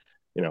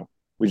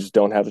 We just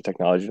don't have the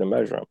technology to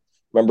measure them.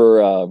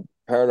 Remember,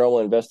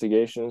 paranormal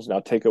investigations?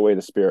 Now take away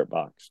the spirit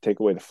box, take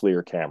away the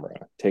FLIR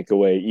camera, take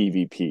away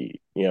EVP,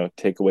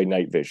 take away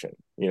night vision.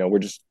 We're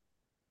just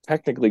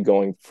technically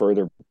going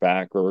further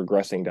back or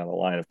regressing down the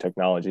line of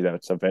technology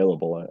that's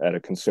available at a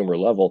consumer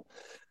level.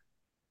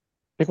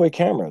 Take away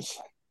cameras.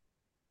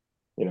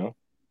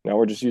 Now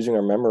we're just using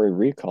our memory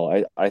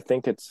recall. I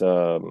think it's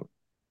an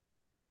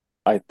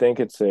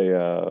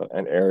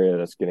area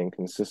that's getting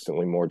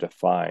consistently more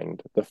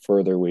defined the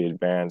further we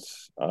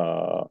advance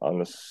on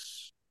the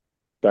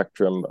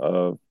spectrum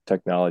of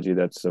technology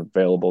that's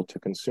available to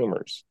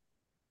consumers.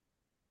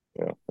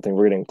 I think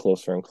we're getting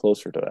closer and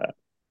closer to that.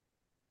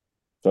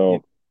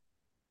 So,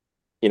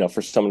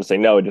 for someone to say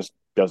no, it just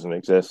doesn't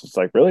exist, it's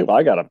like, really? Well,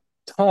 I got a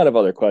ton of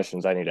other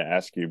questions I need to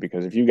ask you,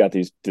 because if you got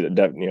these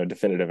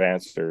definitive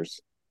answers,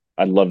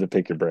 I'd love to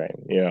pick your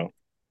brain.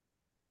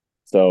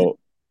 So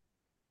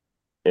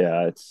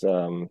yeah, it's I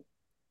don't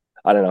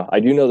know. I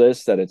do know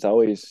this, that it's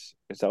always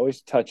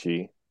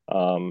touchy.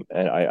 And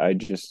I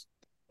just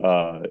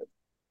from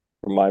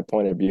my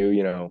point of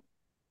view,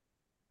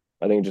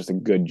 I think just a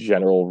good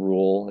general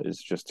rule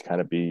is just to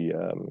kind of be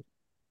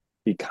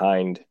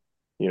kind.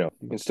 You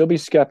can still be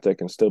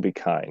skeptic and still be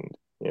kind,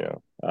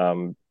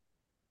 because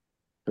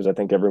I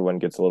think everyone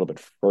gets a little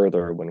bit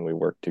further when we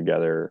work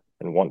together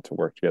and want to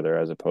work together,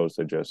 as opposed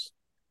to just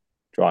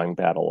drawing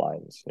battle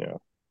lines.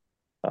 It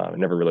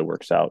never really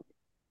works out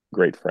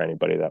great for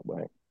anybody that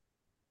way.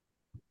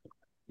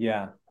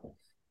 Yeah.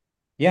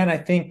 Yeah. And I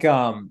think,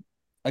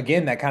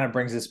 again, that kind of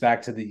brings us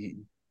back to the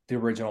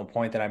original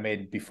point that I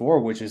made before,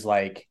 which is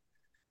like,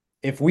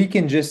 if we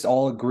can just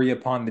all agree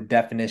upon the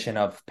definition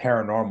of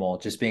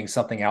paranormal, just being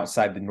something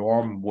outside the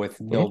norm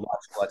with no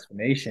logical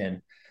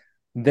explanation,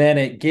 then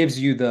it gives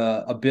you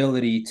the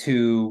ability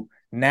to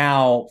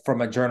now,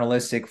 from a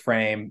journalistic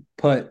frame,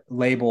 put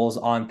labels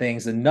on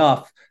things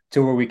enough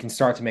to where we can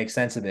start to make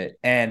sense of it.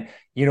 And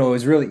it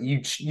was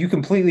really you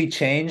completely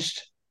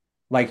changed.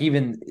 Like,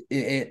 even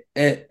it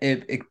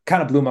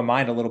kind of blew my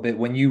mind a little bit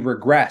when you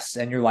regress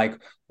and you're like,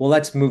 well,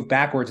 let's move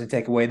backwards and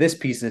take away this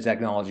piece of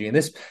technology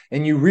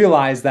and you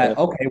realize that,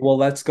 okay, well,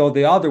 let's go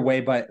the other way,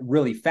 but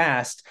really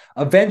fast.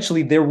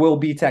 Eventually there will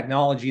be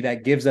technology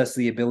that gives us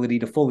the ability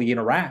to fully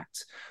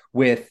interact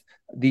with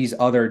these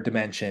other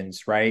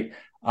dimensions, right?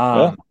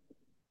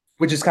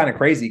 Which is kind of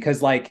crazy,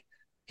 because like,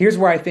 here's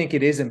where I think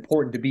it is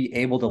important to be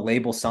able to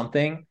label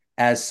something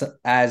as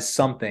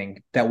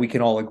something that we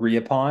can all agree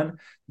upon,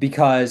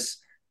 because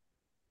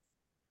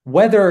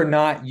whether or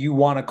not you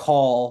want to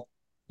call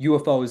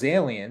UFOs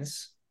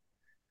aliens,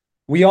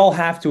 we all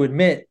have to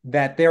admit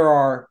that there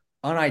are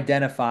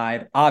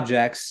unidentified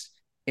objects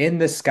in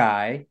the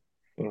sky.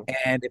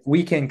 And if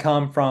we can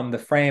come from the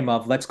frame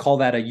of, let's call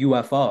that a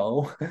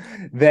UFO,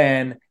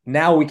 then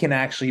now we can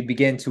actually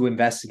begin to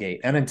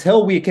investigate. And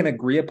until we can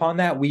agree upon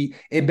that,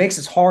 it makes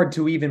it hard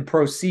to even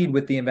proceed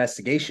with the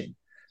investigation,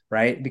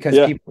 right? Because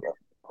people are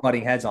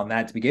butting heads on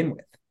that to begin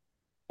with.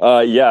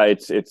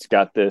 It's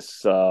got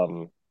this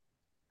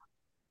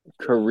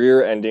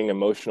career-ending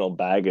emotional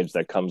baggage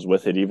that comes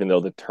with it, even though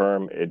the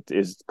term it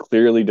is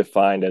clearly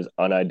defined as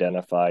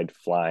unidentified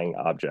flying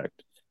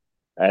object,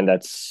 and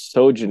that's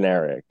so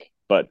generic.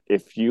 But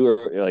if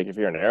you're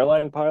an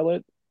airline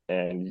pilot,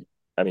 and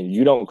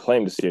you don't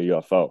claim to see a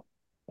UFO,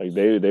 like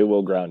they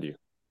will ground you.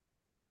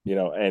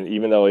 and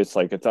even though it's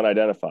like it's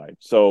unidentified.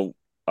 So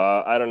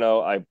I don't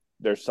know.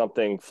 There's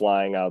something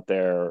flying out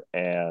there,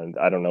 and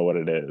I don't know what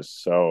it is.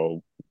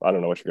 So I don't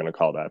know what you're going to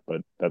call that,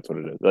 but that's what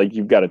it is. Like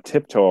you've got to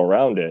tiptoe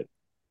around it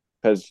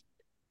because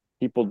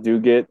people do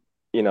get,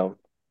 you know,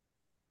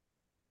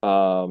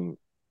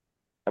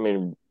 I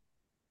mean,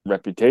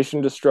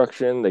 reputation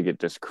destruction. They get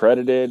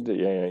discredited.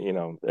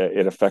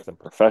 It affects them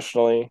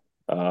professionally.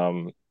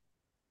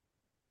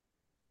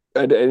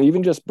 And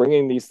even just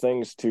bringing these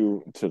things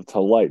to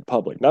light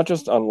public, not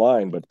just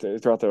online, but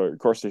throughout the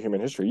course of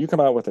human history. You come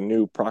out with a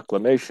new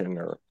proclamation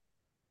or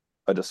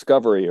a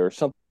discovery or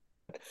something,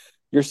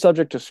 you're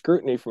subject to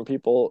scrutiny from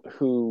people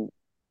who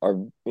are,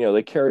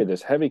 they carry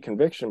this heavy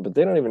conviction, but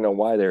they don't even know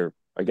why they're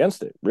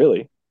against it,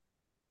 really.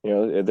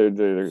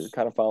 They're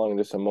kind of following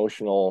this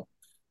emotional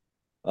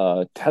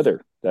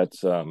tether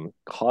that's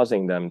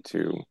causing them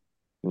to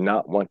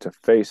not want to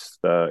face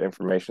the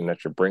information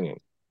that you're bringing.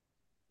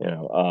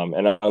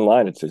 And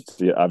online it's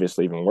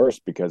obviously even worse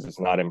because it's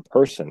not in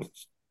person.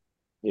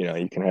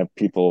 You can have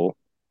people,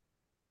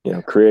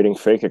 creating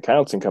fake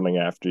accounts and coming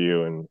after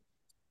you, and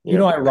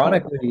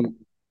ironically,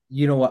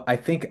 what I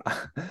think,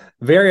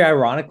 very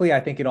ironically, I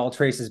think it all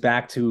traces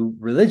back to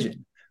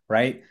religion,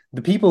 right?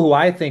 The people who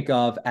I think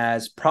of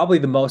as probably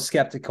the most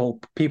skeptical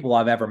people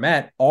I've ever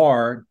met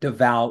are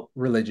devout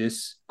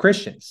religious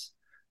Christians,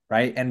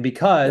 right? And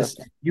because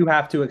you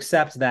have to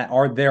accept that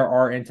there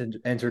are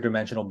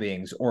interdimensional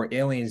beings or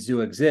aliens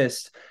do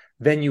exist,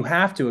 then you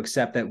have to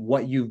accept that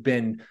what you've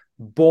been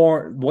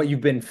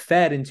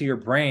fed into your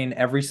brain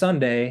every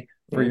Sunday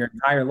for your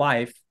entire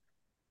life,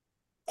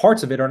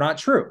 parts of it are not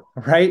true,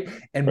 right?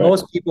 And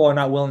most people are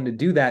not willing to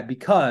do that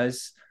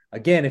because,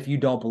 again, if you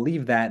don't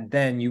believe that,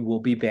 then you will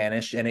be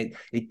banished, and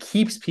it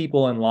keeps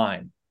people in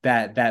line,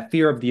 that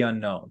fear of the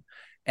unknown.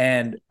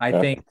 And I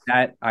think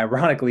that,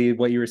 ironically,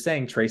 what you were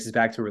saying traces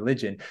back to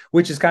religion,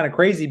 which is kind of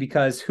crazy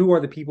because who are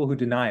the people who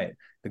deny it?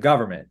 The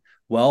government.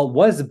 Well,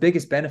 what is the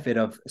biggest benefit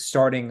of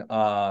starting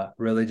a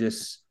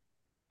religious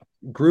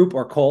group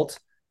or cult?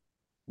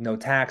 No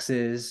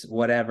taxes,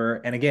 whatever.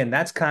 And again,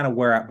 that's kind of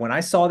where when I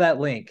saw that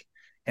link,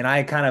 and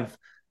I kind of,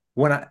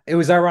 it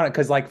was ironic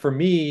because, like, for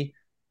me,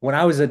 when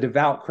I was a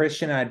devout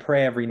Christian, I'd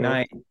pray every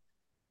night.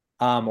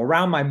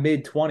 Around my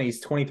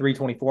mid-20s, 23,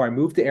 24, I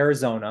moved to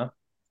Arizona.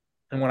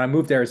 And when I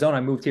moved to Arizona, I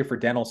moved here for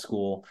dental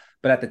school.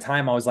 But at the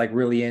time, I was like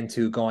really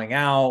into going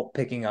out,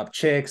 picking up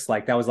chicks.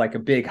 Like that was like a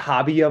big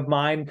hobby of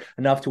mine,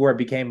 enough to where it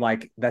became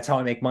like, that's how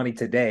I make money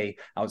today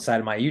outside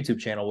of my YouTube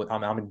channel.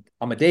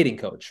 I'm a dating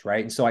coach,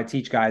 right? And so I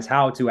teach guys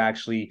how to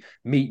actually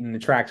meet and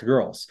attract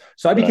girls.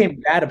 So I became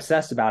that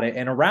obsessed about it.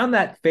 And around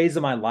that phase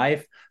of my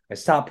life, I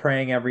stopped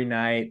praying every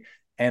night.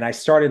 And I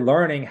started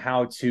learning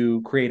how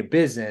to create a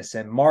business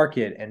and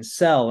market and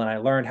sell. And I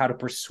learned how to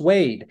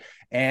persuade.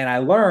 And I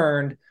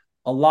learned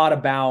a lot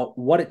about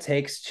what it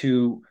takes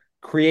to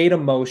create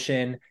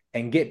emotion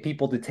and get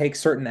people to take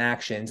certain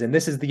actions. And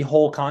this is the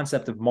whole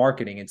concept of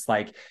marketing. It's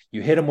like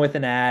you hit them with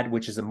an ad,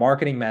 which is a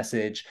marketing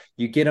message.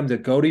 You get them to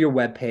go to your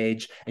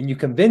webpage and you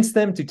convince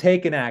them to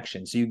take an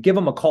action. So you give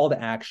them a call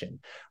to action,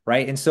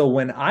 right? And so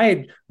when I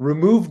had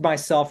removed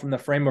myself from the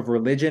frame of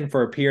religion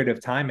for a period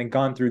of time and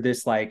gone through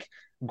this like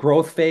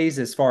growth phase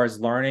as far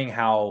as learning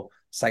how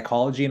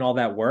psychology and all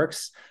that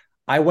works,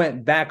 I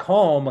went back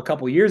home a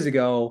couple of years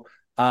ago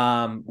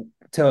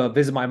to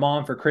visit my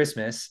mom for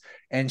Christmas,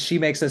 and she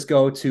makes us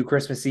go to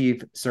Christmas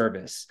Eve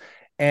service.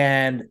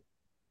 And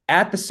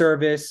at the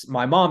service,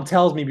 my mom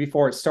tells me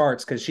before it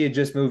starts, because she had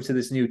just moved to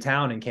this new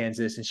town in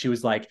Kansas, and she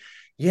was like,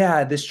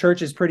 yeah, this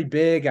church is pretty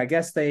big. I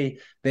guess they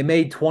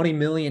made $20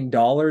 million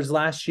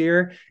last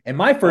year. And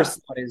my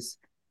first thought is,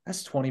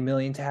 that's 20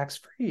 million tax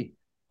free.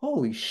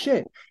 Holy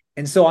shit.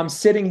 And so I'm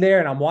sitting there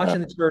and I'm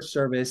watching the church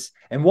service.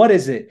 And what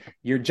is it?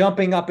 You're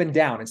jumping up and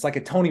down. It's like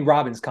a Tony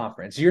Robbins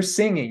conference. You're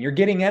singing, you're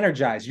getting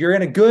energized. You're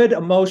in a good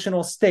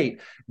emotional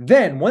state.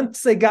 Then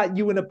once they got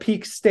you in a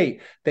peak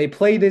state, they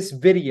play this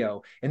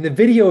video. And the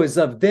video is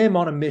of them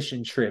on a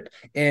mission trip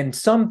in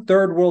some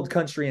third world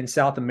country in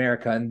South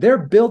America. And they're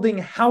building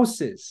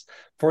houses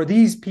for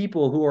these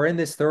people who are in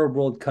this third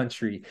world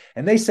country.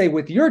 And they say,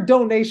 with your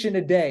donation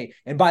today,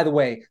 and by the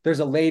way, there's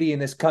a lady in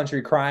this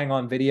country crying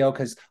on video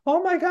because,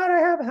 oh my God, I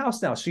have a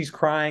house now. She's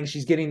crying.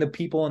 She's getting the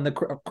people in the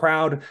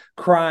crowd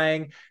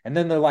crying. And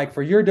then they're like,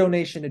 for your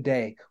donation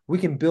today, we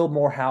can build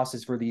more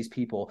houses for these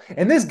people.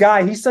 And this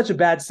guy, he's such a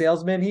bad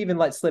salesman. He even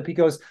let slip. He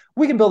goes,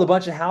 we can build a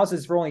bunch of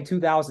houses for only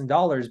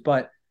 $2,000,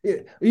 but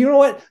you know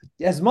what?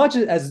 As much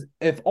as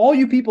if all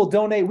you people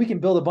donate, we can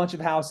build a bunch of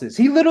houses.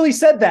 He literally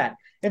said that.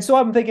 And so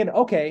I'm thinking,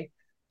 okay,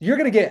 you're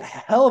going to get a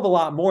hell of a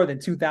lot more than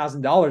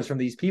 $2,000 from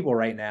these people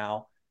right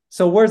now.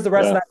 So where's the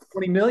rest of that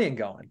 20 million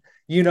going?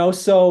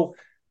 So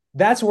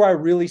that's where I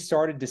really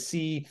started to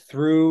see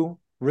through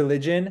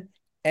religion.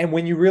 And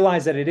when you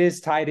realize that it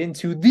is tied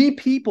into the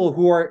people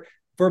who are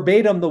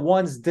verbatim the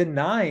ones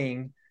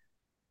denying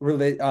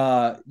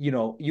UFOs,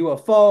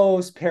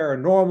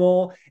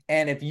 paranormal.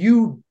 And if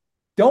you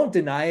don't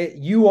deny it,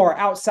 you are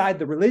outside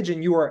the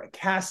religion, you are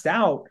cast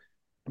out.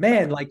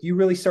 Man, like you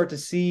really start to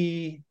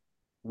see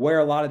where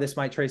a lot of this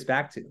might trace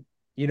back to.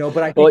 But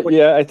I think Well,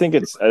 yeah, I think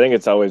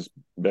it's always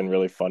been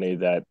really funny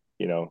that,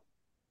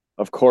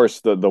 of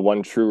course, the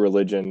one true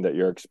religion that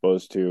you're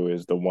exposed to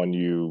is the one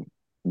you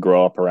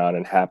grow up around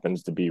and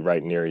happens to be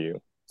right near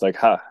you. It's like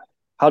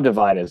how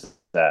divine is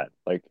that?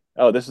 Like,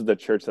 oh, this is the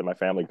church that my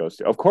family goes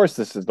to. Of course,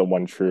 this is the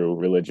one true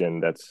religion.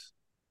 That's,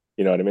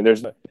 you know what I mean.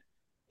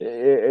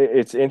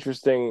 It's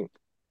interesting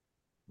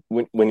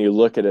when you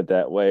look at it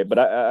that way. But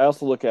I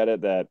also look at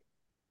it that,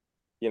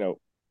 you know,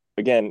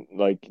 again,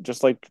 like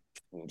just like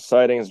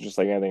sightings, just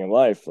like anything in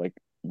life, like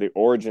the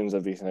origins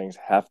of these things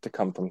have to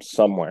come from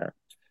somewhere.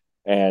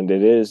 And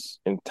it is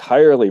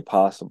entirely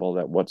possible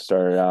that what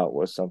started out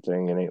was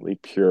something innately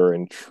pure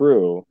and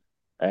true,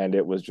 and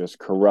it was just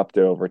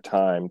corrupted over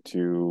time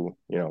to,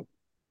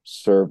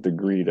 serve the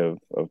greed of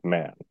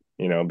man,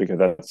 because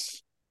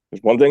there's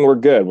one thing we're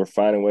good, we're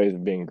finding ways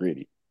of being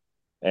greedy.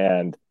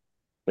 And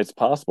it's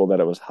possible that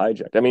it was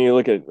hijacked. I mean, you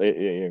look at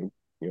the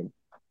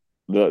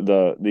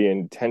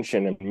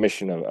intention and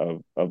mission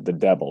of the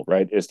devil,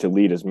 right, is to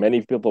lead as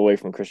many people away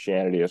from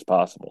Christianity as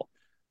possible.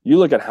 You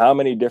look at how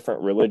many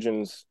different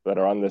religions that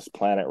are on this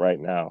planet right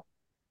now.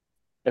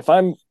 If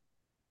I'm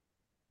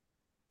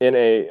in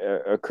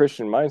a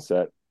Christian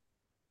mindset,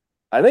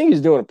 I think he's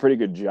doing a pretty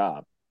good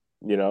job,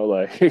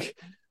 like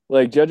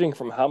like judging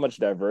from how much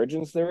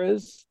divergence there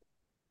is,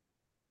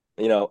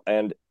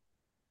 and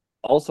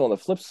also on the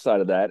flip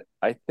side of that,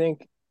 I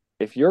think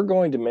if you're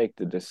going to make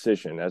the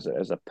decision as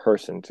a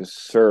person to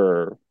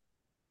serve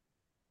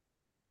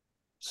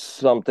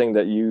something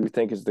that you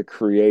think is the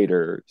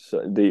creator,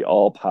 the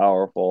all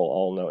powerful,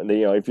 all knowing,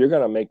 if you're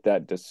going to make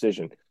that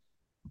decision,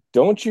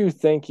 don't you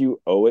think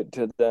you owe it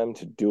to them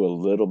to do a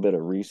little bit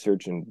of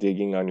research and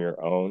digging on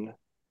your own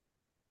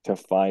to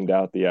find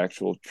out the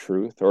actual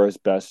truth, or as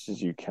best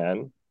as you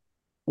can?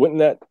 Wouldn't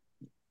that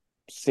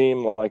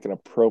seem like an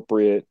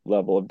appropriate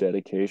level of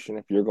dedication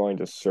if you're going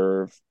to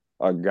serve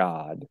a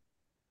god?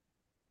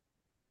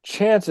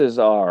 Chances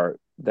are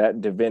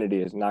that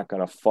divinity is not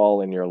going to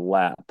fall in your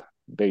lap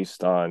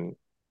based on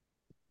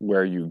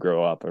where you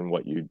grow up and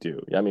what you do.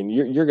 I mean,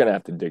 you're going to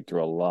have to dig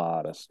through a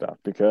lot of stuff,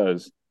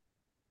 because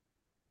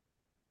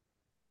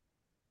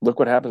look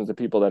what happens to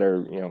people that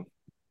are,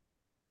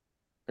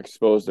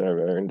 exposed and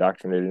are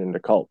indoctrinated into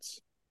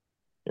cults.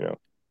 You know,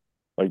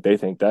 like they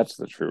think that's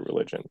the true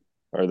religion,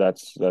 or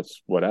that's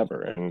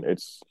whatever, and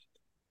it's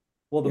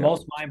the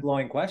most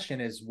mind-blowing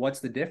question is, what's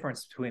the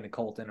difference between a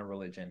cult and a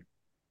religion?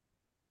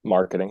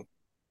 Marketing,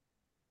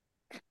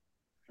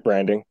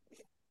 branding.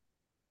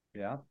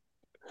 Yeah.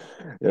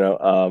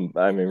 I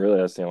mean, really,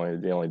 that's the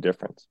only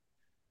difference.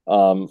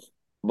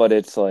 But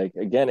it's like,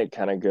 again, it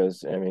kind of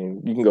goes. I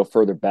mean, you can go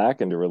further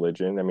back into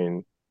religion. I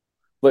mean,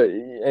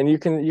 and you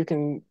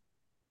can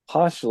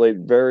postulate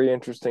very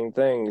interesting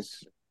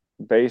things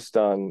based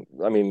on.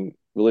 I mean,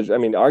 religion. I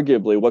mean,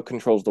 arguably, what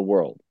controls the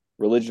world?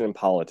 Religion and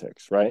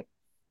politics, right?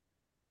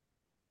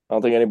 I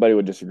don't think anybody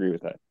would disagree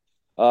with that.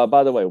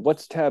 By the way,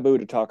 what's taboo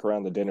to talk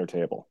around the dinner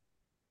table?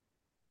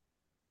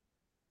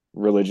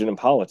 Religion and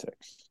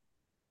politics.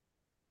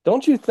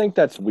 Don't you think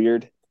that's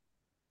weird?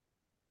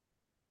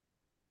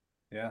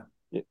 Yeah.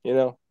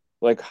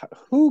 Like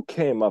who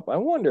came up? I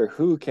wonder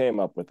who came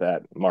up with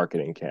that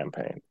marketing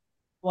campaign.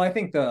 Well, I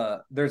think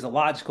there's a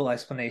logical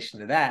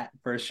explanation to that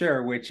for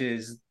sure, which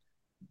is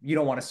you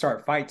don't want to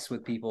start fights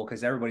with people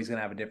because everybody's going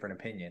to have a different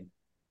opinion.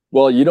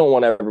 Well, you don't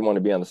want everyone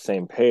to be on the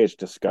same page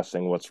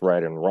discussing what's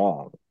right and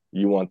wrong.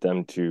 You want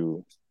them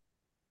to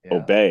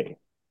obey.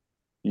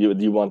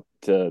 You want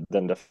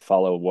them to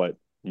follow what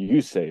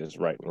you say is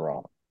right and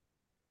wrong.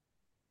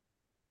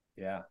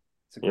 Yeah.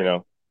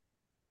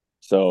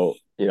 So,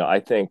 I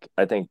think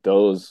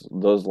those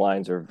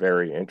lines are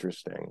very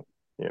interesting,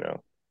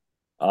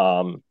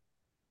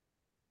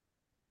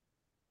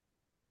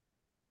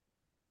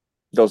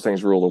 those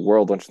things rule the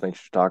world. Don't you think you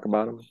should talk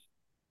about them?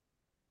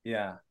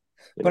 Yeah.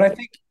 But I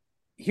think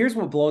here's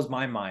what blows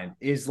my mind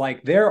is,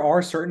 like, there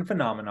are certain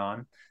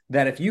phenomenon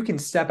that if you can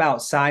step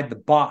outside the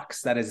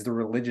box, that is the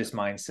religious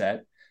mindset,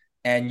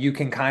 and you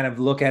can kind of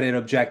look at it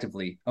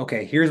objectively.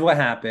 Okay, here's what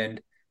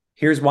happened.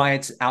 Here's why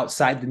it's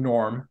outside the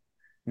norm.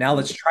 Now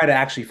let's try to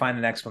actually find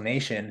an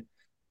explanation.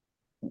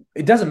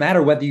 It doesn't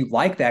matter whether you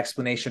like the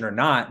explanation or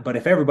not, but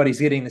if everybody's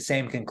getting the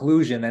same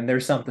conclusion, then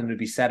there's something to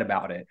be said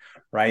about it,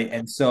 right?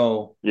 And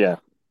so, yeah,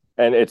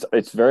 and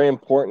it's very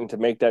important to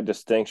make that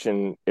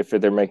distinction if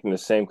they're making the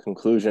same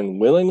conclusion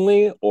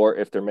willingly or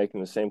if they're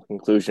making the same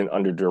conclusion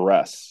under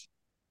duress.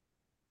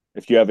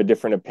 If you have a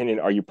different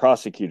opinion, are you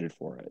prosecuted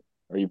for it?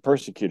 Are you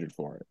persecuted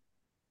for it?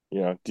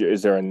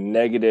 Is there a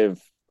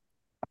negative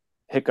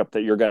hiccup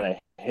that you're going to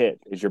hit?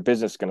 Is your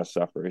business going to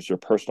suffer? Is your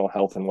personal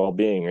health and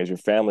well-being, is your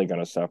family going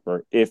to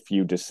suffer if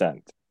you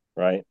dissent,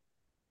 right?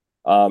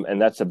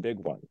 And that's a big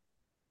one.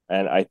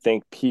 And I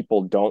think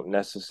people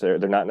they're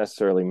not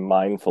necessarily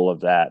mindful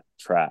of that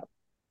trap,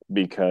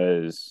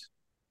 because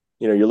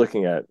you're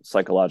looking at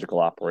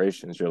psychological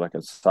operations, you're like a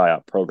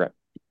psyop program.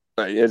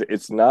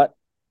 It's not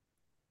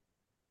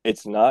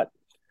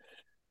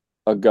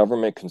a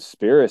government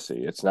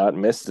conspiracy. It's not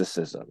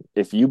mysticism.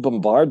 If you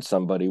bombard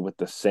somebody with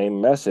the same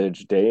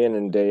message day in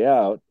and day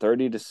out,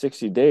 30 to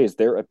 60 days,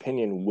 their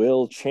opinion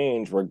will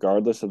change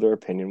regardless of their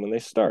opinion when they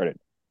started.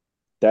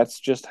 That's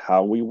just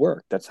how we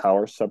work. That's how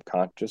our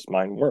subconscious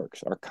mind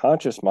works. Our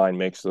conscious mind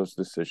makes those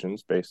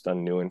decisions based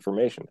on new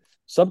information.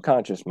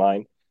 Subconscious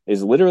mind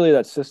is literally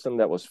that system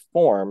that was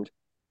formed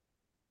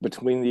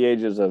between the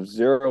ages of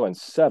 0 and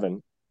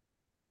 7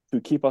 to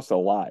keep us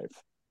alive.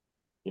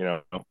 You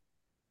know,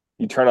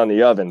 you turn on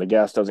the oven, the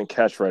gas doesn't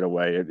catch right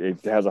away.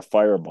 It has a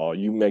fireball.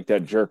 You make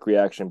that jerk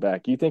reaction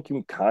back. You think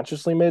you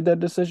consciously made that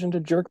decision to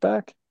jerk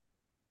back?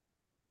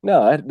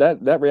 No,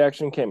 that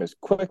reaction came as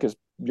quick as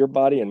your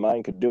body and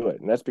mind could do it.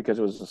 And that's because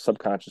it was the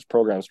subconscious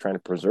programs trying to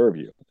preserve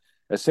you.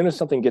 As soon as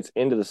something gets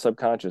into the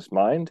subconscious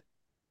mind,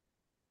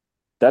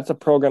 that's a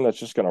program that's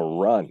just going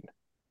to run.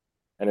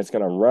 And it's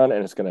going to run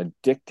and it's going to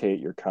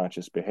dictate your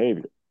conscious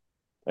behavior.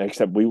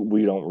 Except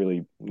we don't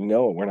really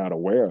know. We're not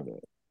aware of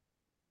it.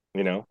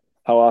 You know?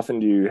 How often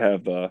do you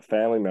have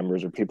family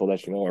members or people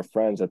that you know are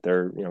friends that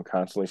they're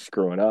constantly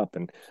screwing up,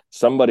 and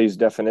somebody's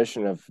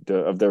definition of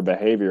their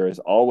behavior is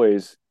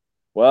always,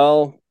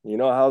 well, you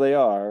know how they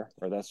are,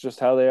 or that's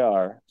just how they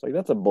are. It's like,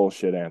 that's a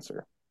bullshit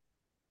answer,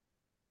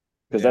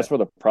 because that's where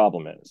the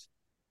problem is.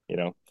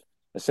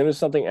 As soon as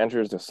something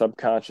enters the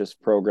subconscious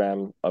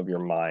program of your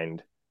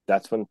mind,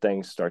 that's when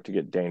things start to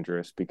get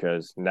dangerous,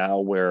 because now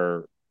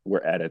we're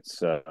at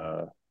its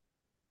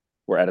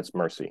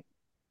mercy.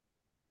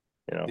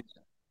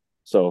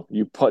 So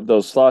you put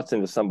those thoughts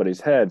into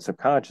somebody's head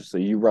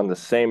subconsciously, you run the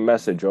same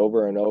message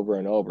over and over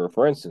and over.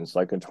 For instance,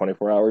 like a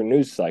 24-hour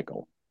news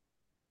cycle.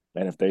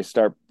 And if they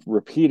start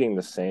repeating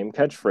the same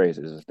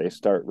catchphrases, if they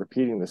start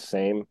repeating the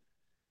same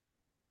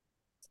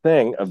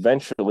thing,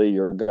 eventually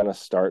you're going to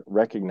start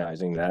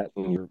recognizing that,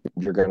 and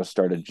you're going to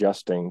start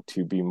adjusting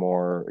to be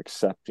more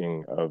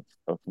accepting of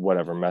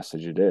whatever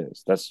message it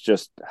is. That's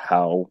just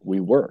how we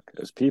work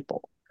as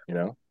people,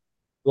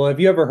 Well,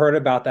 have you ever heard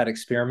about that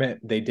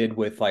experiment they did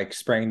with like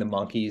spraying the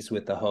monkeys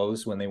with the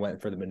hose when they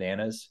went for the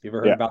bananas? You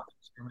ever heard about that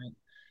experiment?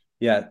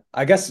 Yeah,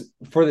 I guess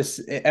for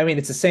this, I mean,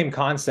 it's the same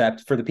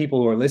concept. For the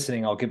people who are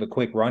listening, I'll give a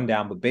quick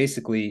rundown. But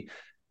basically,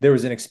 there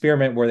was an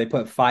experiment where they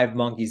put 5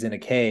 monkeys in a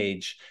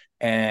cage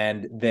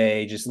and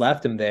they just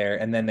left them there.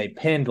 And then they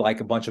pinned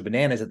like a bunch of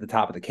bananas at the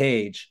top of the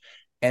cage.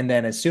 And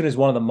then as soon as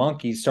one of the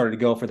monkeys started to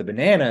go for the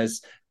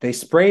bananas, they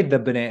sprayed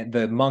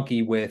the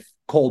monkey with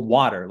cold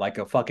water, like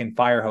a fucking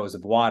fire hose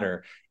of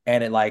water.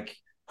 And it like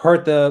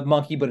hurt the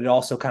monkey, but it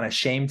also kind of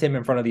shamed him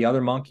in front of the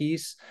other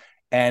monkeys.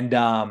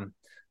 And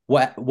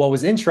what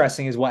was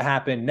interesting is what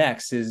happened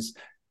next is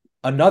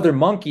another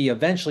monkey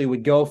eventually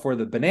would go for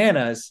the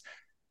bananas,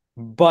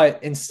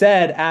 but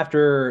instead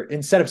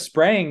of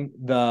spraying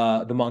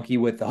the monkey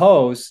with the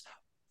hose,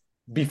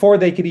 before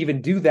they could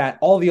even do that,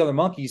 all the other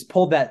monkeys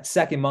pulled that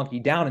second monkey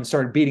down and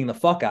started beating the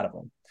fuck out of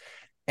him.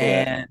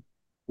 And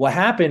what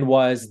happened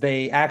was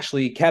they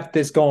actually kept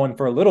this going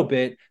for a little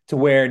bit, to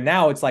where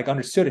now it's like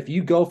understood, if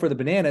you go for the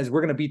bananas,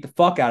 we're going to beat the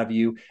fuck out of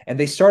you. And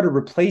they started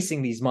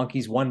replacing these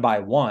monkeys one by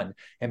one.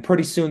 And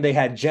pretty soon they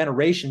had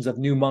generations of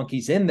new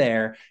monkeys in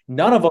there.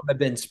 None of them had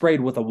been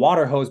sprayed with a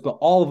water hose, but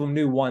all of them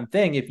knew one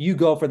thing: if you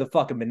go for the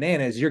fucking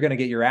bananas, you're going to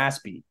get your ass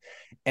beat.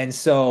 And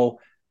so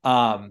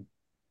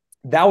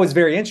that was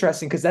very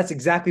interesting, because that's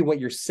exactly what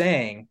you're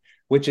saying,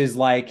 which is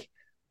like,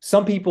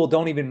 some people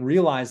don't even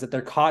realize that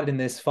they're caught in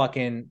this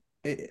fucking,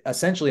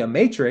 essentially a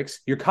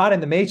matrix. You're caught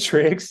in the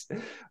matrix,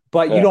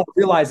 but you don't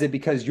realize it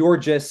because you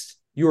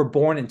were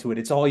born into it.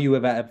 It's all you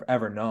have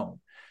ever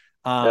known.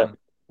 And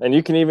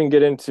you can even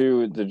get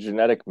into the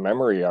genetic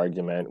memory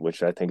argument,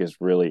 which I think is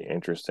really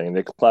interesting.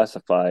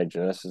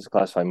 Geneticists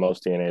classify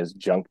most DNA as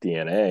junk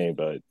DNA,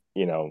 but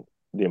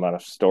the amount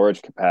of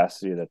storage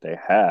capacity that they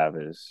have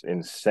is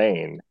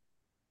insane.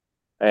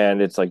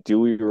 And it's like, do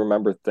we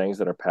remember things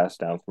that are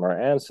passed down from our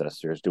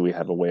ancestors? Do we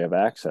have a way of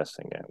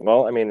accessing it?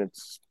 Well, I mean,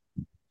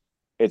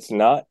 it's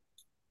not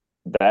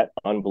that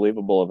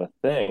unbelievable of a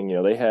thing.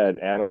 They had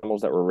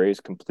animals that were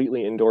raised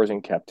completely indoors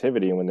in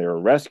captivity, and when they were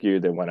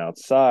rescued, they went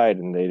outside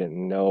and they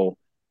didn't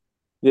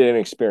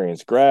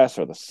experience grass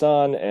or the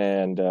sun.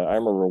 And I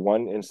remember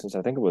one instance, I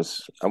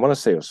want to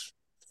say it was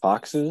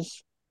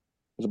foxes.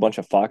 There's a bunch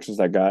of foxes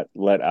that got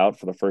let out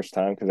for the first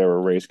time because they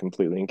were raised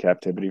completely in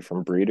captivity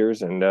from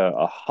breeders, and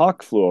a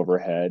hawk flew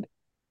overhead,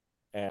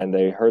 and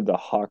they heard the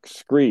hawk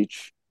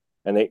screech,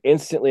 and they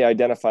instantly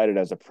identified it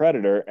as a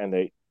predator, and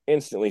they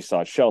instantly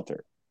sought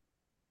shelter.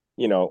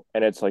 And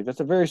it's like,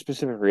 that's a very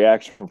specific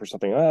reaction for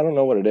something, I don't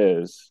know what it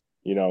is,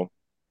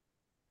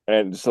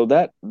 and so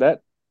that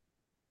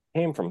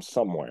came from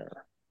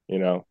somewhere. Is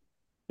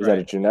that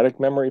a genetic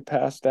memory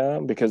passed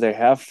down? Because they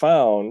have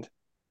found,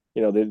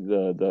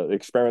 the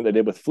experiment they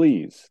did with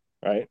fleas,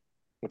 right?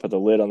 They put the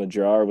lid on the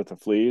jar with the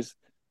fleas.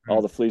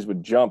 All the fleas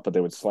would jump, but they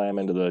would slam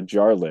into the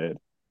jar lid.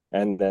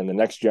 And then the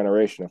next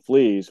generation of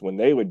fleas, when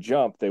they would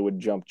jump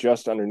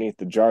just underneath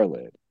the jar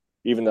lid,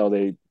 even though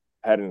they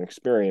had an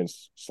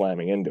experience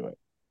slamming into it.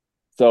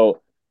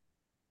 So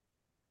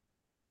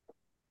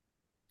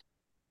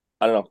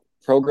I don't know.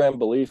 program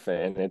belief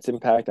and its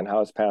impact and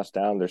how it's passed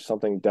down, there's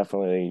something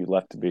definitely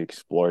left to be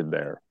explored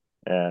there.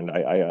 And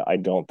I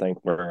don't think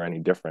we're any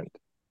different,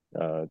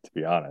 to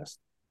be honest.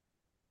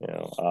 You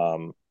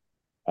know,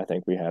 I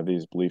think we have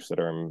these beliefs that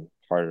are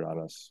imparted on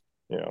us,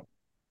 you know,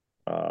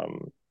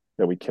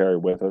 that we carry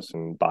with us,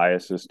 and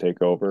biases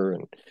take over,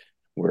 and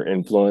we're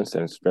influenced,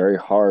 and it's very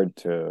hard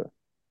to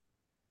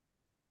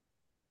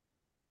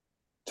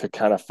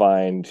kind of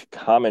find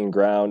common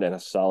ground and a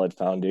solid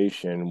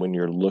foundation when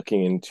you're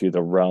looking into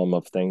the realm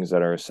of things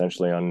that are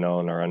essentially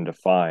unknown or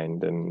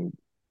undefined. And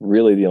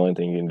really the only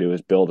thing you can do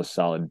is build a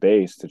solid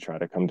base to try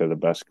to come to the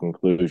best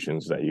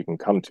conclusions that you can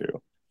come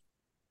to.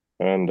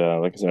 And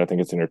like I said, I think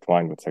it's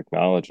intertwined with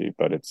technology,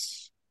 but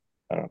it's,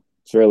 I don't know,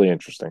 it's really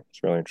interesting.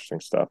 It's really interesting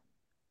stuff.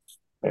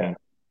 Yeah.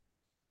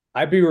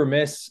 I'd be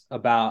remiss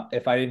about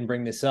if I didn't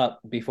bring this up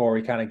before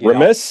we kind of get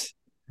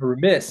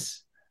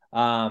remiss.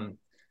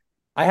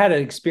 I had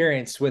an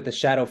experience with a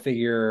shadow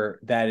figure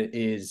that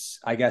is,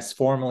 I guess,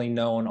 formerly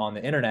known on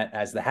the internet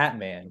as the Hat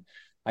Man.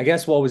 I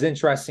guess what was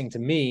interesting to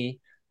me,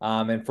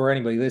 and for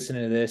anybody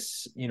listening to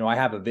this, you know, I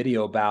have a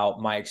video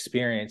about my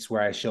experience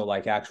where I show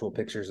like actual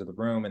pictures of the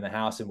room and the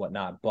house and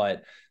whatnot.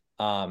 But,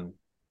 and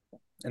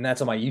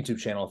that's on my YouTube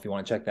channel if you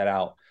want to check that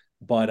out.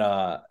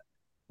 But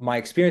my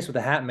experience with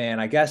the Hat Man,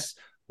 I guess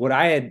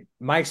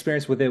my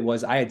experience with it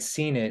was I had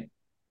seen it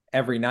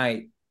every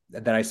night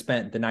that I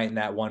spent the night in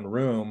that one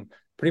room,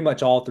 pretty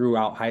much all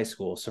throughout high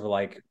school.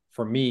 So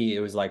for me, it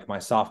was like my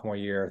sophomore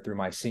year through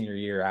my senior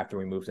year after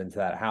we moved into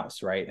that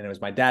house, right? And it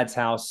was my dad's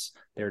house.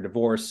 They were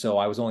divorced, so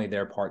I was only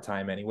there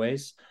part-time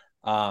anyways.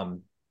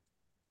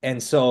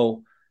 And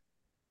so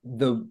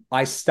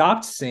I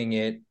stopped seeing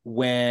it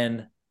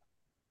when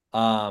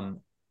I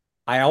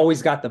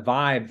always got the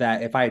vibe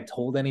that if I had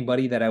told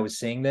anybody that I was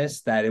seeing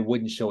this, that it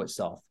wouldn't show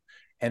itself.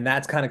 And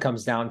that's kind of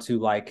comes down to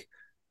like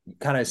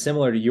kind of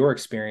similar to your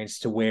experience,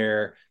 to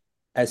where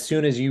as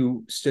soon as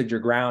you stood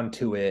your ground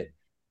to it,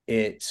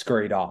 it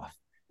scurried off.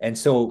 And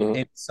so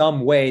in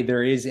some way,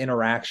 there is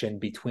interaction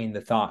between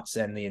the thoughts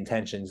and the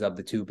intentions of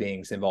the two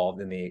beings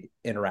involved in the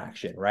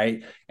interaction,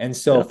 right? And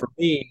so for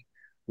me,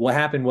 what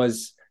happened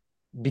was,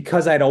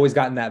 because I'd always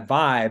gotten that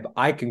vibe,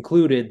 I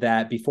concluded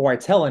that before I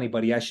tell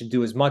anybody, I should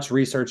do as much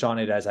research on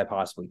it as I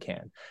possibly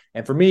can.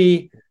 And for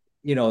me,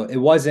 you know, it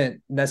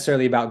wasn't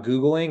necessarily about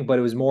Googling, but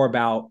it was more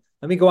about,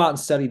 let me go out and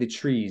study the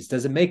trees.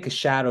 Does it make a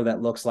shadow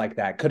that looks like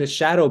that? Could a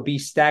shadow be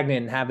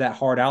stagnant and have that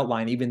hard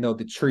outline, even though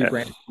the tree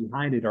branches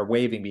behind it are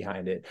waving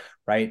behind it,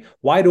 right?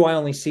 Why do I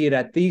only see it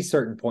at these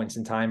certain points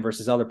in time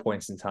versus other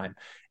points in time?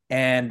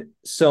 And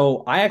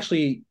so I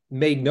actually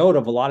made note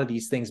of a lot of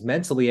these things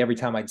mentally every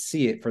time I'd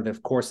see it for the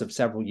course of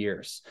several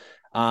years.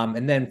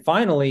 And then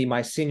finally,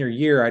 my senior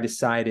year, I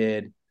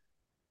decided,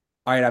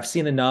 all right, I've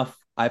seen enough.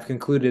 I've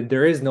concluded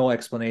there is no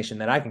explanation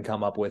that I can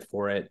come up with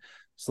for it.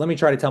 So let me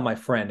try to tell my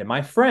friend. And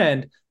my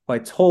friend, who I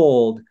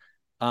told,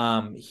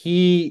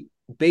 he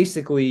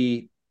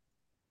basically,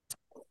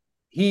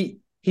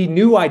 he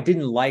knew I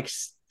didn't like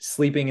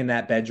sleeping in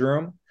that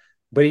bedroom,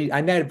 but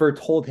I never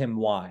told him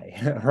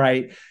why,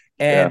 right?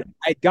 And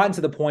I'd gotten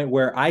to the point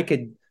where I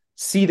could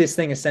see this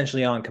thing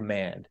essentially on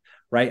command,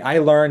 right? I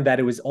learned that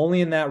it was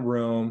only in that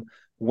room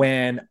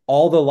when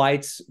all the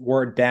lights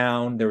were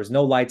down, there was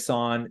no lights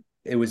on.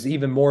 It was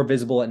even more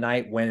visible at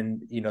night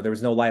when, you know, there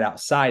was no light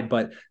outside,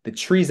 but the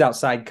trees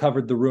outside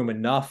covered the room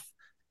enough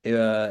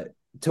to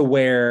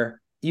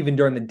where even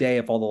during the day,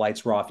 if all the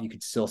lights were off, you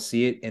could still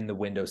see it in the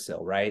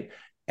windowsill, right?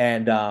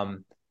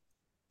 And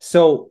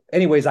so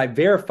anyways, I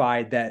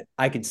verified that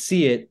I could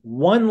see it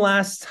one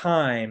last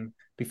time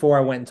before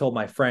I went and told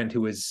my friend,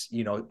 who was,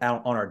 you know,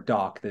 out on our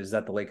dock that is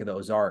at the Lake of the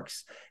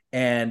Ozarks.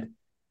 And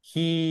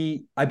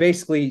I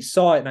basically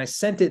saw it, and I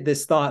sent it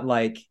this thought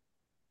like,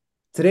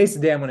 today's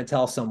the day I'm going to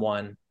tell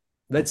someone.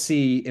 Let's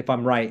see if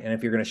I'm right and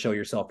if you're going to show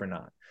yourself or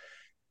not.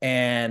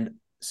 And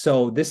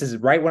so this is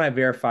right when I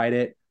verified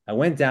it. I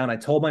went down, I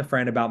told my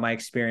friend about my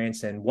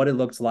experience and what it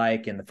looked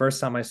like, and the first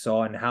time I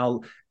saw, and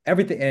how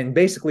everything, and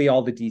basically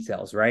all the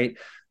details, right?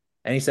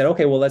 And he said,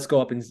 okay, well, let's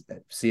go up and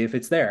see if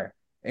it's there.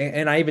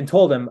 And I even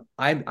told him,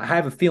 I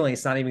have a feeling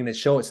it's not even going to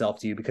show itself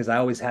to you, because I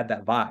always had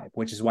that vibe,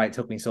 which is why it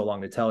took me so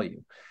long to tell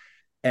you.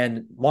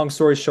 And long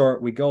story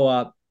short, we go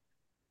up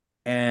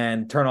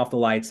and turn off the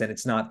lights, and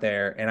it's not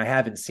there. And I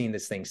haven't seen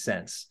this thing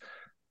since.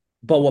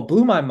 But what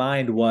blew my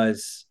mind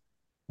was,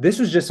 this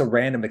was just a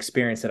random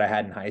experience that I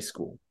had in high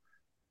school.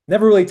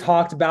 Never really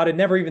talked about it,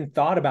 never even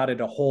thought about it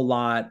a whole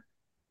lot,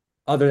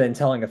 other than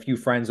telling a few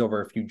friends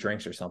over a few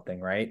drinks or something,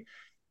 right?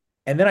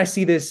 And then I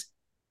see this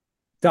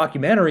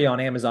documentary on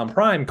Amazon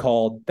Prime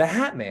called The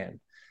Hat Man.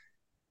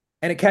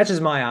 And it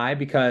catches my eye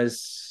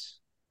because,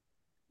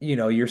 you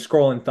know, you're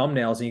scrolling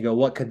thumbnails and you go,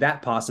 what could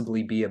that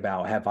possibly be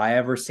about? Have I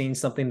ever seen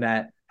something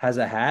that has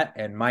a hat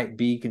and might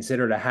be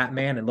considered a hat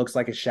man and looks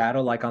like a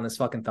shadow, like on this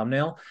fucking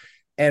thumbnail?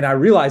 And I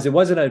realized it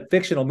wasn't a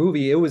fictional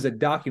movie. It was a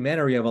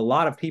documentary of a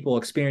lot of people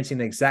experiencing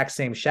the exact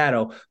same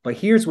shadow. But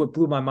here's what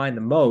blew my mind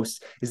the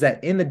most is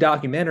that in the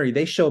documentary,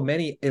 they show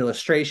many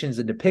illustrations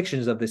and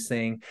depictions of this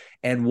thing.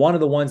 And one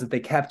of the ones that they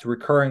kept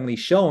recurringly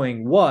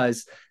showing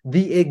was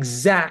the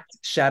exact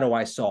shadow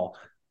I saw.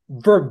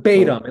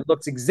 Verbatim. It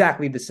looks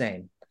exactly the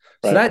same.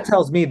 So that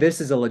tells me this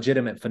is a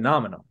legitimate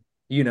phenomenon,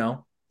 you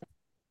know?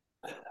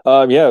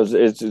 Yeah,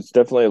 it's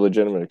definitely a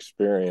legitimate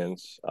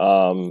experience.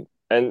 And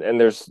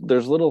there's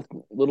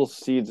little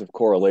seeds of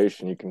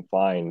correlation you can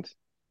find,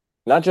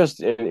 not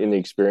just in the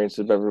experience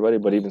of everybody,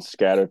 but even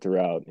scattered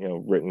throughout,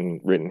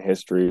 written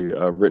history,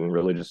 written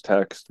religious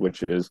text,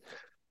 which is,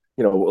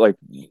 like,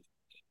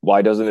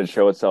 why doesn't it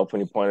show itself when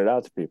you point it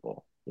out to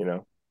people?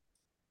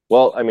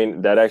 Well, I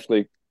mean, that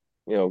actually,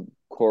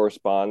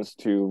 corresponds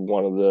to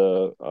one of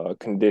the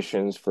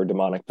conditions for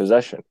demonic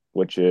possession,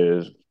 which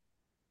is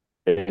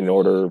in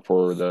order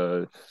for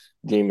the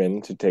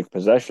demon to take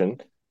possession,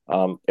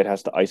 it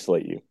has to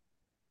isolate you.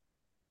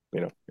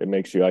 It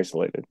makes you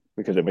isolated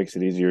because it makes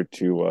it easier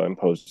to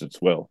impose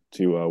its will,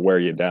 to wear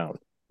you down.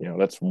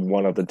 That's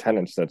one of the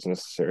tenets that's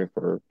necessary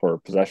for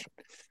possession.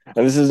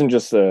 And this isn't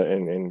just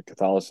in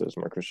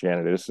Catholicism or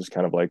Christianity. This is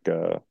kind of like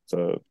it's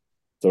a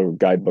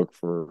guidebook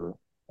for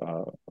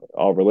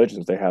all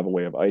religions. They have a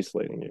way of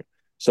isolating you.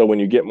 So when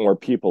you get more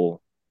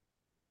people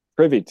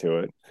privy to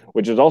it,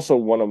 which is also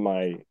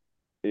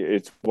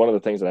it's one of the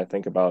things that I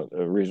think about,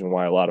 the reason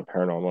why a lot of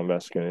paranormal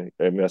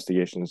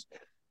investigations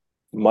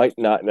might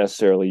not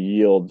necessarily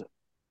yield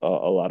a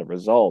lot of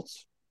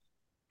results.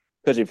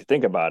 Because if you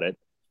think about it,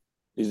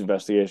 these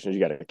investigations,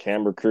 you got a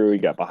camera crew, you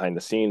got behind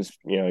the scenes,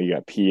 you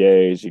got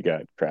PAs, you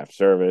got craft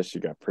service,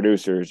 you got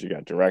producers, you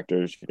got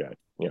directors, you got,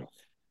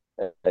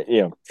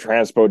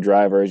 transpo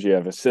drivers, you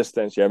have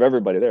assistants, you have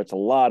everybody there. It's a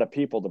lot of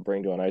people to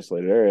bring to an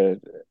isolated area.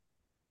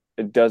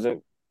 It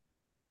doesn't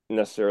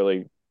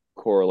necessarily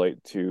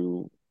correlate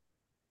to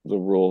the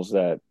rules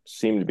that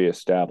seem to be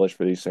established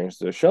for these things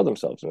to show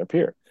themselves and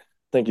appear. I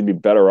think you'd be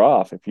better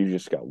off if you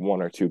just got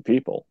one or two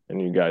people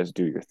and you guys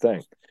do your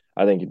thing.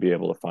 I think you'd be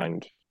able to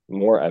find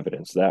more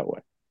evidence that way.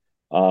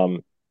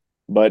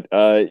 But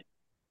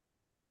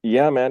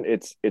yeah, man,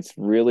 it's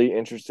really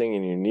interesting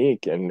and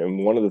unique.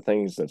 And one of the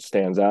things that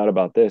stands out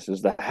about this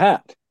is the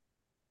hat.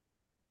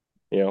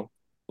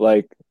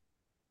 Like,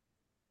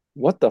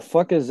 what the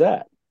fuck is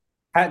that?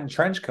 Hat and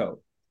trench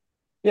coat.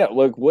 Yeah,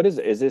 like, what is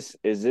this?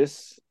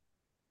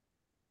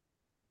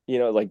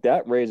 Like,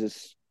 that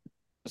raises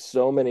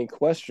so many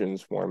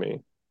questions for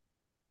me.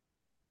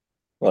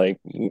 Like,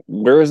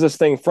 where is this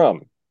thing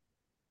from?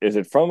 Is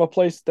it from a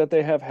place that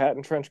they have hat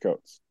and trench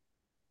coats?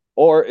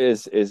 Or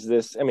is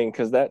this, I mean,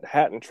 because that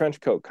hat and trench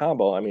coat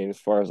combo, I mean, as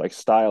far as like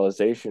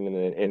stylization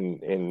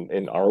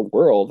in our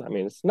world, I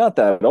mean, it's not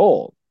that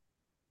old.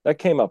 That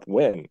came up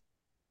when?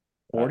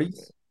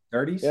 40s,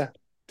 30s? Yeah,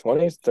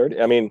 20s,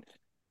 30s. I mean,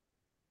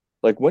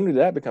 like, when did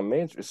that become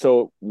mainstream?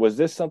 So was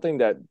this something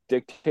that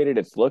dictated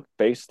its look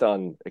based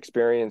on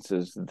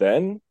experiences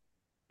then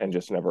and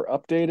just never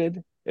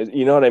updated?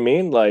 You know what I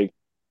mean? Like,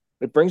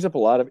 it brings up a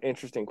lot of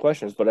interesting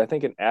questions, but I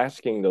think in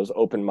asking those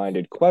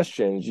open-minded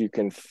questions, you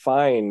can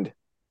find,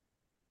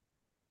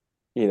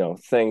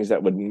 things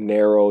that would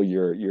narrow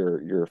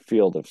your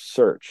field of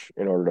search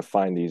in order to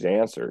find these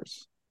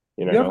answers.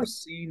 You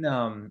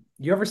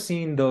ever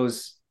seen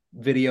those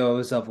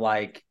videos of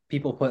like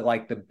people put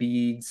like the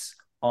beads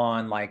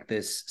on like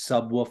this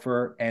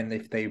subwoofer, and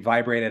if they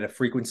vibrate at a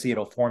frequency,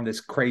 it'll form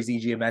this crazy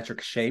geometric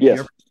shape? Yes.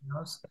 You ever seen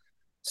those?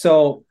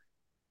 So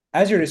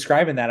as you're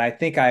describing that, I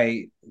think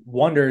I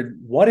wondered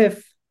what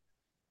if,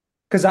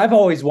 because I've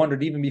always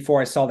wondered, even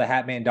before I saw the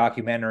Hat Man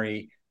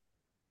documentary,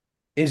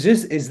 is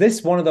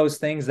this one of those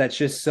things that's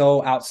just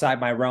so outside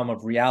my realm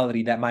of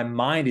reality that my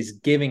mind is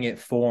giving it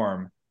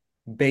form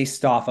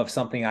based off of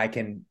something I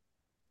can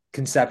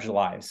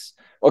conceptualize?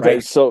 Okay,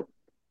 right? so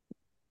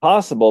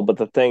possible, but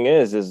the thing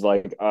is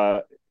like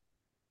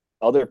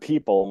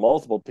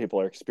multiple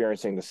people are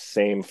experiencing the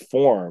same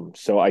form.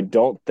 So I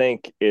don't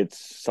think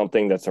it's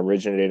something that's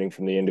originating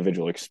from the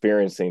individual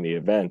experiencing the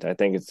event. I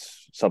think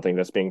it's something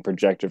that's being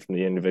projected from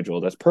the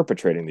individual that's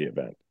perpetrating the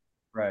event.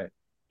 Right.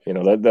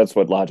 That's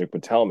what logic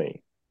would tell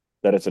me,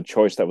 that it's a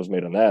choice that was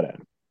made on that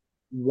end.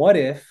 What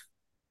if,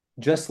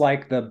 just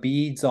like the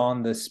beads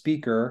on the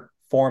speaker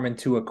form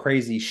into a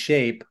crazy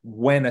shape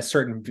when a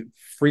certain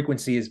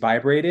frequency is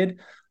vibrated,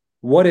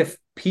 what if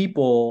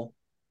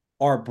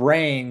our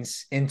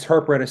brains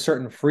interpret a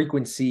certain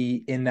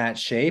frequency in that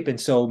shape?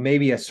 And so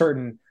maybe a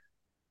certain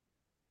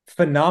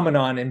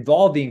phenomenon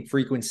involving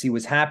frequency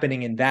was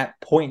happening in that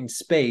point in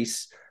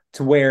space,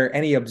 to where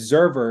any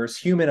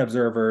human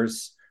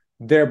observers,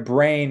 their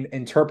brain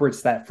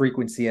interprets that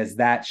frequency as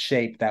that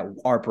shape that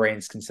our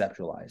brains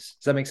conceptualize.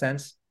 Does that make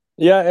sense?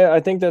 Yeah, I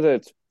think that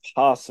it's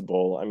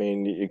possible. I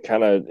mean, it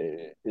kind of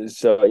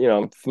so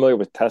I'm familiar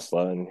with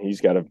Tesla, and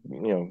he's got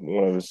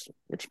one of his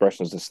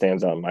expressions that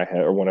stands out in my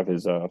head, or one of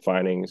his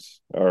findings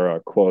or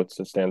quotes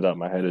that stands out in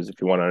my head is, if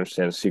you want to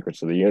understand the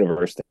secrets of the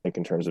universe, think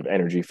in terms of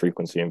energy,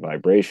 frequency, and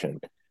vibration.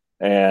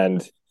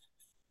 And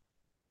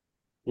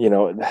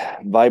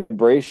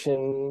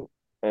vibration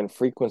and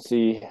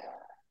frequency,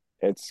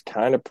 it's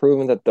kind of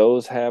proven that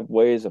those have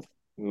ways of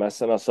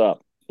messing us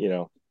up,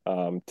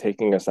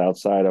 taking us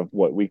outside of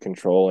what we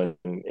control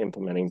and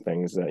implementing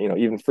things that,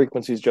 even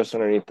frequencies just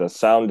underneath the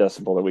sound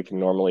decibel that we can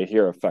normally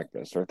hear affect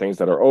us, or things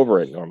that are over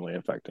it normally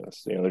affect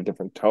us. There are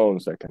different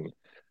tones that can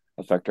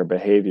affect our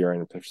behavior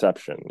and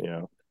perception.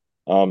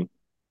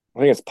 I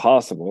think it's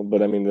possible,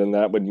 but I mean, then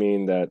that would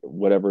mean that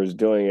whatever is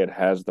doing it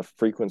has the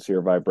frequency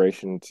or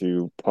vibration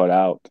to put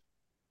out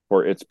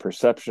for its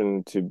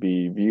perception to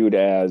be viewed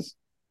as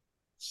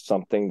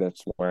something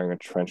that's wearing a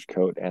trench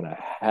coat and a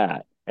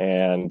hat.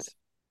 And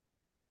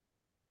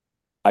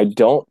I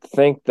don't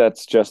think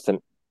that's just an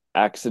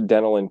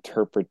accidental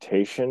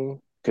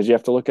interpretation, because you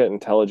have to look at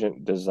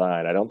intelligent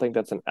design. I don't think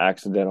that's an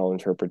accidental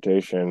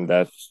interpretation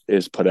that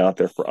is put out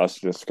there for us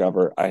to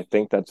discover. I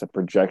think that's a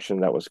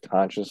projection that was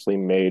consciously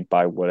made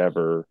by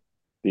whatever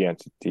the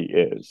entity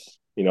is.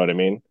 You know what I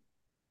mean?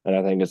 And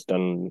I think it's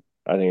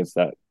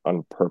that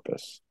on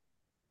purpose,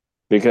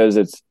 because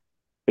it's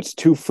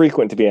too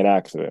frequent to be an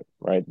accident,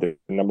 right? The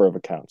number of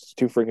accounts, it's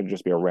too frequent to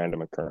just be a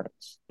random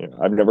occurrence.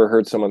 I've never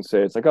heard someone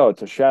say it's like, oh,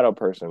 it's a shadow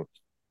person,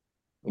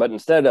 but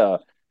instead,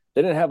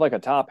 they didn't have like a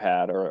top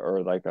hat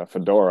or like a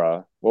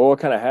fedora. Well, what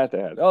kind of hat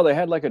they had? Oh, they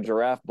had like a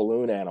giraffe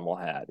balloon animal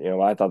hat.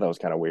 I thought that was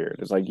kind of weird.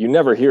 It's like you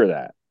never hear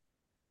that.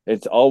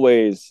 It's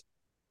always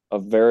a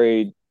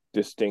very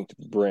distinct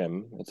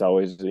brim. It's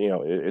always,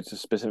 it's a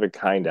specific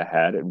kind of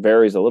hat. It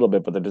varies a little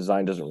bit, but the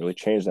design doesn't really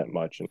change that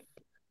much. And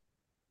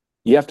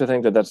you have to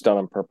think that that's done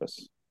on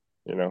purpose,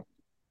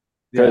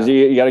 because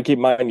you got to keep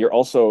in mind,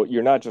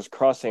 you're not just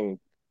crossing,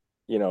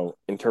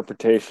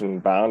 interpretation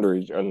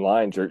boundaries and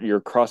lines. You're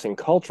crossing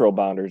cultural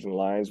boundaries and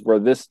lines where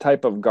this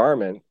type of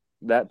garment,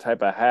 that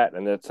type of hat,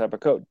 and that type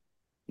of coat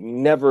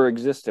never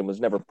existed,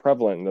 was never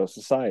prevalent in those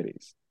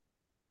societies.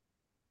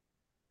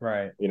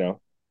 Right. You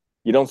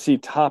don't see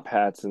top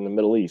hats in the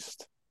Middle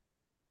East.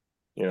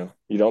 You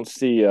don't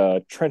see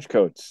trench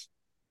coats,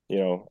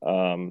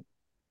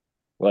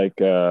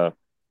 like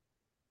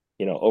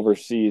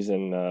overseas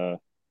in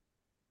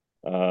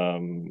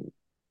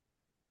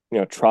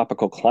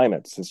tropical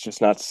climates. It's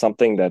just not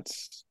something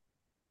that's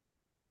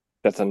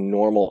a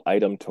normal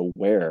item to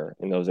wear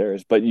in those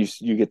areas, but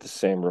you get the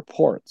same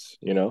reports.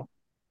 Yeah.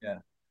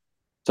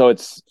 So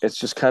it's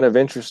just kind of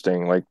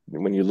interesting, like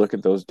when you look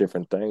at those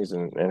different things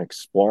and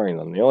exploring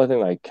them. The only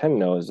thing I can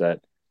know is that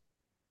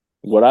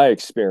what I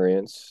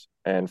experience,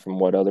 and from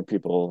what other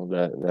people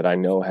that I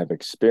know have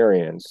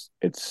experienced,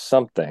 it's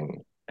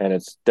something, and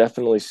it's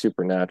definitely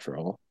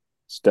supernatural.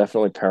 It's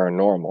definitely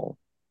paranormal.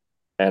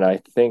 And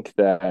I think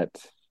that,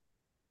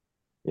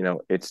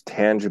 it's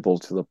tangible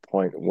to the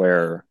point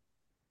where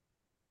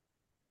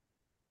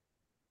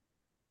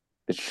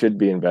it should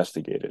be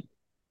investigated.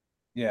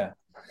 Yeah.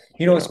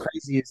 What's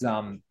crazy is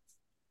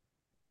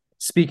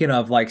speaking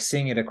of like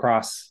seeing it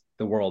across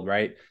the world,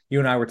 right? You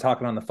and I were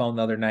talking on the phone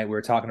the other night. We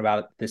were talking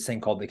about this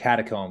thing called the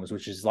catacombs,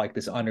 which is like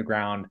this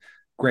underground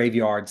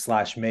graveyard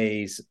slash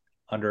maze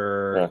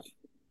under,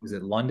 is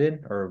it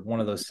London or one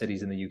of those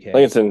cities in the UK? I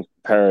think it's in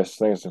Paris.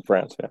 I think it's in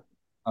France. Yeah.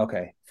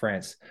 Okay,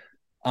 France.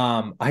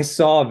 I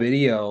saw a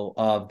video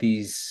of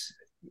these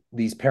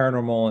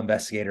paranormal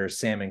investigators,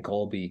 Sam and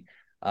Colby.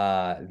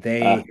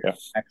 They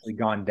actually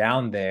gone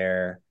down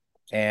there,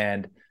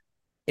 and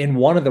in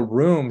one of the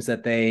rooms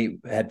that they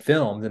had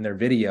filmed in their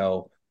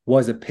video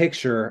was a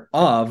picture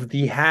of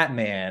the Hat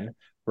Man,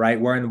 right,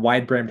 wearing the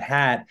wide brimmed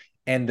hat.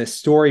 And the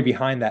story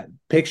behind that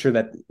picture,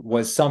 that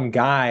was some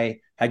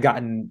guy had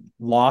gotten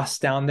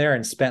lost down there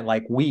and spent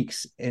like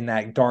weeks in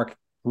that dark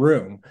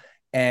room,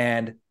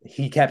 and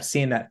he kept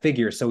seeing that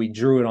figure, so he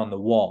drew it on the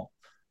wall.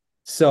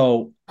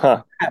 So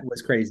that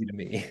was crazy to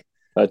me.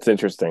 That's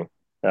interesting.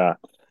 Yeah.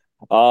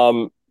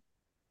 Yeah,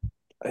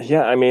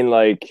 I mean,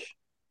 like,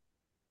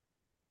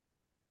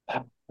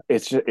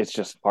 it's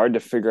just hard to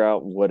figure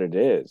out what it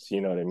is,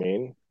 you know what I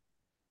mean?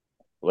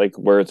 Like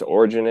where its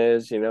origin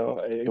is,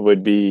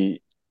 it's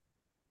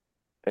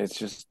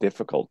just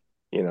difficult,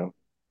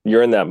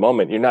 You're in that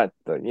moment. You're not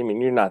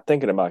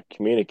thinking about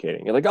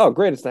communicating. You're like, oh,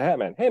 great, it's the Hat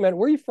Man. Hey man,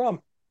 where are you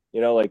from?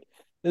 Like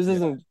this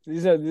isn't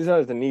these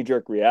are the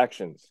knee-jerk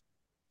reactions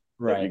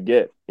that you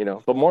get,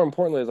 But more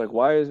importantly, is like,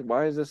 why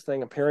is this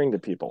thing appearing to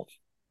people?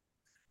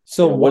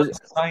 So one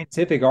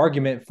scientific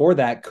argument for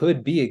that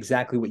could be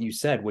exactly what you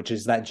said, which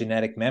is that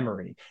genetic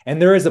memory.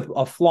 And there is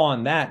a flaw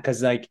in that,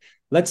 because like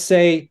let's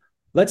say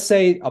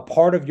a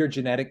part of your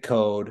genetic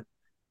code,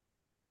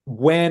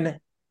 when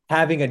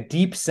having a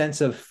deep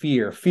sense of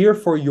fear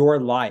for your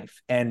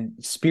life and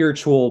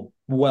spiritual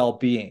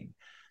well-being,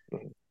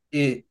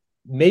 it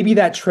maybe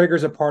that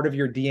triggers a part of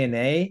your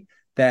DNA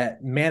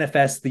that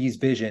manifests these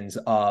visions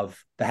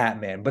of the Hat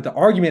Man. But the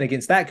argument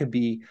against that could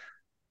be,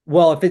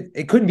 well, if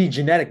it couldn't be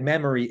genetic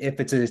memory if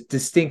it's a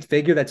distinct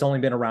figure that's only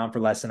been around for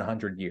less than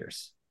 100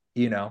 years,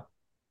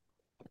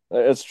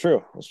 It's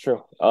true. It's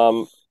true.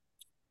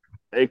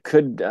 It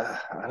could,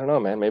 I don't know,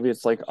 man. Maybe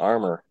it's like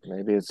armor.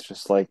 Maybe it's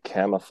just like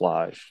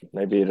camouflage.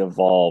 Maybe it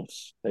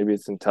evolves. Maybe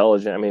it's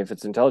intelligent. I mean, if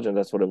it's intelligent,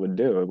 that's what it would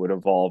do. It would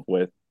evolve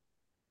with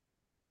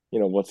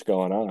what's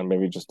going on.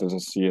 Maybe it just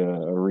doesn't see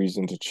a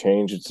reason to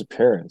change its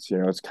appearance.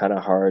 It's kind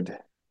of hard.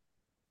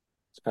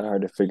 It's kind of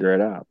hard to figure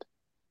it out.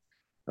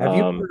 Have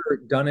you Um,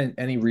 ever done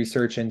any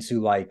research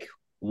into like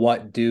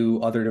what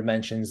do other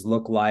dimensions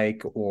look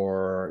like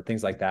or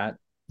things like that?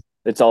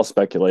 it's all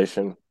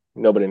speculation.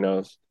 Nobody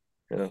knows.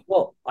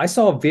 Well, I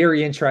saw a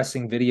very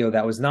interesting video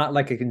that was not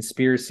like a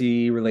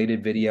conspiracy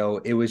related video.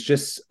 It was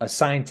just a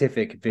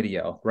scientific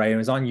video, right? It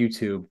was on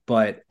YouTube,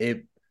 but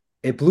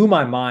it blew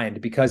my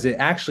mind because it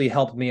actually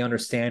helped me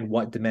understand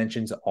what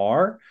dimensions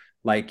are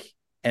like,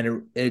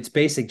 and it's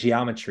basic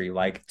geometry.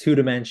 Like two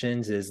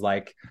dimensions is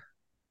like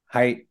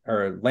height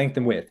or length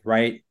and width,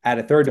 right? At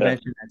a third Yeah.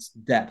 dimension, that's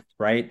depth,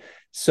 right?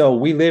 So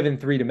we live in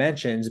three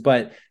dimensions,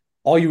 but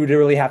all you would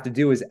really have to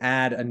do is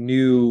add a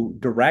new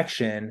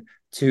direction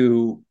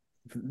to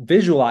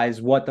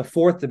visualize what the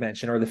fourth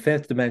dimension or the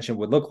fifth dimension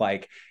would look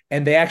like.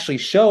 And they actually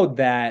showed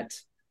that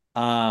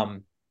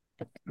um,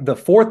 the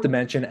fourth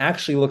dimension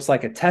actually looks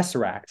like a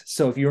tesseract.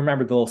 So if you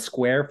remember the little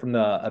square from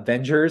the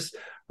Avengers,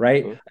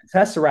 right? Mm-hmm. A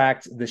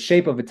tesseract, the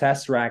shape of a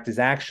tesseract is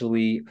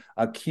actually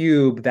a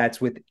cube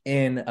that's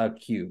within a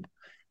cube.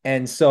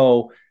 And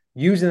so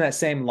using that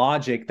same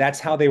logic, that's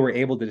how they were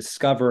able to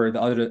discover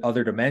the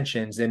other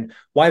dimensions and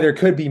why there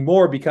could be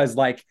more because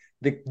like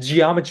the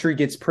geometry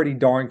gets pretty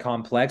darn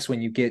complex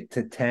when you get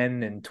to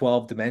 10 and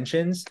 12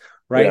 dimensions,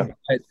 right? Yeah.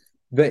 But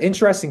the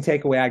interesting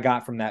takeaway I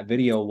got from that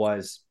video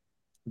was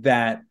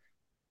that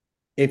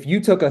if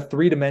you took a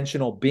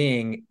three-dimensional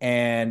being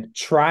and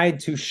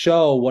tried to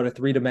show what a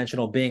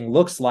three-dimensional being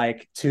looks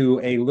like to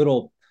a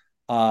little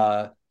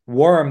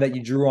worm that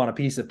you drew on a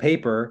piece of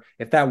paper,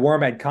 if that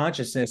worm had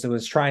consciousness and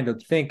was trying to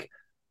think,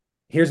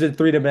 here's a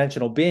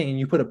three-dimensional being, and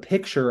you put a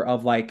picture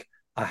of like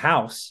a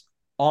house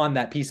on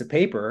that piece of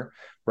paper,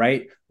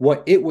 right?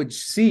 What it would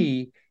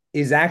see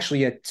is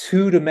actually a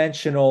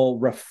two-dimensional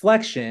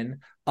reflection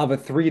of a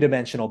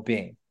three-dimensional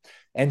being.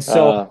 And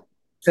so Uh,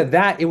 to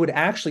that, it would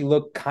actually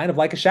look kind of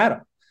like a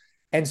shadow.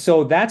 And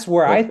so that's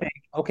where yeah. I think,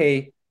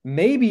 okay,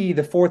 maybe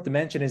the fourth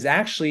dimension is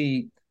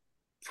actually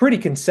pretty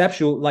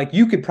conceptual. Like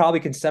you could probably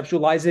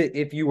conceptualize it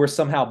if you were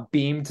somehow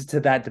beamed to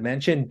that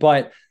dimension.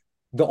 But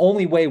the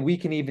only way we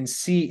can even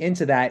see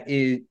into that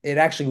is it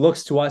actually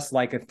looks to us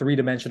like a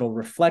three-dimensional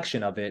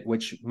reflection of it,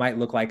 which might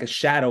look like a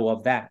shadow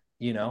of that,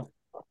 you know?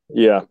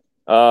 Yeah.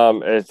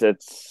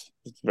 It's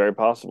very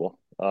possible.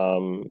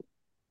 The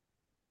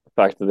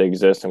fact that they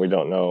exist and we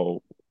don't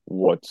know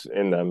what's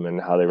in them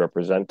and how they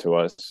represent to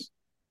us,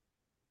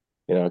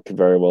 it could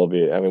very well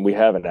be. I mean, we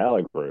have an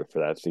allegory for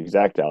that. It's the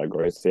exact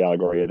allegory. It's the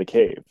allegory of the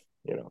cave.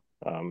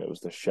 It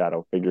was the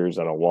shadow figures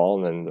on a wall,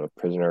 and then the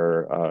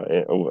prisoner,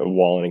 a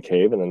wall in a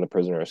cave, and then the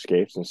prisoner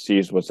escapes and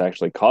sees what's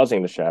actually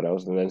causing the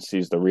shadows, and then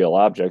sees the real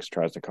objects,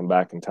 tries to come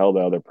back and tell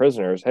the other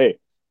prisoners, hey,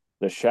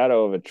 the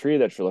shadow of a tree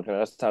that you're looking at,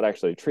 that's not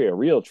actually a tree. A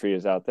real tree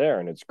is out there,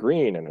 and it's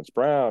green and it's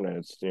brown,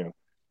 and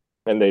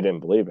and they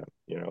didn't believe him.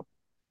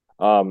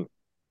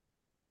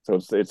 So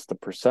it's the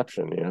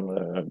perception.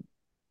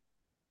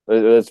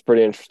 That's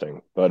pretty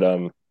interesting, but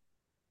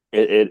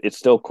it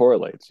still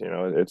correlates.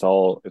 It's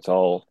all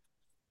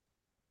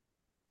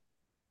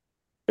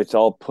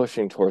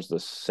pushing towards the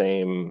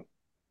same,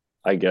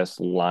 I guess,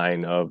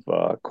 line of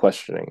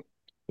questioning.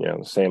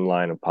 The same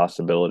line of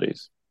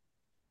possibilities.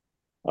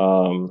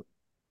 Um,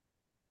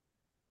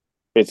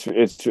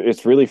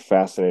 it's really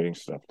fascinating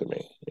stuff to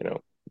me.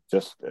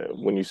 Just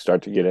when you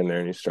start to get in there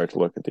and you start to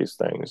look at these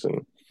things,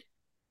 and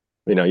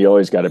you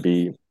always got to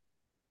be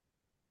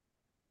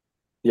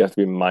you have to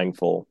be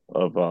mindful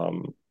of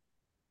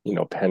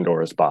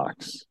Pandora's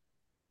box.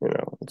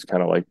 It's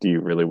kind of like, do you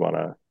really want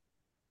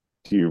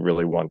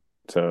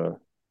to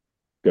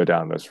go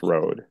down this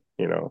road?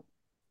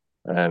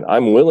 And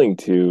I'm willing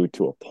to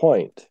a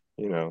point,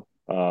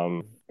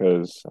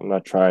 because I'm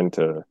not trying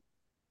to,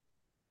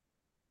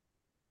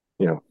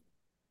 you know,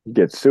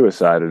 get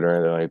suicided or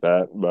anything like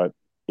that. But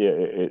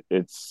yeah,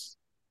 it's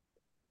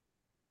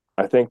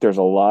I think there's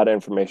a lot of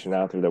information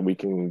out there that we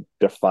can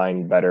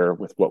define better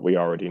with what we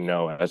already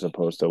know, as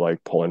opposed to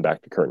like pulling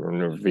back the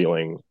curtain and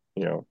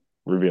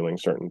revealing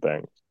certain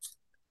things.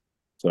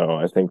 So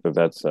I think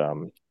that's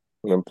an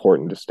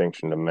important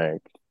distinction to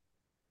make.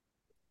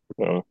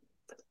 So,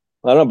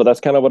 I don't know, but that's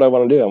kind of what I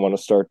want to do. I want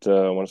to start.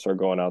 I want to start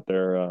going out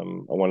there. I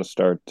want to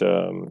start.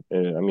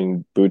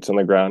 Boots on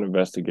the ground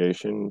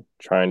investigation,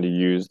 trying to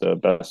use the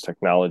best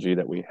technology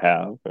that we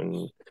have,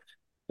 and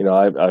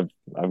I've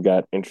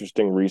got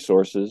interesting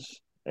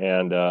resources,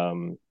 and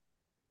not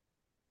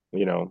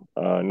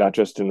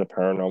just in the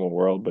paranormal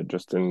world, but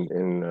just in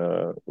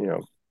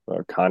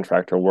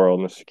contractor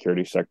world and the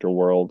security sector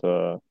world,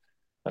 and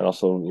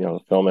also the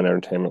film and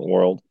entertainment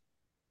world,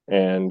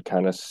 and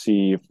kind of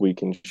see if we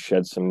can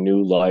shed some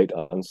new light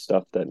on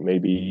stuff that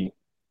maybe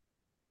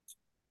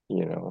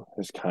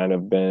has kind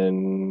of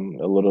been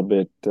a little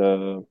bit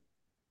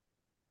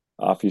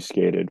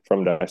obfuscated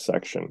from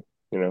dissection.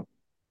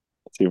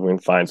 See if we can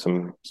find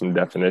some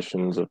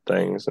definitions of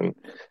things, and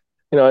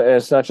and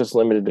it's not just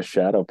limited to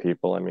shadow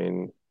people. I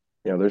mean,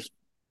 there's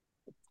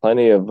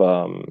plenty of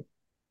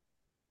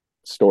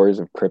stories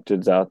of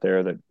cryptids out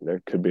there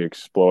that could be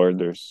explored.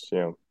 There's,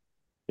 you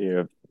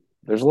have,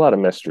 there's a lot of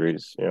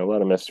mysteries, a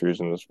lot of mysteries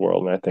in this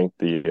world. And I think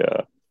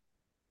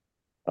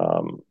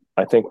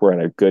I think we're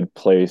in a good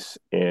place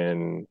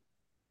in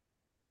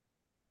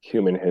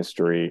human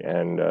history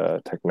and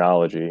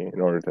technology in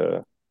order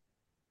to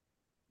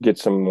get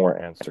some more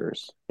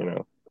answers.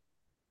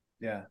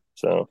 Yeah.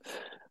 So,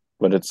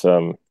 but it's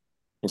gonna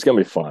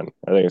be fun.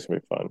 I think it's gonna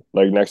be fun.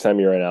 Like next time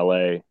you're in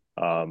LA,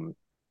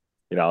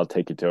 I'll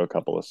take you to a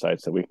couple of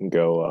sites that we can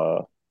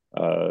go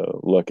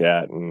look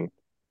at and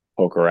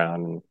poke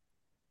around and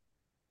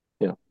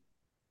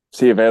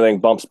see if anything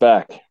bumps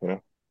back.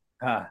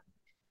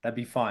 That'd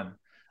be fun.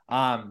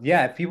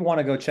 Yeah, if people want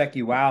to go check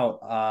you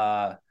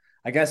out,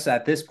 I guess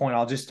at this point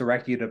I'll just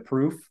direct you to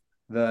Proof,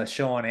 the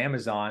show on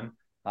Amazon,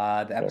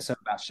 the episode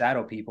about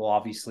shadow people.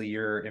 Obviously,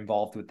 you're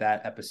involved with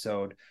that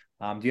episode.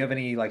 Do you have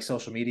any like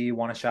social media you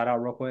want to shout out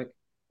real quick?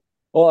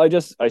 Well,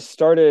 I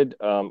started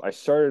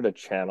a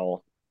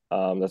channel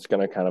that's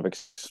going to kind of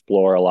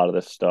explore a lot of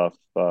this stuff.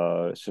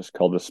 It's just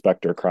called the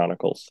Spectre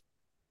Chronicles.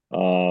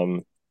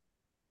 Um,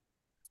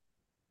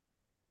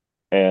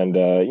 and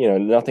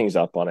nothing's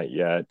up on it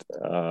yet,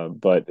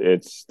 but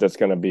that's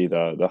going to be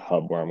the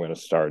hub where I'm going to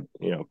start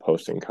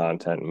posting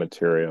content and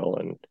material,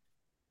 and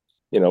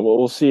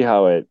we'll see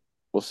how it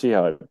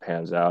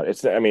pans out.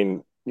 It's, I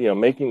mean,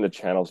 making the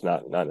channel's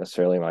not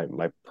necessarily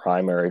my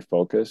primary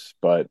focus,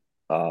 but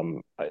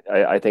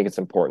I think it's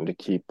important to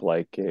keep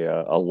like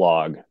a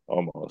log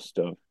almost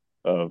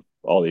of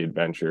all the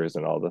adventures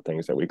and all the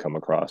things that we come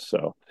across.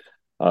 So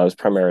it's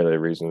primarily the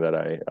reason that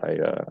I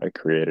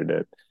created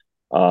it.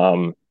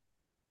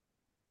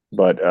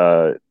 But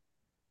I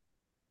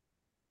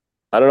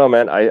don't know,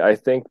 man. I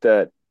think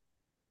we're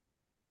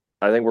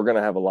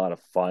gonna have a lot of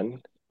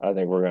fun. I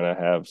think we're gonna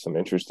have some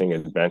interesting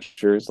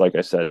adventures. Like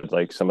I said,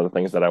 like some of the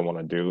things that I want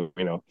to do,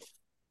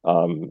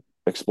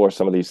 explore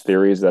some of these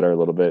theories that are a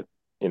little bit,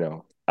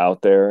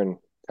 out there and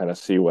kind of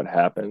see what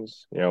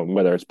happens,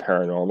 whether it's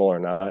paranormal or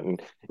not. And,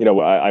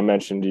 I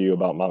mentioned to you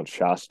about Mount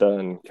Shasta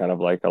and kind of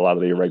like a lot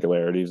of the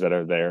irregularities that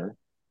are there.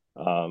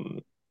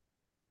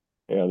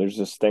 There's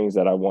just things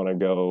that I want to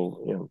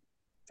go,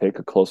 take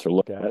a closer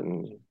look at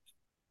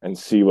and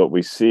see what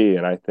we see.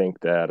 And I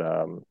think that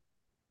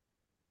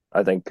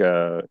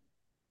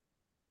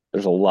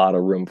there's a lot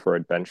of room for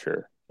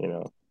adventure,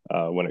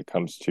 when it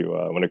comes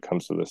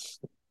to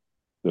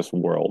this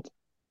world.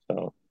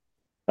 So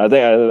I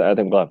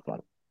think we'll have fun.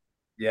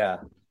 Yeah.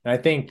 And I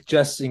think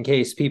just in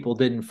case people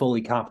didn't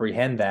fully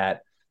comprehend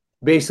that,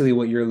 basically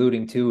what you're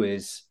alluding to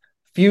is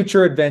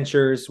future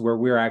adventures where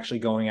we're actually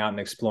going out and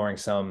exploring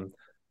some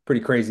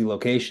pretty crazy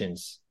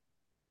locations.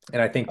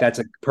 And I think that's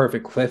a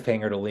perfect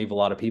cliffhanger to leave a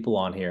lot of people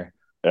on here.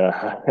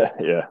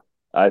 Yeah.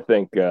 I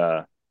think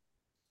how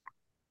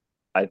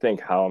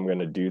I'm going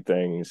to do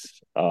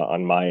things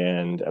on my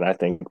end, and I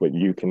think what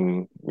you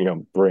can,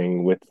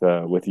 bring with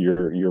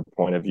your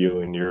point of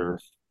view and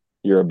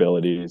your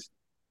abilities.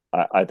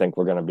 I think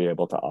we're going to be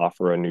able to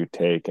offer a new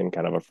take and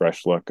kind of a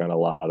fresh look on a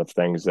lot of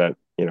things that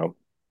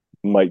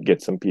might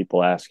get some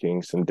people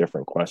asking some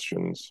different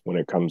questions when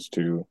it comes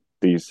to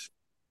these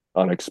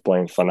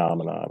unexplained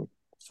phenomenon.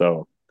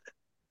 So,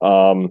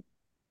 but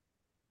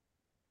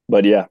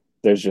yeah,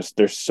 just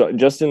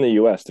in the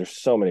U.S. there's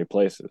so many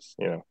places,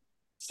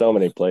 so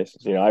many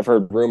places. I've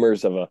heard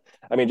rumors of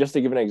just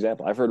to give an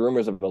example, I've heard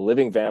rumors of a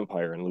living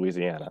vampire in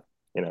Louisiana.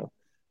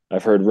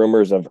 I've heard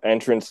rumors of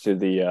entrance to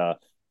the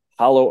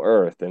hollow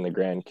earth in the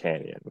Grand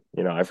Canyon.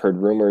 I've heard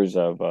rumors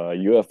of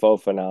UFO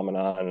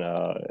phenomenon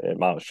at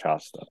Mount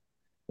Shasta.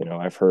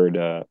 I've heard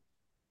I'm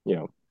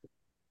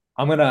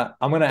gonna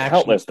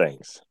countless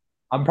things.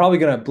 I'm probably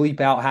gonna bleep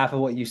out half of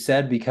what you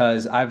said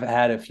because I've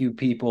had a few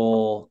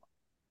people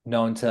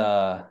known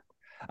to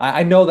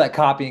I know that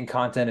copying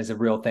content is a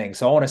real thing.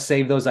 So I want to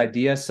save those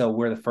ideas so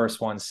we're the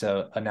first ones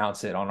to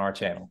announce it on our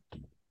channel.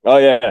 Oh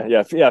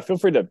yeah. Feel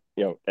free to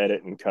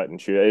edit and cut and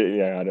shoot.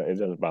 Yeah, it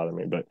doesn't bother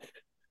me, but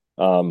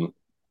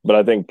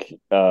I think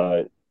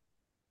I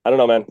don't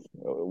know, man.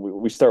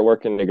 We start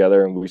working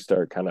together and we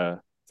start kind of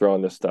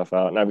throwing this stuff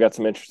out. And I've got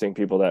some interesting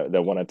people that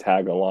want to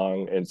tag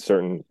along in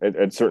certain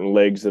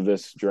legs of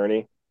this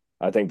journey.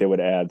 I think they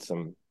would add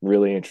some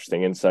really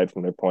interesting insight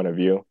from their point of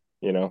view.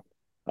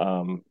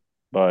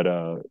 But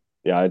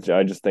yeah,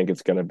 I just think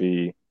it's gonna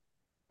be.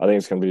 I think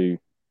it's gonna be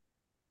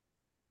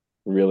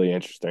really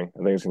interesting. I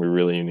think it's gonna be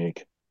really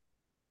unique.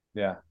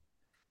 Yeah.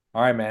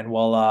 All right, man.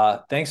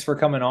 Well, thanks for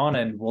coming on,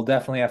 and we'll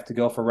definitely have to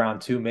go for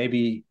round two.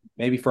 Maybe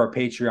for a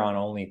Patreon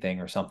only thing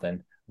or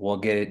something. We'll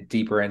get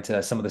deeper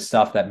into some of the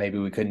stuff that maybe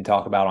we couldn't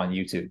talk about on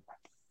YouTube.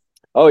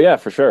 Oh yeah,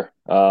 for sure.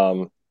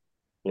 I'll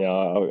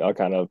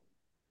kind of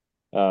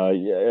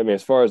yeah, I mean,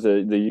 as far as the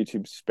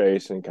YouTube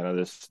space and kind of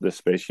this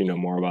space,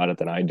 more about it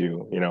than I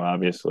do,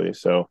 obviously.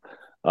 So,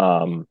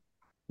 I'll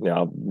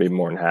be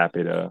more than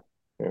happy to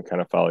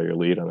kind of follow your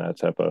lead on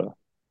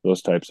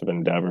those types of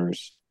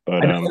endeavors.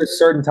 But I know there's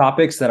certain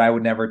topics that I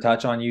would never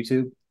touch on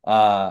YouTube.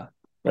 Yeah.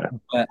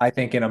 But I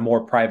think in a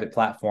more private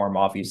platform,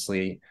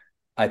 obviously,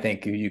 I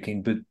think you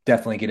can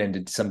definitely get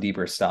into some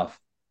deeper stuff.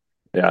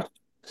 Yeah.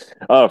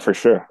 Oh, for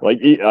sure. Like,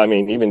 I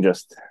mean, even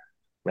just,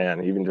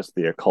 man, even just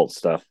the occult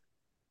stuff.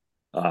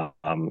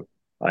 Um,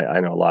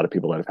 I know a lot of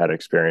people that have had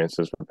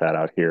experiences with that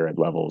out here at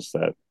levels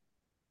that,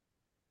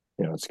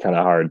 it's kind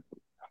of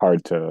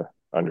hard to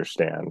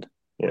understand,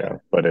 Yeah.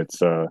 but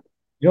it's, You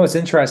know, it's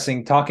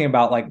interesting talking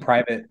about like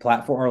private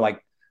platform or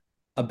like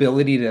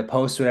ability to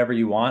post whatever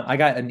you want. I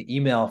got an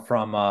email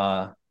from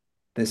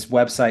this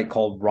website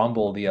called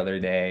Rumble the other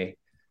day.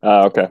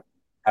 okay.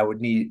 I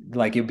would need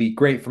like it'd be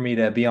great for me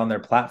to be on their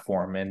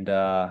platform. And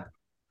I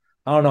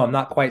don't know, I'm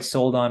not quite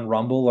sold on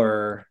Rumble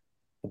or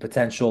the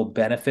potential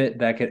benefit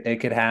that it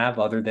could have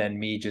other than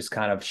me just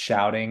kind of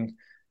shouting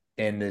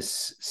in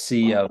this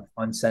sea of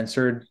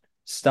uncensored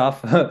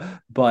stuff.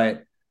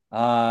 But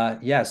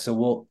yeah, so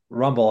we'll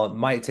Rumble. It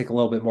might take a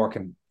little bit more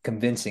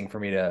convincing for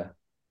me to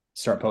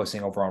start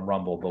posting over on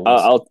Rumble, but we'll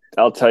see.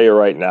 I'll tell you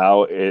right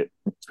now,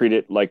 treat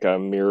it like a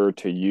mirror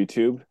to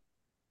YouTube.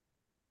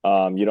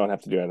 You don't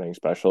have to do anything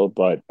special,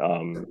 but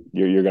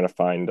you're going to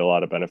find a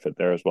lot of benefit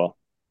there as well.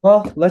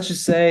 Well, let's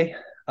just say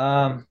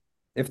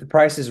if the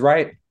price is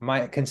right,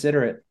 might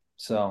consider it.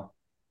 So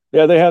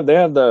Yeah, they have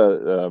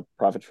the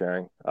profit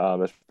sharing.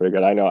 That's pretty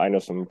good. I know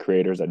some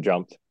creators that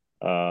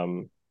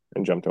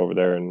and jumped over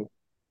there, and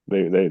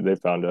they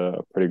found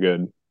a pretty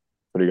good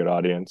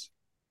audience.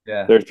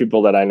 yeah, There's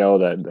people that I know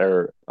that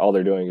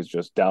they're doing is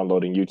just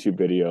downloading YouTube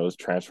videos,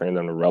 transferring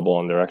them to Rebel,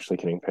 and they're actually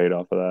getting paid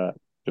off of that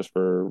just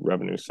for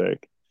revenue's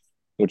sake,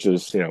 which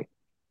is, they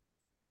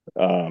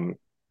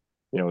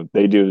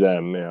do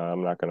them.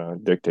 I'm not going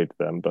to dictate to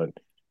them, but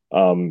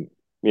um,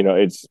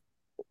 it's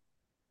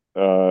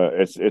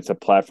it's a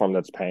platform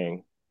that's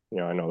paying.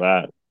 I know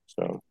that.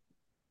 So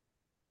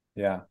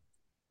yeah.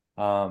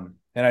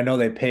 And I know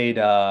they paid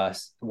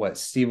what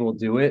Steve will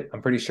do it.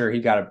 I'm pretty sure he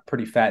got a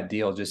pretty fat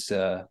deal just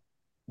to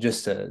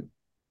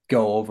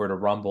go over to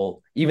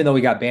Rumble, even though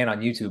he got banned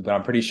on YouTube, but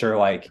I'm pretty sure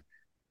like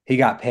he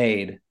got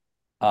paid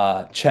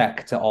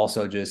check to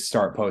also just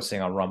start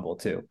posting on Rumble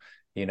too.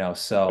 yeah,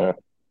 So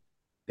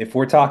if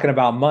we're talking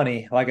about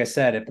money, like I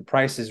said, if the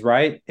price is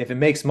right, if it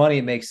makes money,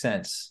 it makes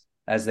sense,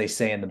 as they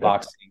say in the yeah,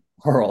 boxing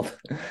world.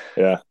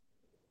 yeah.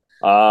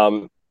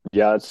 Um,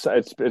 yeah,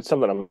 it's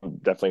something I'm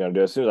definitely gonna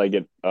do as soon as I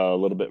get a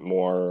little bit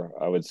more.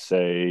 I would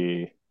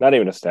say not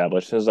even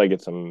established. As soon as I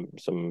get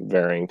some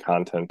varying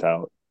content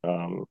out,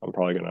 I'm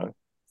probably gonna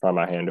try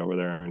my hand over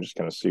there and just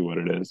kind of see what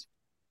it is.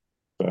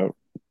 So,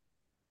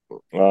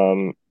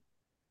 um,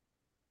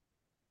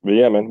 but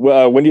yeah, man.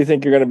 Well, when do you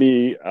think you're gonna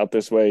be out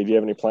this way? Do you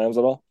have any plans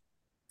at all?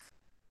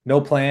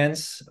 No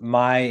plans.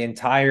 My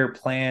entire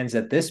plans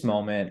at this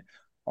moment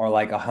are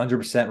like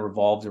 100%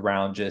 revolved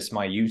around just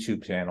my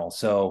YouTube channel.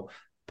 So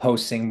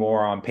posting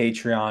more on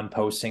Patreon,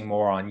 posting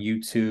more on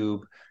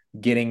YouTube,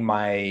 getting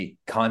my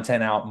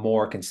content out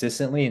more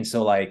consistently. And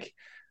so like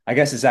I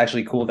guess it's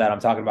actually cool that I'm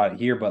talking about it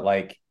here, but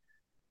like,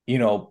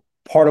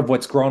 part of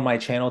what's grown my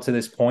channel to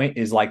this point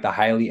is like the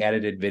highly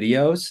edited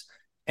videos.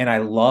 And I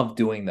love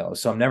doing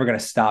those. So I'm never going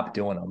to stop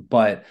doing them.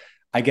 But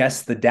I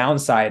guess the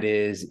downside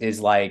is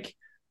like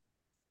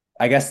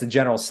I guess the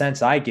general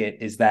sense I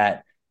get is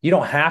that you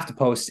don't have to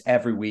post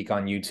every week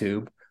on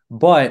YouTube,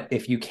 but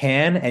if you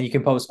can and you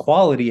can post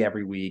quality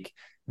every week,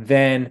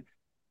 then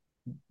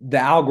the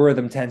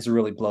algorithm tends to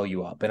really blow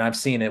you up. And I've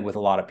seen it with a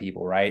lot of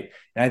people, right?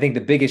 And I think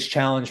the biggest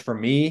challenge for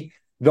me,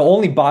 the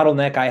only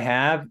bottleneck I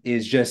have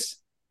is just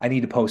I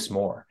need to post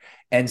more.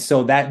 And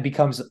so that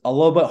becomes a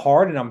little bit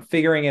hard and I'm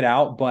figuring it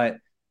out, but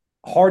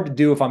hard to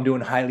do if I'm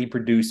doing highly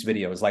produced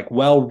videos, like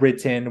well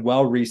written,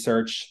 well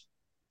researched,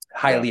 Yeah,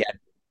 highly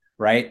edited,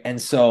 right?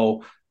 And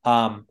so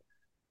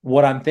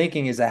what I'm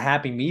thinking is a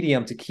happy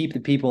medium to keep the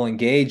people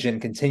engaged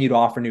and continue to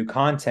offer new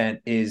content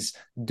is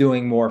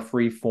doing more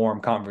free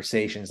form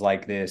conversations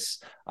like this.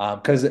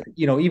 Because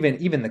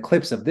even the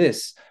clips of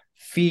this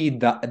feed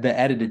the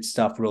edited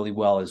stuff really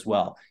well as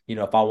well.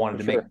 If I wanted for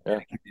to make a sure. Yeah,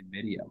 dedicated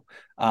video.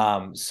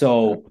 yeah,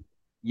 So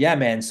yeah,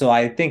 man. So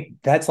I think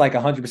that's like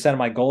 100% of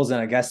my goals.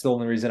 And I guess the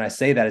only reason I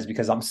say that is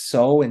because I'm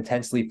so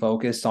intensely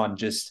focused on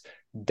just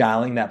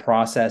dialing that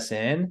process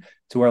in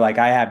to where like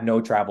I have no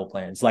travel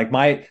plans. Like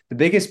the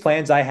biggest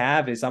plans I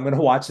have is I'm going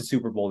to watch the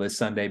Super Bowl this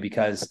Sunday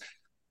because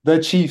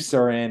the Chiefs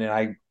are in and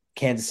I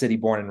Kansas City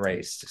born and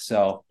raised.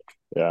 So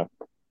yeah,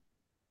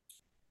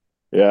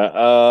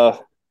 yeah.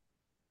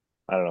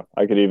 I don't know.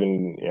 I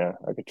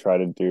could try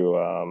to do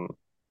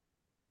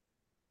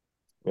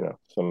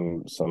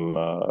some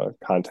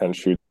content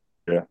shoot,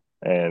 yeah,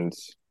 and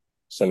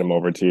send them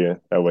over to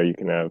you. That way you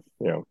can have,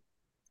 kind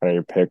of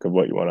your pick of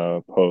what you want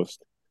to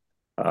post.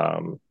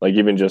 Like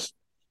even just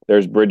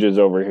there's bridges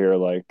over here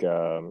like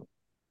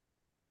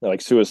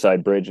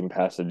Suicide Bridge in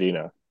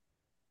Pasadena.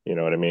 You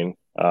know what I mean?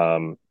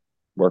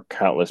 Where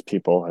countless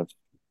people have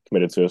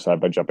committed suicide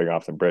by jumping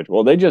off the bridge.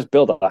 Well, they just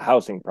built a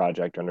housing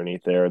project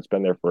underneath there. It's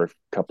been there for a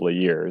couple of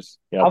years,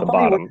 at how the funny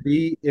would bottom. it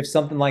be if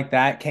something like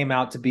that came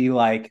out to be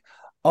like,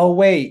 oh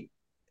wait,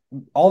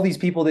 all these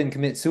people didn't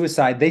commit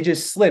suicide. They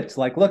just slipped.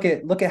 Like, look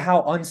at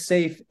how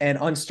unsafe and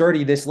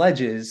unsturdy this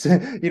ledge is. How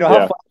Yeah,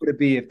 fun would it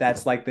be if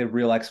that's like the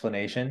real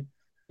explanation?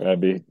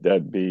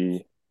 that'd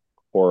be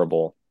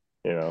horrible,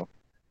 you know.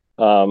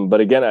 But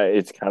again,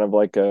 it's kind of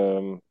like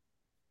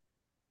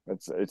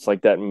it's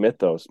like that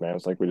mythos, man.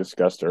 It's like we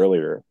discussed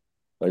earlier.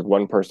 Like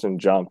one person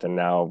jumped, and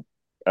now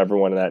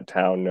everyone in that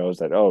town knows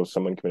that, oh,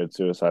 someone committed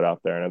suicide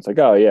out there, and it's like,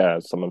 oh yeah,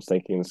 someone's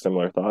thinking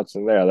similar thoughts,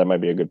 and yeah, that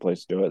might be a good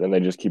place to do it. And they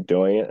just keep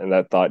doing it, and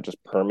that thought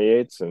just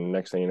permeates, and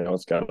next thing you know,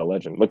 it's got a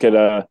legend. Look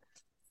at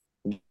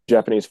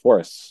Japanese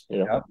forests, you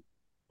know. Yep.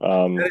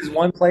 Um, That is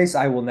one place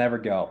I will never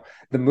go.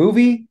 The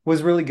movie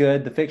was really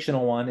good, the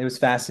fictional one. It was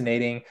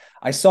fascinating.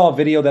 I saw a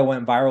video that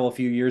went viral a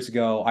few years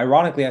ago.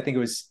 Ironically, I think it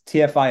was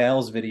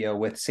TFIL's video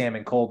with Sam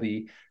and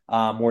Colby,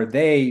 where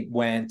they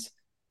went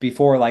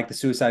before like the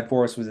Suicide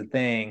Forest was a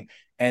thing,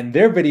 and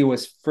their video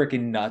was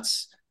freaking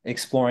nuts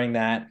exploring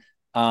that.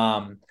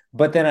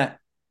 But then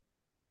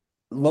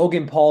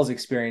Logan Paul's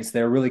experience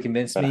there really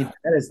convinced me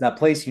that is that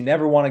place you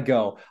never want to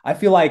go. I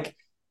feel like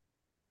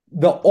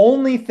the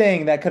only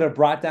thing that could have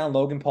brought down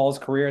Logan Paul's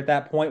career at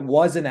that point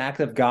was an act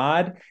of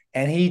God.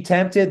 And he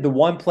tempted the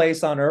one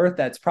place on earth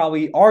that's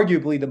probably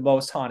arguably the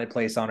most haunted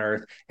place on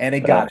earth. And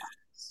it got,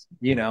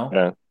 you know?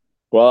 Yeah.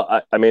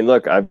 Well, I mean,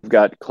 look, I've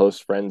got close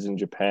friends in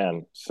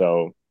Japan.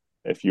 So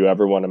if you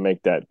ever want to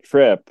make that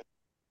trip,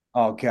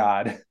 Oh,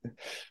 God. you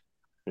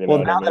know Well,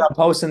 what now I that mean? I'm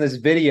posting this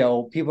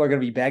video, people are going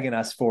to be begging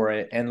us for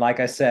it. And like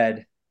I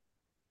said,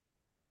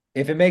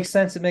 if it makes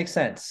sense, it makes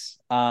sense.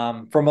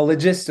 From a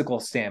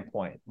logistical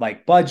standpoint,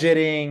 like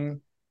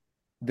budgeting,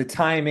 the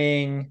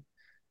timing,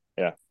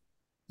 Yeah.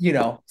 you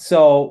know,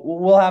 so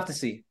we'll have to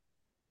see.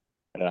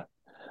 Yeah.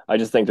 I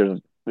just think there's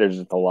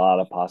just a lot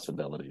of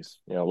possibilities,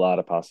 you know, a lot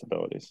of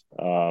possibilities.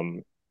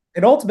 And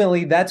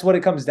ultimately, that's what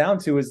it comes down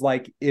to is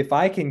like, if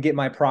I can get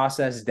my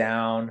process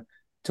down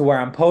to where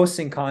I'm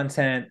posting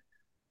content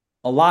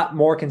a lot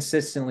more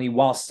consistently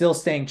while still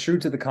staying true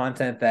to the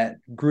content that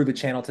grew the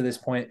channel to this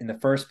point in the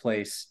first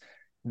place,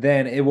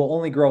 then it will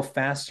only grow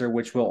faster,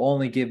 which will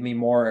only give me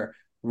more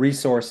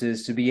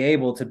resources to be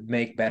able to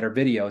make better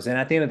videos. And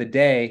at the end of the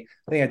day,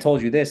 I think I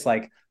told you this,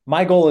 like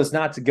my goal is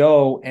not to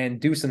go and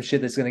do some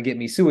shit that's going to get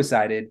me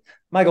suicided.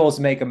 My goal is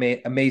to make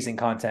amazing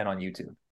content on YouTube.